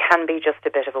 It can be just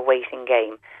a bit of a waiting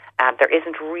game. There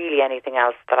isn't really anything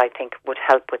else that I think would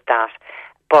help with that.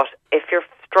 But if you're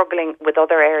struggling with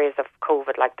other areas of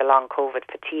COVID, like the long COVID,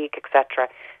 fatigue, etc.,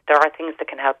 there are things that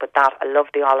can help with that. I love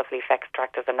the olive leaf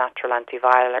extract as a natural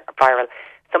antiviral.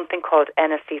 Something called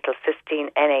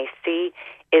N-acetylcysteine, NAC,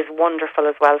 is wonderful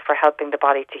as well for helping the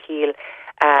body to heal.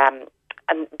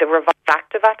 And the Revive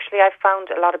Active, actually, I've found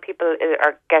a lot of people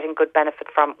are getting good benefit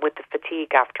from with the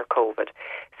fatigue after COVID.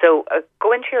 So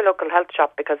go into your local health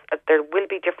shop, because there will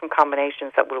be different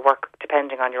combinations that will work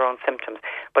depending on your own symptoms.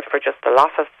 But for just a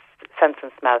lot of sense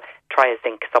and smell, try a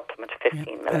zinc supplement, 15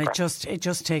 milligrams. And it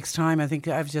just takes time. I think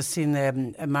I've just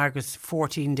seen Margaret's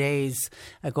 14 days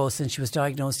ago since she was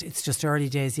diagnosed. It's just early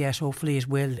days yet. Hopefully it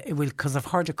will, because I've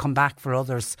heard it come back for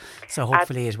others. So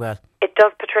hopefully it will. It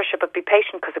does, Patricia, but be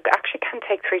patient, because it actually can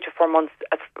take 3 to 4 months.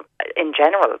 In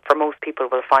general, for most people,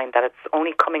 will find that it's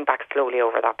only coming back slowly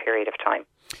over that period of time.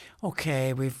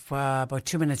 Okay, we've about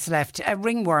 2 minutes left.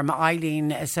 Ringworm,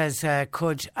 Eileen says,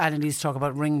 could Annalise talk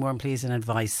about ringworm, please, and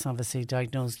advice? Obviously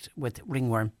diagnosed with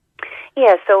ringworm.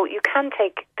 Yeah, so you can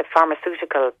take the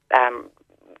pharmaceutical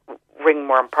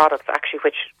ringworm products, actually,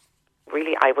 which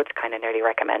really I would kind of nearly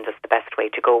recommend is the best way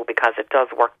to go, because it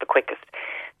does work the quickest.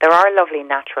 There are lovely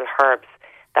natural herbs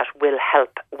that will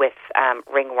help with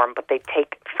ringworm, but they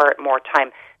take more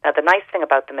time. Now, the nice thing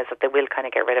about them is that they will kind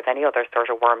of get rid of any other sort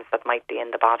of worms that might be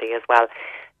in the body as well.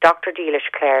 Dr. Dealish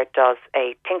Clare does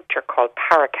a tincture called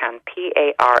Paracan,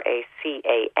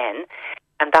 Paracan,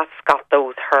 and that's got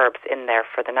those herbs in there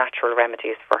for the natural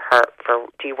remedies for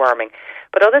deworming.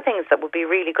 But other things that would be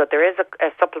really good, there is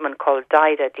a supplement called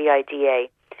DIDA, DIDA,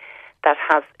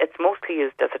 it's mostly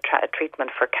used as a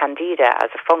treatment for candida as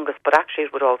a fungus, but actually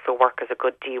it would also work as a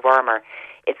good dewormer.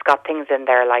 It's got things in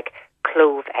there like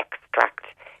clove extract,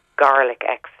 garlic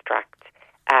extract,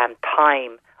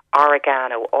 thyme,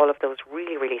 oregano. All of those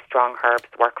really, really strong herbs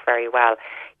work very well.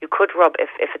 You could rub, if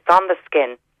it's on the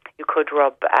skin, you could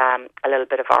rub a little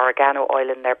bit of oregano oil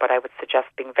in there, but I would suggest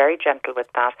being very gentle with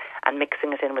that and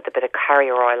mixing it in with a bit of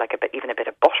carrier oil, even a bit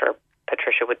of butter,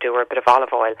 Patricia would do, or a bit of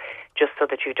olive oil, just so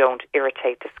that you don't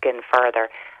irritate the skin further.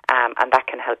 And that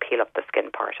can help heal up the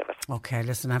skin part of it. Okay,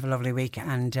 listen, have a lovely week,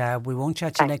 and we won't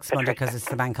chat to you next Monday because it's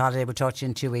the bank holiday. We'll talk to you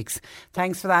in 2 weeks.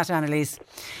 Thanks for that, Annalise.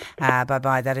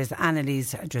 Bye-bye. That is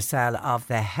Annalise Dressel of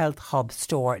the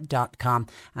healthhubstore.com,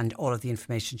 and all of the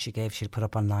information she gave she'll put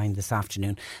up online this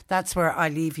afternoon. That's where I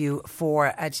leave you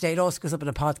for today. It also goes up in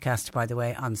a podcast, by the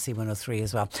way, on C103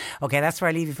 as well. Okay, that's where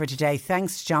I leave you for today.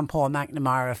 Thanks to John Paul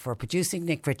McNamara for producing.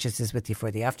 Nick Richards is with you for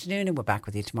the afternoon, and we're back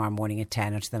with you tomorrow morning at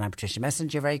 10. Until then, I'm Patricia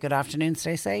Messenger. Very good afternoon.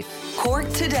 Stay safe. Cork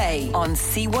Today on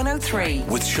C103.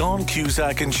 With Sean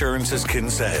Cusack Insurance's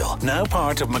Kinsale, now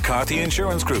part of McCarthy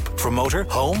Insurance Group. For motor,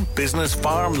 home, business,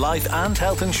 farm, life and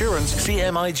health insurance,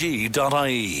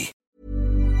 cmig.ie.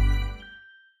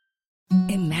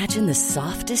 Imagine the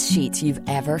softest sheets you've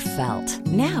ever felt.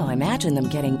 Now imagine them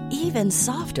getting even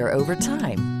softer over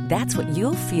time. That's what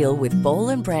you'll feel with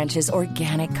Boll & Branch's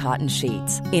organic cotton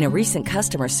sheets. In a recent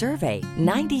customer survey,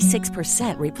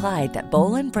 96% replied that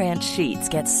Boll & Branch sheets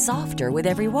get softer with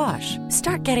every wash.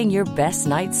 Start getting your best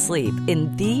night's sleep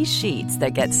in these sheets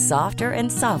that get softer and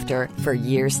softer for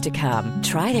years to come.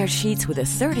 Try their sheets with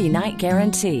a 30-night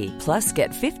guarantee. Plus, get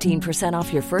 15%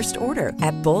 off your first order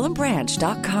at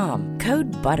bollandbranch.com.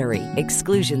 Code BUTTERY.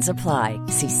 Exclusions apply.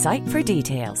 See site for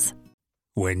details.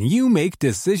 When you make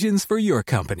decisions for your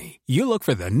company, you look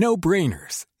for the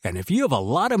no-brainers. And if you have a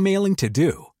lot of mailing to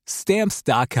do,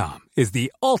 Stamps.com is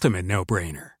the ultimate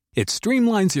no-brainer. It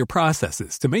streamlines your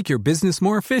processes to make your business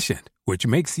more efficient, which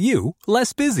makes you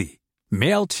less busy.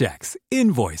 Mail checks,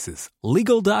 invoices,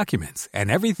 legal documents,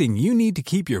 and everything you need to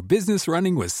keep your business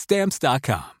running with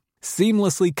Stamps.com.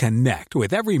 Seamlessly connect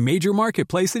with every major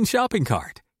marketplace and shopping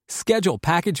cart. Schedule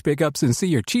package pickups and see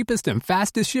your cheapest and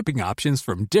fastest shipping options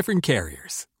from different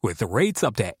carriers. With rates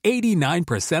up to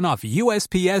 89% off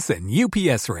USPS and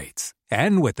UPS rates.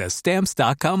 And with the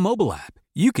Stamps.com mobile app,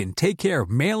 you can take care of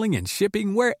mailing and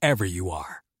shipping wherever you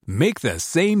are. Make the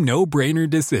same no-brainer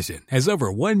decision as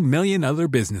over 1 million other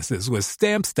businesses with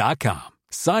Stamps.com.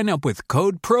 Sign up with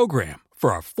code PROGRAM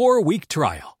for a 4-week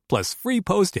trial, plus free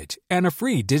postage and a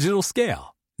free digital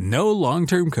scale. No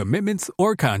long-term commitments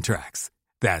or contracts.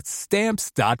 That's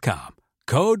Stamps.com.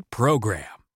 Code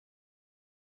PROGRAM.